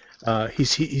point. He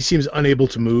seems unable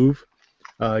to move.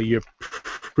 You're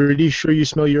pretty sure you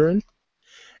smell urine,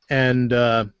 and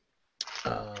the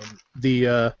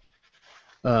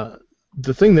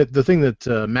thing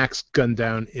that Max gunned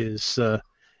down is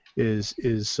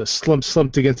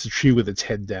slumped against a tree with its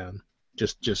head down,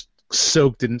 just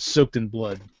soaked in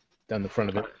blood down the front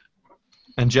of it.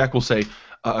 And Jack will say,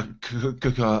 "Come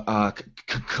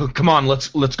on, let's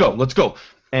go,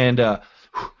 and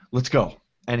let's go."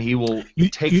 And he will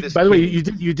take this. By the way,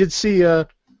 you did see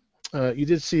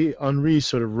Henri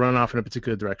sort of run off in a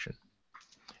particular direction.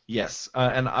 Yes,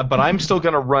 but I'm still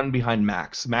gonna run behind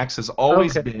Max. Max has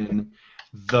always been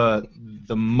the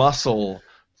muscle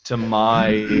to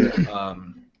my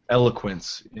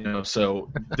eloquence,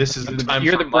 So this is the time.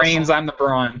 You're the brains, I'm the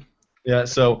brawn. Yeah,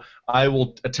 so I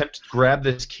will attempt to grab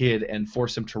this kid and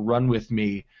force him to run with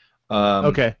me.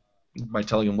 Okay. By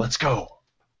telling him, "Let's go,"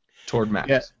 toward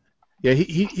Max. Yeah.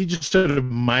 He just sort of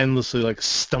mindlessly like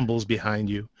stumbles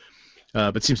behind you,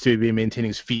 but seems to be maintaining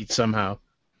his feet somehow.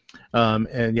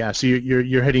 And yeah, so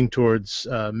you're heading towards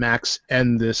Max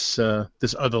and this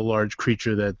other large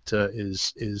creature that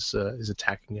is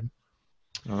attacking him.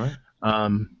 All right.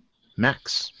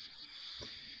 Max.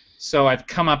 So I've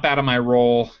come up out of my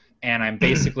roll, and I'm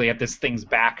basically at this thing's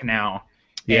back now.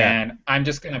 Yeah. And I'm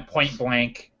just gonna point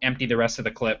blank empty the rest of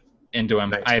the clip into him.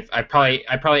 Nice. I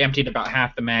probably emptied about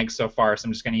half the mag so far, so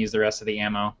I'm just gonna use the rest of the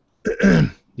ammo.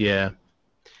 Yeah.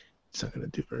 It's not gonna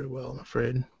do very well, I'm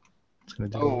afraid. It's gonna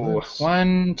do this.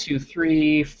 1, 2,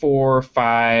 3, 4,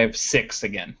 5, 6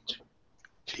 again.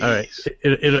 Jeez. All right.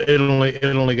 It'll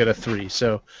only get a 3.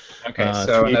 So Okay,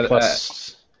 so 3 another,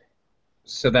 plus.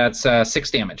 so that's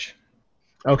 6 damage.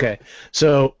 Okay.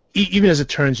 So even as it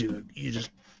turns, you just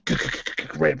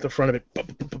right up the front of it. Boom,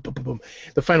 boom, boom, boom, boom.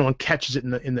 The final one catches it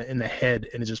in the head,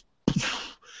 and it just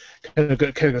kind of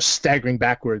goes staggering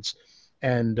backwards,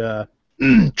 and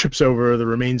trips over the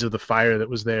remains of the fire that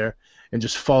was there, and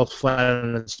just falls flat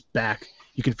on its back.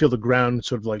 You can feel the ground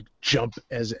sort of like jump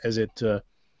as it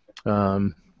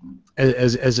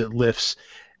lifts,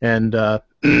 and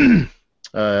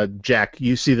Jack,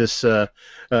 you see this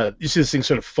thing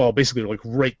sort of fall basically like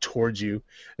right towards you,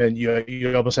 and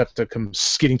you almost have to come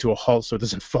skidding to a halt so it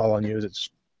doesn't fall on you as it's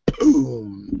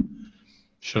boom.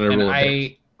 Should I And roll?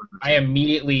 I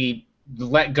immediately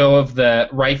let go of the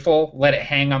rifle, let it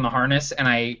hang on the harness, and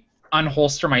I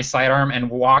unholster my sidearm and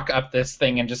walk up this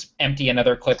thing and just empty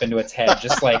another clip into its head,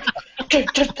 just like.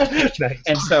 Nice.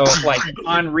 And so, like,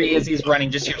 Henri, as he's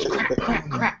running, just hears crack, crack,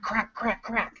 crack, crack, crack,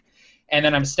 crack. And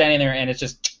then I'm standing there, and it's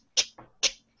just.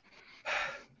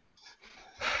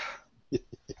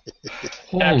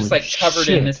 And I'm just, like, covered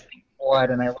in this thing's blood,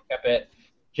 and I look up at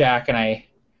Jack, and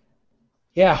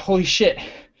yeah, holy shit.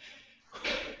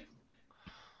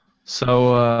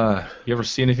 So, you ever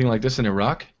see anything like this in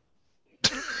Iraq?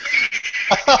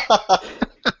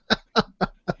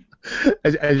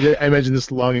 I imagine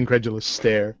this long, incredulous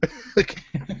stare.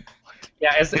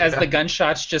 Yeah, as the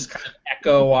gunshots just kind of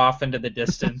echo off into the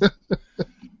distance.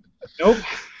 Nope.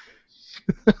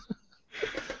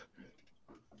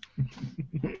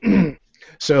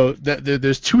 So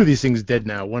there's 2 of these things dead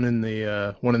now. One in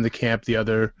the camp, the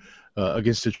other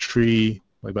against a tree,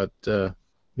 like about 10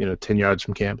 yards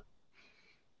from camp.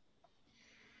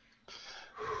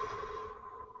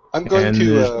 I'm going And to.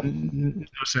 there's no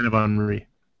sign of Henri.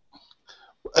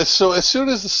 So as soon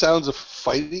as the sounds of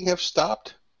fighting have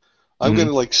stopped, I'm going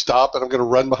to stop and I'm going to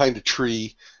run behind a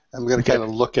tree. I'm going to kind of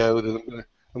look out, and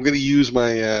I'm going to use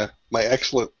my my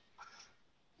excellent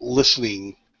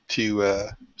listening to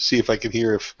see if I can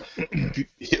hear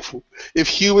if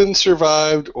humans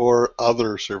survived or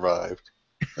other survived.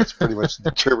 That's pretty much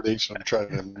the determination I'm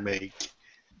trying to make.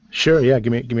 Sure, yeah.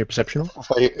 Give me a perception roll.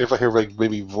 If I hear like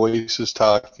maybe voices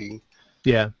talking.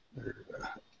 Yeah.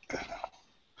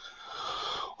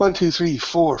 1, 2, 3,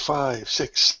 4, 5,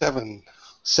 6, 7,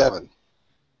 7.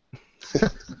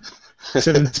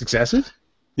 7 successes?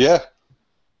 Yeah.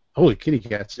 Holy kitty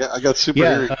cats. Yeah, I got super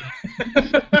Yeah, hearing.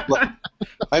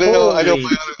 I know Holy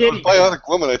kitty bionic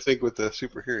woman, I think, with the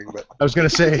super hearing, but I was gonna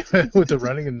say with the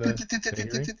running and the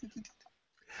hearing.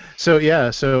 So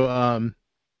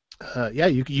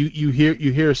you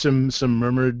hear some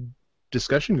murmured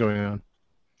discussion going on.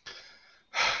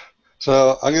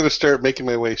 so I'm gonna start making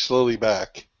my way slowly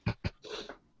back.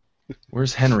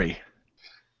 Where's Henry?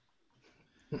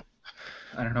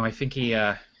 I don't know. I think he.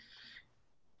 I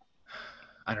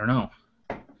don't know.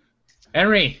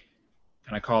 Henry,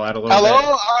 can I call out a little Hello,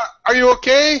 bit? are you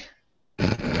okay?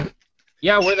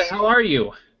 Yeah. Where the hell are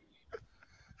you?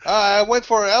 I went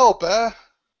for help, huh?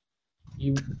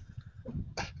 You.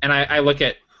 And I look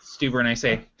at Stuber and I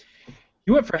say,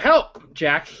 "You went for help,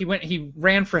 Jack. He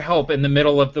ran for help in the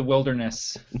middle of the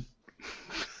wilderness."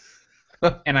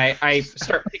 And I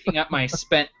start picking up my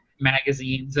spent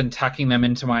magazines and tucking them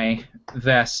into my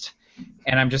vest,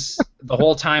 and I'm just the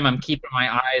whole time I'm keeping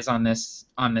my eyes on this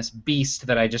beast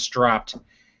that I just dropped.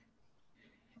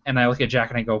 And I look at Jack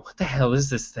and I go, "What the hell is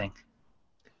this thing?"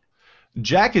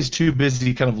 Jack is too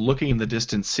busy kind of looking in the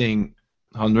distance, seeing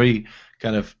Henri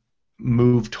kind of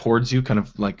move towards you, kind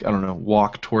of like, I don't know,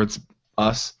 walk towards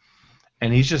us.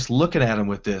 And he's just looking at him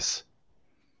with this.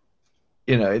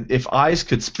 You know, if eyes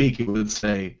could speak, it would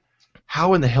say,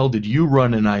 "How in the hell did you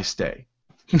run and I stay?"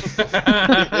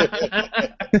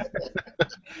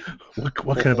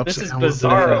 What kind of This upset is hour was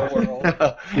bizarre that? world.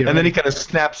 And then he kind of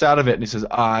snaps out of it and he says,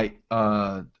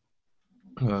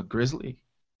 Grizzly.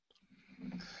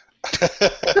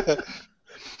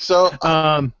 So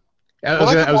I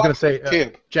was gonna say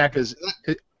camp. Jack is.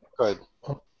 Go ahead.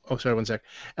 Oh, sorry, one sec.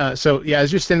 So yeah,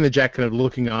 as you're standing there, Jack, kind of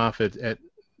looking off at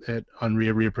Henri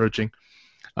reapproaching,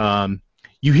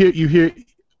 you hear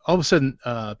all of a sudden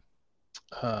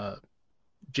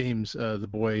James, the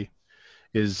boy,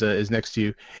 is next to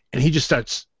you, and he just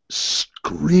starts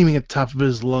screaming at the top of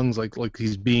his lungs like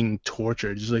he's being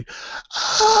tortured, just like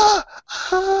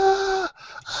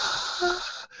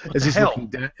as he's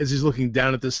looking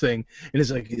down at this thing, and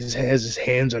it's like he has his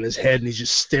hands on his head, and he's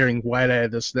just staring wide-eyed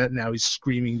at this. And now he's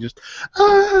screaming, just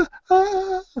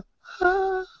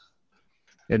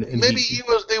And maybe he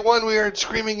was the one we heard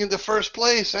screaming in the first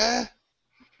place, huh?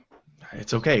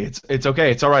 It's okay. It's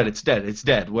okay. It's all right. It's dead. It's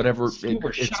dead. Whatever. It's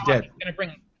dead. I'm gonna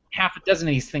bring half a dozen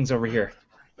of these things over here.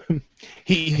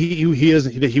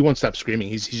 He won't stop screaming.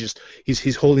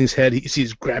 He's holding his head.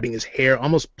 He's grabbing his hair,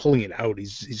 almost pulling it out.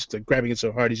 He's just like grabbing it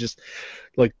so hard. He's just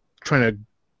like trying to,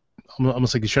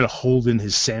 almost like he's trying to hold in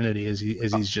his sanity as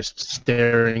he's just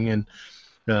staring. And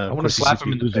I want to slap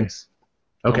him in the face.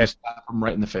 Okay. Slap him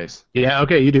right in the face. Yeah.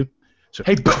 Okay. You do. So,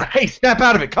 hey, snap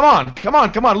out of it! Come on!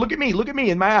 Look at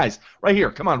me in my eyes, right here.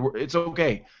 Come on, it's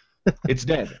okay. It's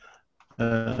dead.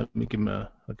 Make him a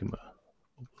will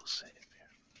save here.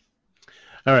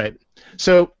 All right.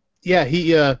 So yeah,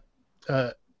 you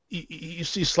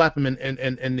slap him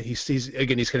and he sees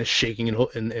again. He's kind of shaking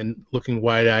and looking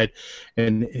wide-eyed,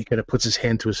 and he kind of puts his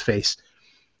hand to his face.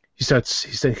 He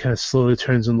kind of slowly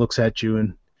turns and looks at you,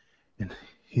 and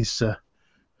he's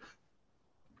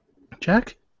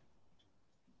Jack.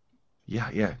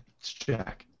 Yeah, it's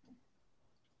Jack.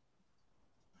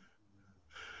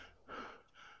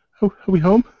 Oh, are we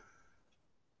home?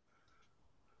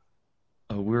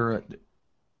 We're at,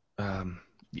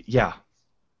 yeah,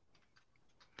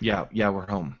 we're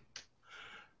home.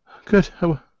 Good.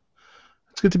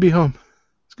 It's good to be home.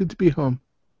 It's good to be home.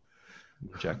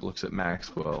 Jack looks at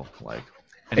Maxwell like,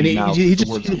 and he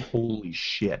just holy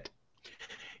shit.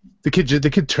 The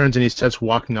kid turns and he starts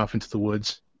walking off into the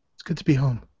woods. It's good to be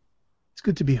home. It's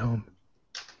good to be home.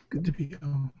 Good to be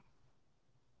home.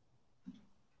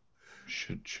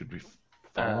 Should we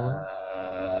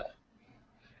follow?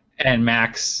 And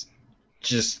Max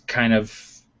just kind of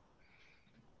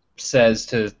says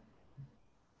to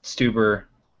Stuber,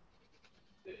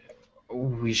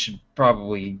 "We should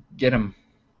probably get him."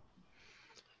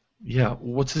 Yeah,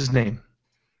 what's his name?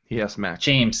 He asked Max.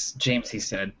 James, he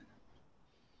said.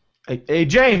 Hey,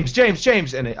 James,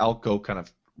 and I'll go kind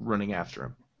of running after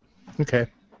him. Okay.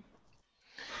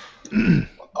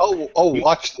 Oh,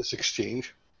 watch this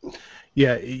exchange.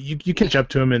 Yeah, you catch up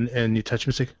to him and you touch him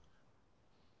and say,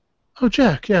 "Oh,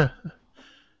 Jack, yeah,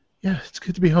 it's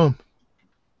good to be home.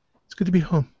 It's good to be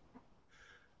home.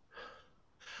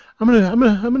 I'm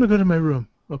gonna go to my room,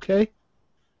 okay?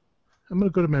 I'm gonna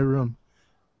go to my room."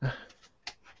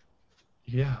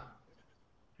 Yeah.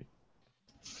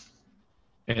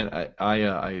 And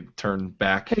I turn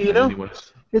back. Hey, you know,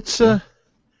 it's you're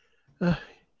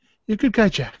a good guy,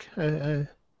 Jack.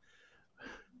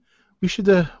 We should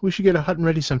get a hut and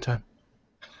ready sometime.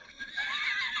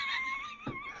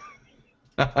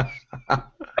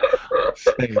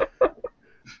 Maybe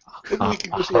we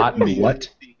could just hot and be- what?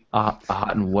 Hot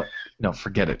and what? No,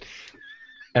 forget it.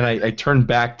 And I turn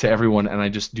back to everyone and I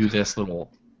just do this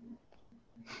little.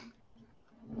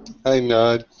 I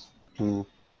nod.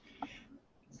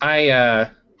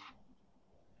 I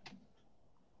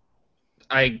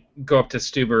go up to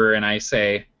Stuber and I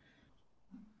say,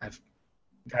 I've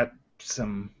got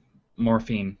some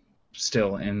morphine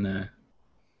still in the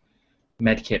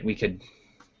med kit. We could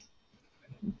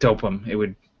dope him. It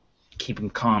would keep him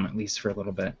calm at least for a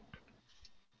little bit.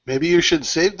 Maybe you should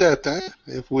save that, huh?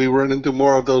 If we run into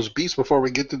more of those beasts before we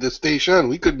get to the station,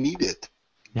 we could need it.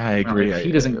 Yeah, I agree. If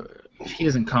he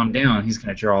doesn't calm down, he's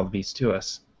going to draw all the beasts to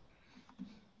us.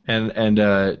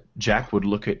 And Jack would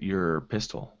look at your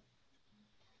pistol.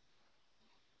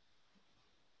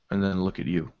 And then look at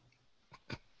you.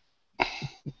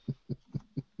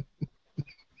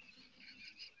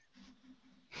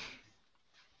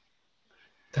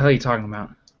 The hell are you talking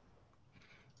about?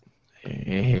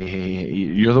 Hey,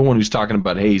 you're the one who's talking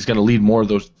about, hey, he's going to lead more of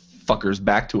those fuckers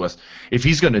back to us. If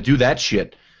he's going to do that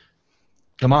shit,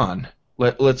 come on.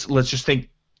 Let's just think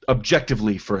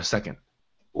objectively for a second.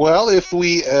 Well, if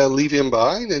we leave him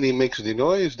behind and he makes the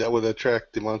noise, that would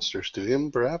attract the monsters to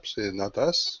him, perhaps, and not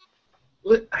us.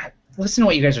 Listen to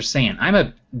what you guys are saying. I'm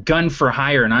a gun for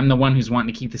hire, and I'm the one who's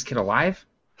wanting to keep this kid alive?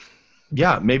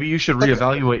 Yeah, maybe you should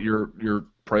reevaluate your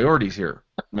priorities here,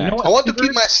 Max. You know what, I want to Stuber?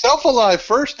 keep myself alive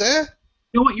first, eh?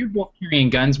 You know what? You're both carrying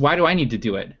guns. Why do I need to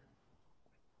do it?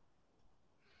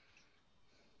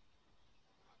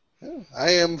 I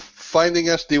am finding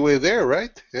us the way there,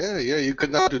 right? Yeah, you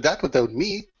could not do that without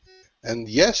me. And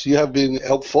yes, you have been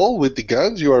helpful with the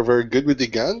guns. You are very good with the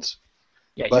guns.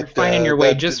 Yeah, But, you're finding your way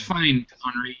that- just fine,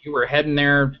 Henri. You were heading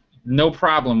there, no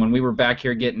problem, when we were back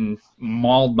here getting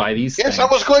mauled by these Yes, things. I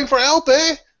was going for help,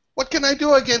 eh? What can I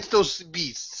do against those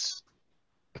beasts?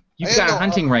 You've I got a know,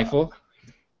 hunting rifle.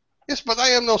 Yes, but I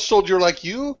am no soldier like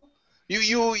you.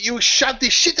 You shot the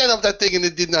shit out of that thing and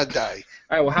it did not die.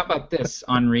 All right, well, how about this,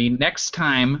 Henri? Next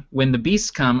time, when the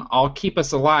beasts come, I'll keep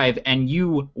us alive, and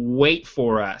you wait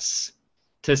for us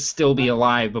to still be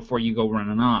alive before you go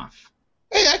running off.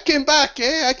 Hey, I came back,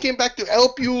 eh? I came back to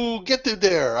help you get to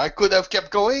there. I could have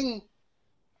kept going.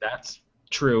 That's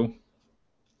true.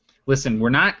 Listen, we're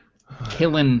not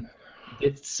killing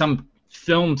some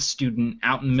film student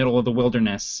out in the middle of the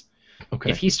wilderness.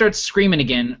 Okay. If he starts screaming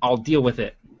again, I'll deal with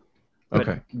it. But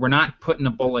Okay. we're not putting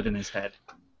a bullet in his head.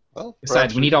 Well, Besides,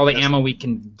 perhaps we need all the should ammo we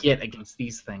can get against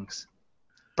these things.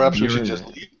 Perhaps we You're- should just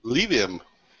leave him.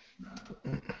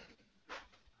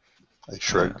 I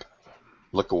shrug.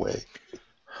 Look away.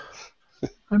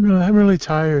 I'm really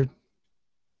tired.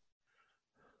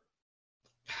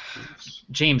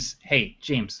 James, hey,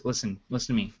 James, listen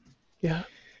to me. Yeah.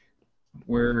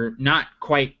 We're not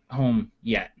quite home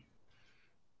yet.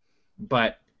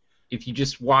 But if you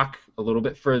just walk a little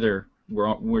bit further,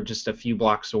 we're just a few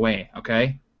blocks away,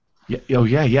 okay? Yeah. Oh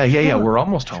yeah. Sure, We're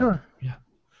almost home. Sure. Yeah.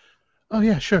 Oh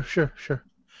yeah. Sure.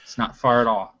 It's not far at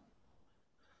all.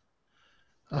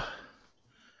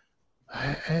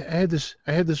 I had this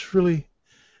really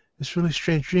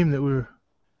strange dream that we're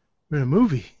in a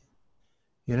movie.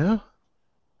 You know,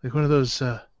 like one of those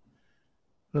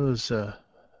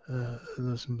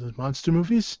monster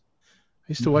movies. I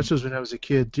used to watch those when I was a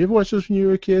kid. Do you ever watch those when you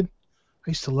were a kid?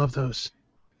 I used to love those.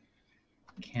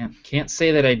 Can't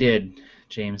say that I did,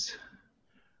 James.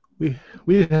 We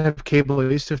didn't have cable. I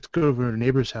used to have to go over to a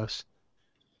neighbor's house.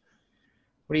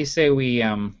 What do you say we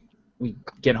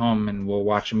get home and we'll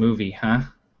watch a movie, huh?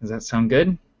 Does that sound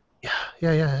good?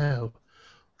 Yeah.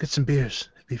 Get some beers.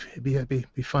 It'd be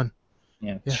fun.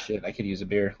 Yeah, Yeah. shit, I could use a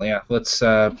beer. Yeah, let's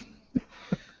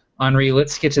Henri,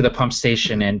 let's get to the pump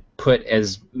station and put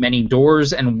as many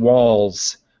doors and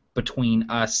walls between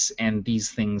us and these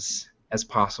things as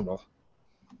possible.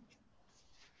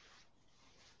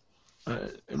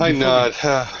 I nod.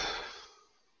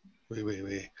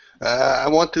 Wait. I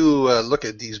want to look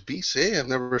at these beasts, eh? I've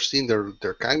never seen their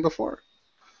kind before.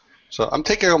 So I'm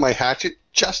taking out my hatchet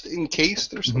just in case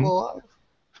they're still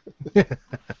alive.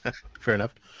 Fair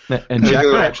enough. And Jack go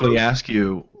would ahead. actually ask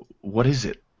you, what is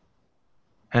it?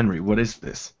 Henry, what is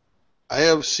this? I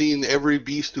have seen every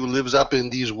beast who lives up in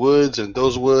these woods and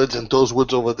those woods and those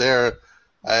woods over there.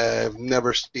 I've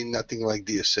never seen nothing like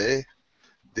this, eh?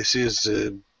 This is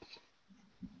the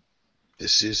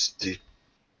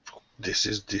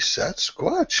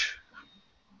Sasquatch.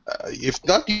 If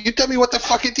not, you tell me what the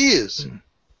fuck it is.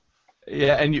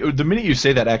 Yeah, and the minute you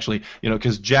say that, actually,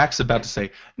 because Jack's about to say,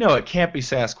 no, it can't be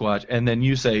Sasquatch, and then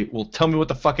you say, well, tell me what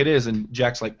the fuck it is, and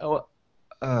Jack's like,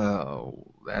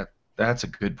 that's a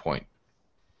good point.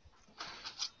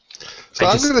 So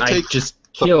I'm going to take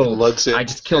blood sample I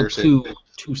just killed two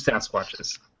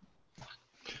Sasquatches.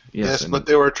 Yes, but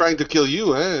they were trying to kill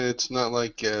you, eh? It's not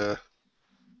like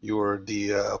you were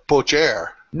the poacher.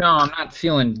 No, I'm not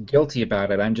feeling guilty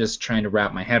about it. I'm just trying to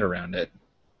wrap my head around it.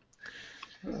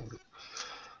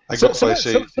 I guess I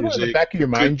say somewhere in the back of your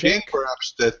mind, Jack.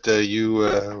 Perhaps that you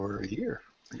were here.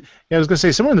 Yeah, I was gonna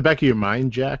say somewhere in the back of your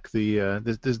mind, Jack.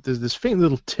 There's this faint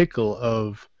little tickle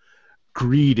of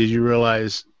greed as you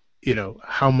realize,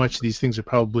 how much these things are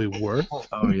probably worth.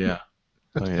 Oh yeah.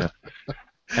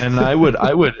 And I would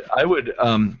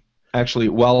actually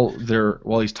while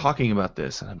he's talking about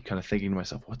this, and I'm kind of thinking to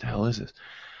myself, what the hell is this?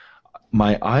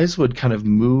 My eyes would kind of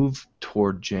move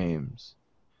toward James,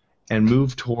 and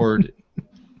move toward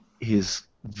his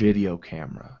video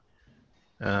camera,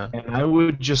 and I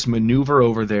would just maneuver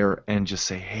over there and just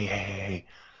say, hey,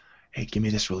 give me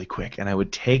this really quick, and I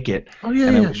would take it. Oh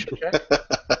yeah, sure.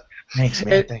 Thanks,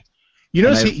 man. Thanks. You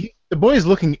notice the boy is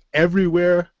looking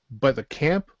everywhere but the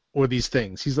camp or these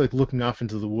things. He's like looking off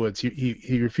into the woods.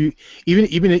 He refuse, even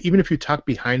if you talk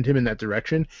behind him in that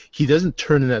direction, he doesn't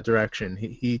turn in that direction.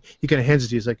 He kind of hands it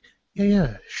to you. He's like,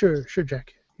 yeah, sure,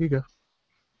 Jack. Here you go.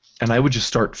 And I would just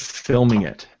start filming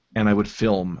it, and I would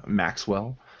film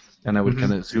Maxwell, and I would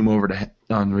kind of zoom over to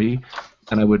Henri,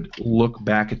 and I would look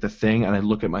back at the thing, and I'd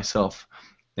look at myself,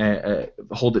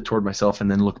 hold it toward myself,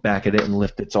 and then look back at it and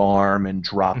lift its arm and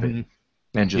drop it,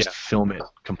 and just film it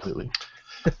completely.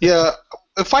 Yeah,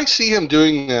 if I see him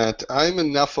doing that, I'm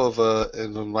enough of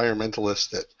an environmentalist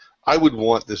that I would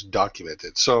want this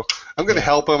documented. So I'm going to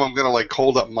help him. I'm going to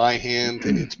hold up my hand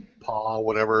and its paw,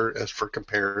 whatever, as for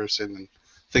comparison and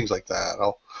things like that.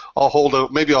 I'll hold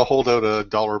out. Maybe I'll hold out a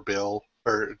dollar bill,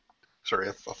 or sorry,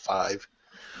 a $5.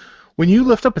 When you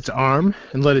lift up its arm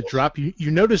and let it drop,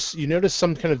 you notice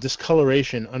some kind of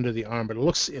discoloration under the arm, but it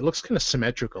looks kind of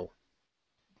symmetrical.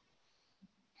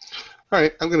 All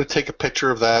right, I'm going to take a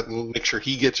picture of that and make sure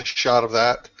he gets a shot of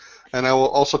that. And I will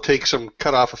also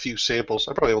cut off a few samples.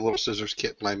 I probably have a little scissors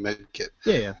kit in my med kit.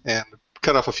 Yeah. And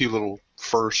cut off a few little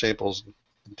fur samples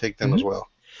and take them as well.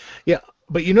 Yeah,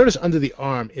 but you notice under the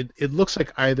arm, it looks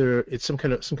like either it's some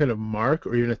kind of mark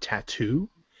or even a tattoo.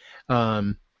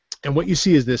 And what you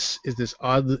see is this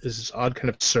odd kind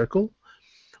of circle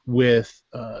with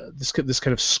this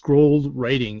kind of scrolled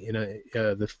writing in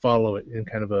that follow it in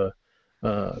kind of a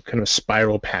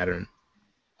spiral pattern.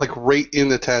 Like right in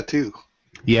the tattoo.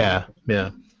 Yeah.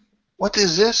 What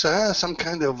is this? Some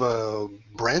kind of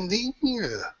branding?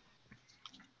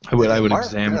 I would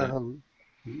examine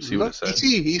it. See what it says.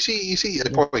 You see. I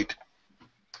point.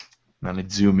 And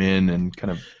I'd zoom in and kind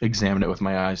of examine it with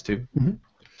my eyes too.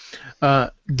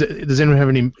 Does anyone have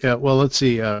any? Well, let's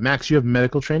see. Max, you have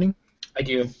medical training? I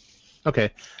do.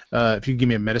 Okay. If you could give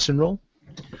me a medicine roll.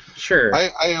 Sure. I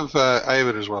have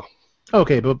it as well.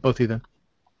 Okay, both of you then.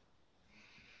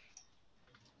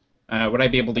 Would I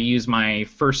be able to use my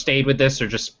first aid with this, or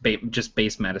just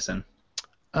base medicine?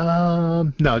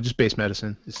 No, just base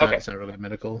medicine. It's not really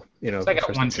medical. So I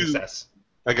got 1 success.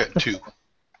 I got 2.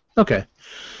 Okay.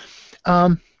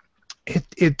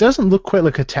 It doesn't look quite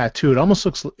like a tattoo. It almost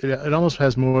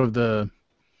has more of the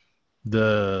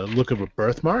look of a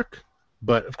birthmark,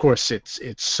 but of course it's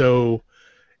so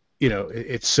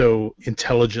it's so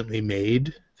intelligently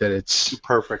made that it's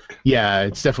perfect. Yeah,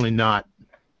 it's definitely not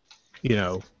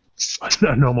a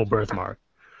normal birthmark.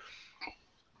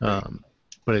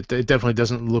 But it definitely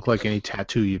doesn't look like any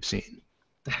tattoo you've seen.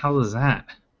 The hell is that?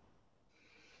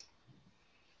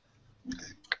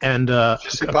 And a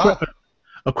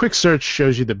quick search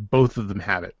shows you that both of them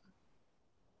have it.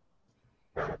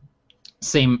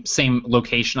 Same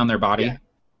location on their body.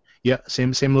 Yeah,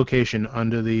 same location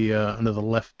under the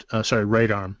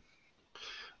right arm.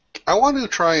 I want to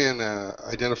try and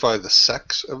identify the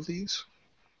sex of these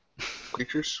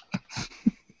creatures.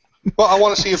 Well, I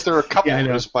want to see if they're a couple.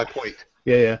 Is my point.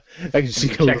 Yeah. I can see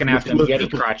checking out them Yeti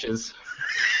crotches.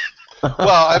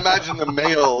 Well, I imagine the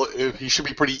male, he should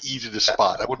be pretty easy to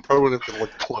spot. I wouldn't probably have to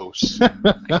look close.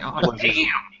 God, damn.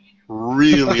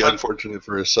 Really unfortunate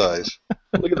for his size.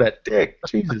 Look at that dick.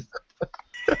 Jesus.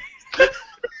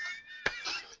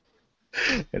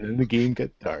 And then the game got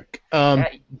dark. That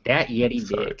Yeti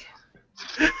dick.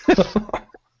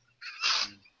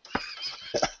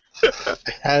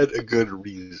 I had a good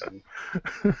reason.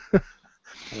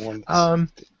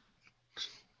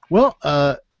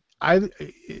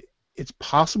 It's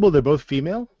possible they're both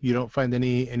female. You don't find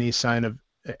any sign of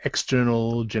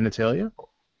external genitalia.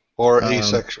 Or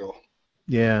asexual.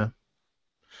 Yeah.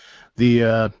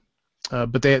 But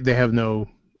they have no.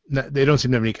 They don't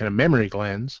seem to have any kind of mammary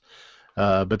glands.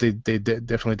 But they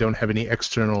definitely don't have any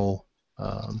external,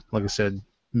 like I said,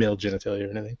 male genitalia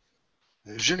or anything.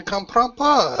 Je ne comprends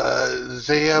pas.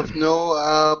 They have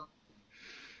no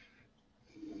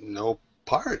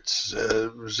parts.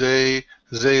 They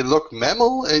look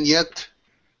mammal, and yet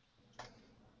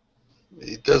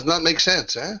it does not make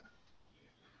sense, eh?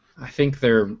 I think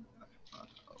their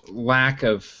lack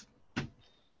of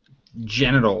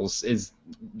genitals is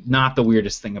not the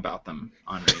weirdest thing about them,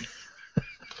 Andre.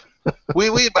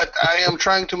 Oui, but I am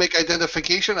trying to make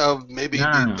identification of maybe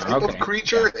the type of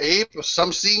creature, ape,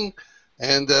 something,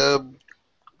 and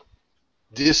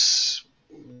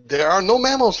there are no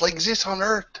mammals like this on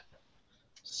Earth.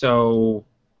 So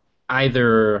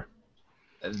either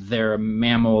they're a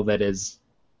mammal that is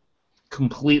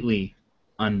completely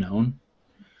unknown,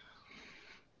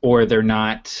 or they're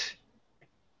not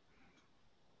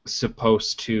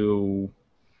supposed to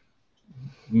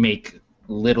make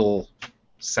little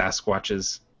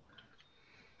Sasquatches.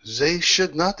 They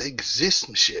should not exist,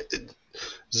 monsieur.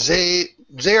 They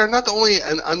are not only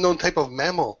an unknown type of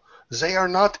mammal. They are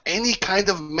not any kind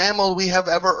of mammal we have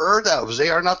ever heard of. They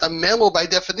are not a mammal by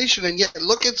definition, and yet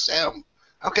look at them.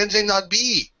 How can they not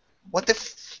be? What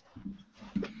if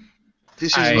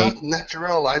this is not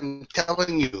natural? I'm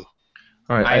telling you.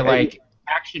 All right, I like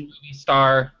Action Movie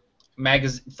Star,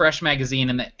 fresh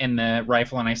magazine in the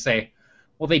rifle, and I say,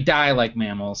 well, they die like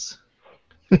mammals.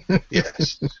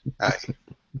 Yes.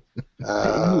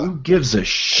 Who gives a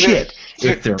shit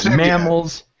if they're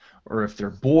mammals or if they're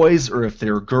boys or if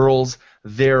they're girls?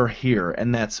 They're here,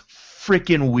 and that's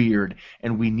freaking weird.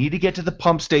 And we need to get to the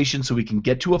pump station so we can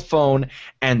get to a phone.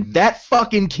 And that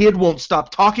fucking kid won't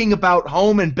stop talking about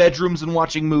home and bedrooms and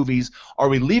watching movies. Are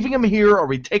we leaving him here? Or are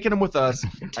we taking him with us?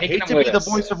 I hate to be the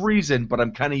voice of reason, but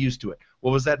I'm kind of used to it.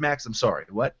 What was that, Max? I'm sorry.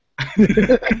 What?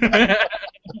 I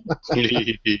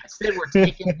said we're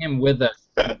taking him with us,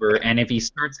 Uber, and if he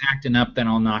starts acting up, then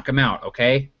I'll knock him out,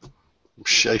 okay?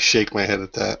 I shake my head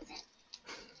at that.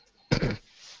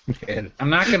 I'm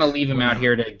not going to leave him out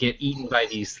here to get eaten by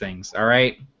these things, all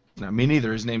right? No, me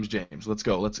neither. His name's James. Let's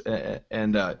go. Let's I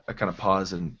kind of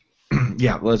pause and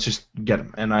yeah, let's just get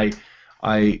him. And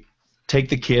I take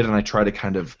the kid and I try to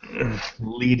kind of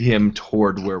lead him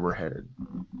toward where we're headed.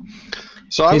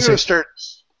 So I'm going to start.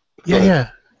 Yeah.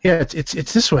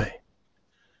 It's this way.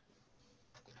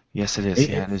 Yes, it is.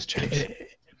 Yeah, it is, James.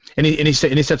 And he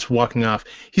starts walking off.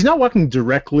 He's not walking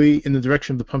directly in the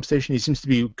direction of the pump station. He seems to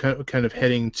be kind of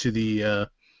heading to the,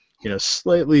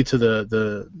 slightly to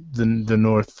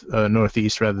the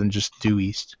northeast rather than just due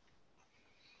east.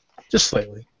 Just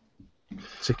slightly.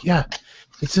 It's like, yeah,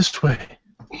 it's this way.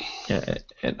 Yeah,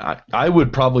 and I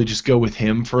would probably just go with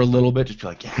him for a little bit, just be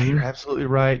like, yeah, you're absolutely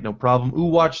right, no problem. Ooh,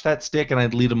 watch that stick, and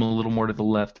I'd lead him a little more to the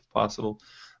left if possible.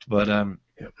 But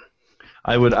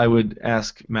I would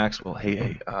ask Maxwell,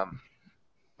 hey,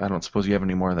 I don't suppose you have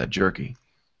any more of that jerky.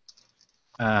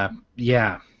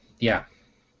 Yeah.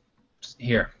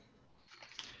 Here.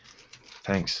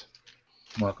 Thanks.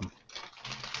 Welcome.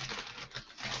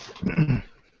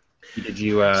 Did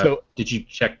you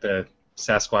check the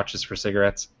Sasquatches for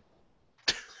cigarettes?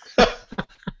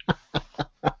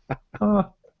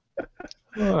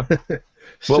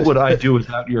 What would I do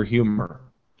without your humor,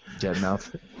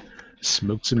 Deadmouth?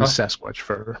 Smoke some Sasquatch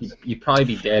fur. You'd probably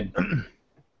be dead.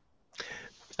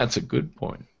 That's a good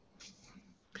point.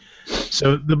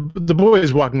 So the boy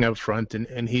is walking out front,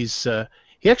 and he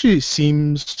actually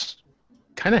seems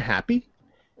kind of happy.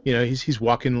 He's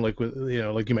walking like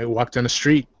like you might walk down a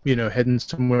street, heading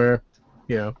somewhere,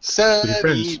 with your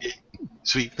friends.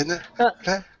 Sweeping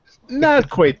Not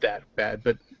quite that bad,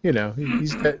 but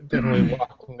he's definitely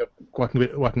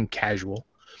walking casual.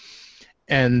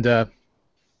 And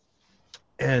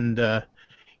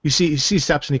you see he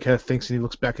stops and he kind of thinks and he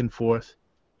looks back and forth,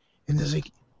 and he's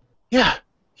like, yeah,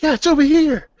 it's over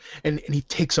here, and he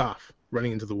takes off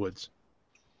running into the woods.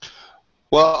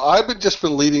 Well, I've just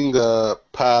been leading the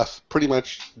path pretty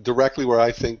much directly where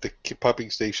I think the pumping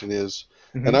station is,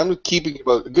 and I'm keeping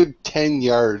about a good 10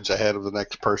 yards ahead of the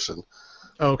next person.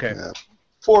 Oh, okay.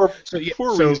 For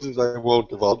reasons I won't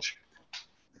divulge.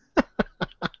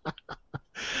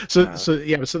 So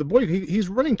the boy he's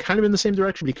running kind of in the same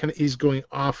direction, but he's going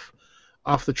off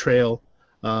the trail.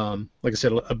 Like I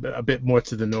said, a bit more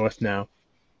to the north now.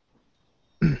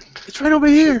 It's right over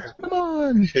here. Come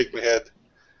on. Shake my head.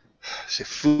 Say,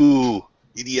 foo,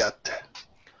 idiot.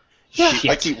 Yeah.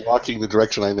 I keep walking the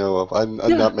direction I know of. I'm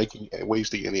not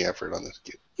wasting any effort on this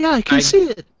kid. Yeah, I can see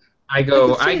it. I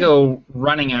go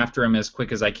running after him as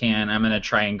quick as I can. I'm gonna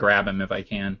try and grab him if I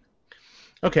can.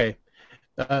 Okay.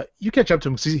 You catch up to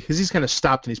him because he's kind of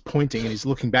stopped and he's pointing and he's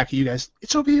looking back at you guys.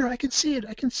 It's over here. I can see it.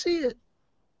 What are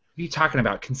you talking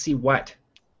about? Can see what?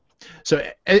 So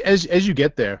as you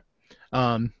get there,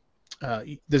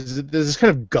 there's this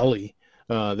kind of gully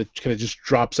that kind of just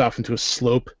drops off into a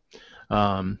slope,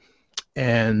 and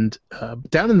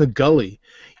down in the gully,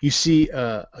 you see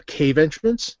a cave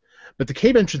entrance, but the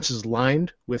cave entrance is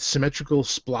lined with symmetrical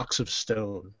blocks of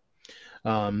stone.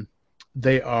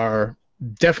 They are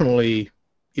definitely,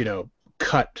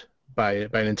 cut by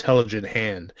an intelligent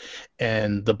hand,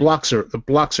 and the blocks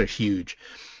are huge.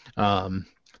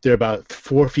 They're about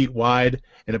 4 feet wide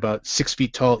and about 6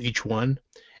 feet tall each one,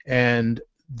 and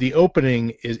the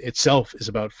opening itself is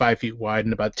about 5 feet wide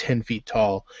and about 10 feet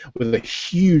tall, with a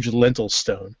huge lentil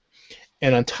stone.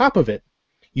 And on top of it,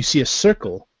 you see a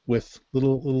circle with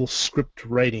little script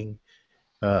writing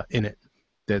in it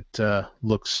that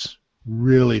looks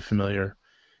really familiar.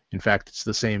 In fact, it's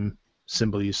the same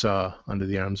symbol you saw under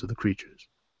the arms of the creatures.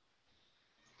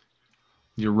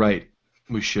 You're right.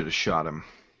 We should have shot him.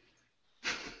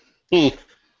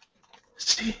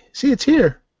 See, it's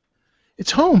here.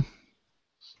 It's home.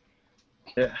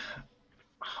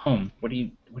 Home? What are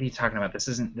you talking about? This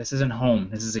isn't home.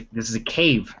 This is a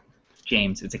cave,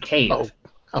 James. It's a cave.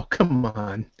 Oh, come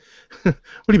on. What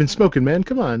have you been smoking, man?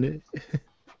 Come on.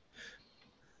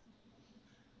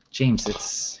 James,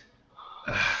 it's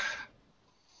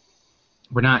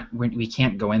we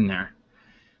can't go in there.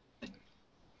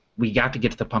 We got to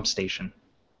get to the pump station.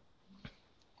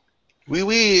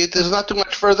 There's not too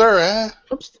much further, eh?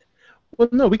 Well,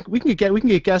 no, we can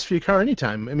get gas for your car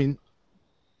anytime. I mean,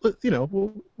 we'll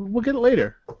get it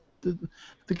later. The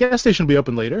gas station will be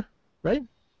open later, right?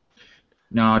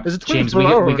 No, There's a James,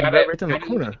 24 hour we got right down the to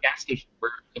corner. the gas station.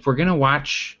 If we're gonna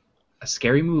watch a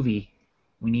scary movie,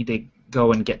 we need to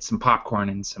go and get some popcorn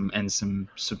and some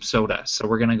soda. So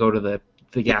we're gonna go to the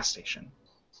gas station.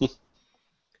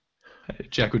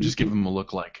 Jack would just give him a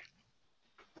look like,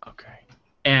 okay.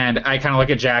 And I kind of look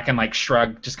at Jack and like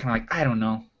shrug, just kind of like, I don't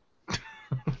know.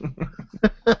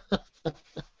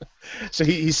 So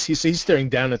he's staring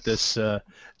down at this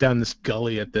down this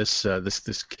gully at this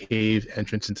this cave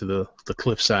entrance into the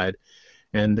cliffside,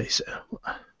 and they say,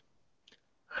 I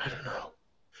don't know.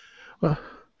 Well,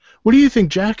 what do you think,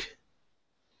 Jack?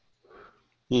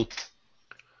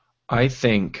 I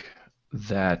think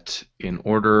that in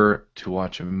order to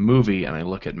watch a movie, and I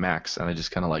look at Max and I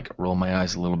just kind of like roll my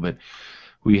eyes a little bit,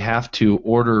 we have to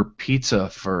order pizza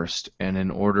first, and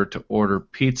in order to order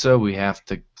pizza, we have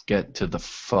to get to the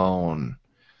phone.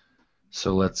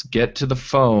 So let's get to the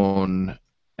phone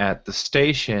at the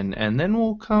station, and then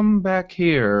we'll come back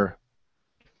here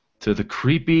to the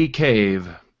creepy cave,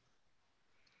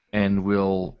 and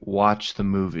we'll watch the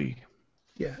movie.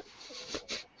 Yeah.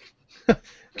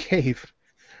 Cave.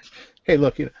 Hey,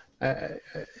 look, yeah,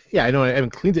 I know I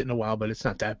haven't cleaned it in a while, but it's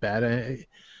not that bad. Have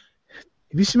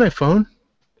you seen my phone?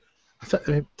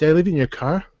 Did I leave it in your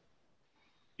car?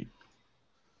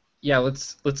 Yeah,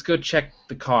 let's go check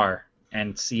the car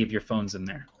and see if your phone's in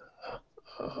there.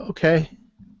 Okay.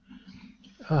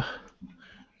 But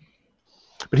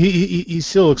he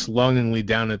still looks longingly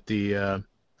down at the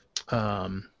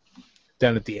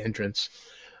entrance.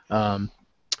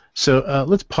 So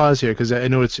let's pause here because I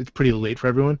know it's pretty late for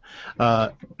everyone. I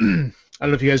don't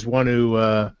know if you guys want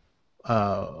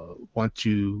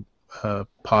to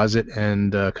pause it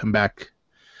and come back.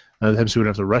 So we don't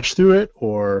have to rush through it,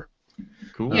 or.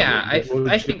 Cool. Yeah, I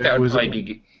think that would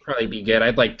probably be good.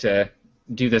 I'd like to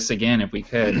do this again if we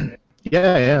could.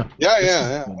 Yeah.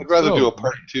 I'd rather do a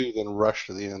part 2 than rush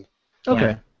to the end.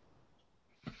 Okay.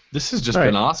 This has just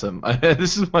been awesome.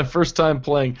 This is my first time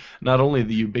playing not only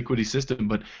the Ubiquity system,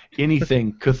 but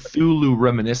anything Cthulhu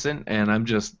reminiscent, and I'm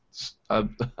just, I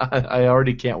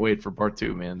already can't wait for part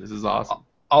 2, man. This is awesome.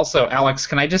 Also, Alex,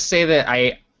 can I just say that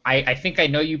I think I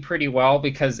know you pretty well,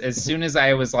 because as soon as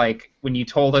I was like, when you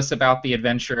told us about the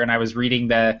adventure and I was reading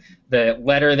the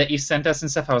letter that you sent us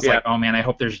and stuff, I was like, oh man, I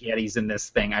hope there's Yetis in this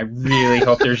thing. I really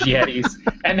hope there's Yetis.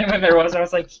 And then when there was, I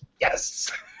was like,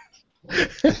 yes.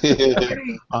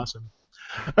 Awesome.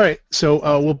 All right,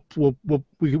 so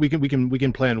we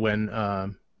can plan when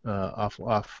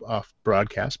off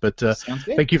broadcast, but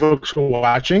thank you folks for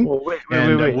watching. Well, wait.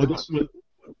 What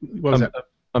was that?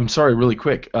 I'm sorry, really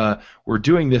quick. We're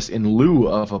doing this in lieu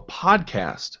of a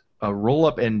podcast, a Roll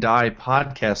Up and Die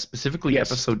podcast, specifically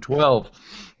episode 12.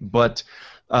 But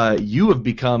you have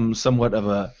become somewhat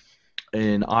of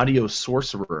an audio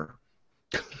sorcerer,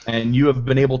 and you have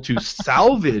been able to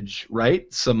salvage,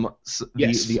 right,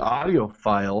 the audio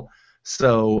file.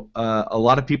 So a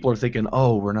lot of people are thinking,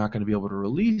 oh, we're not going to be able to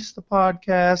release the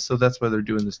podcast, so that's why they're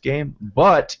doing this game.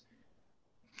 But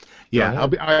yeah,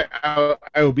 I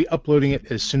will be uploading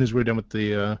it as soon as we're done with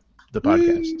the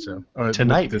podcast. So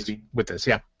tonight with this,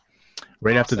 yeah.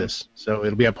 right after Awesome. this. So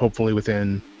it'll be up hopefully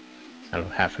within, I don't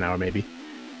know, half an hour maybe.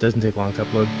 Doesn't take long to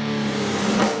upload.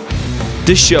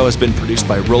 This show has been produced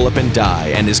by Roll Up and Die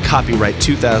and is copyright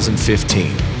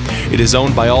 2015. It is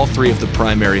owned by all three of the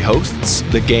primary hosts.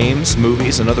 The games,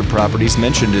 movies, and other properties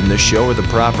mentioned in this show are the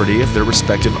property of their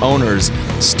respective owners.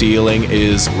 Stealing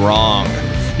is wrong.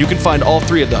 You can find all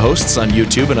three of the hosts on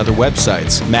YouTube and other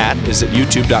websites. Matt is at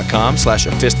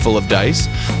youtube.com/afistfulofdice.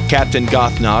 Captain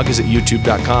Gothnog is at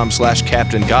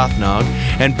youtube.com/CaptainGothnog.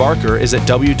 And Barker is at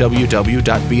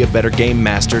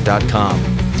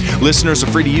www.beabettergamemaster.com. Listeners are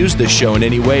free to use this show in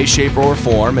any way, shape, or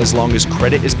form as long as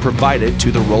credit is provided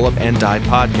to the Roll Up and Die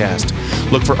podcast.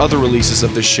 Look for other releases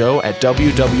of the show at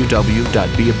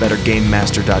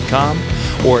www.beabettergamemaster.com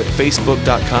or at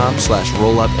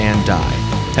facebook.com/rollupanddie.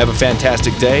 Have a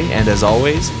fantastic day, and as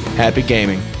always, happy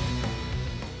gaming.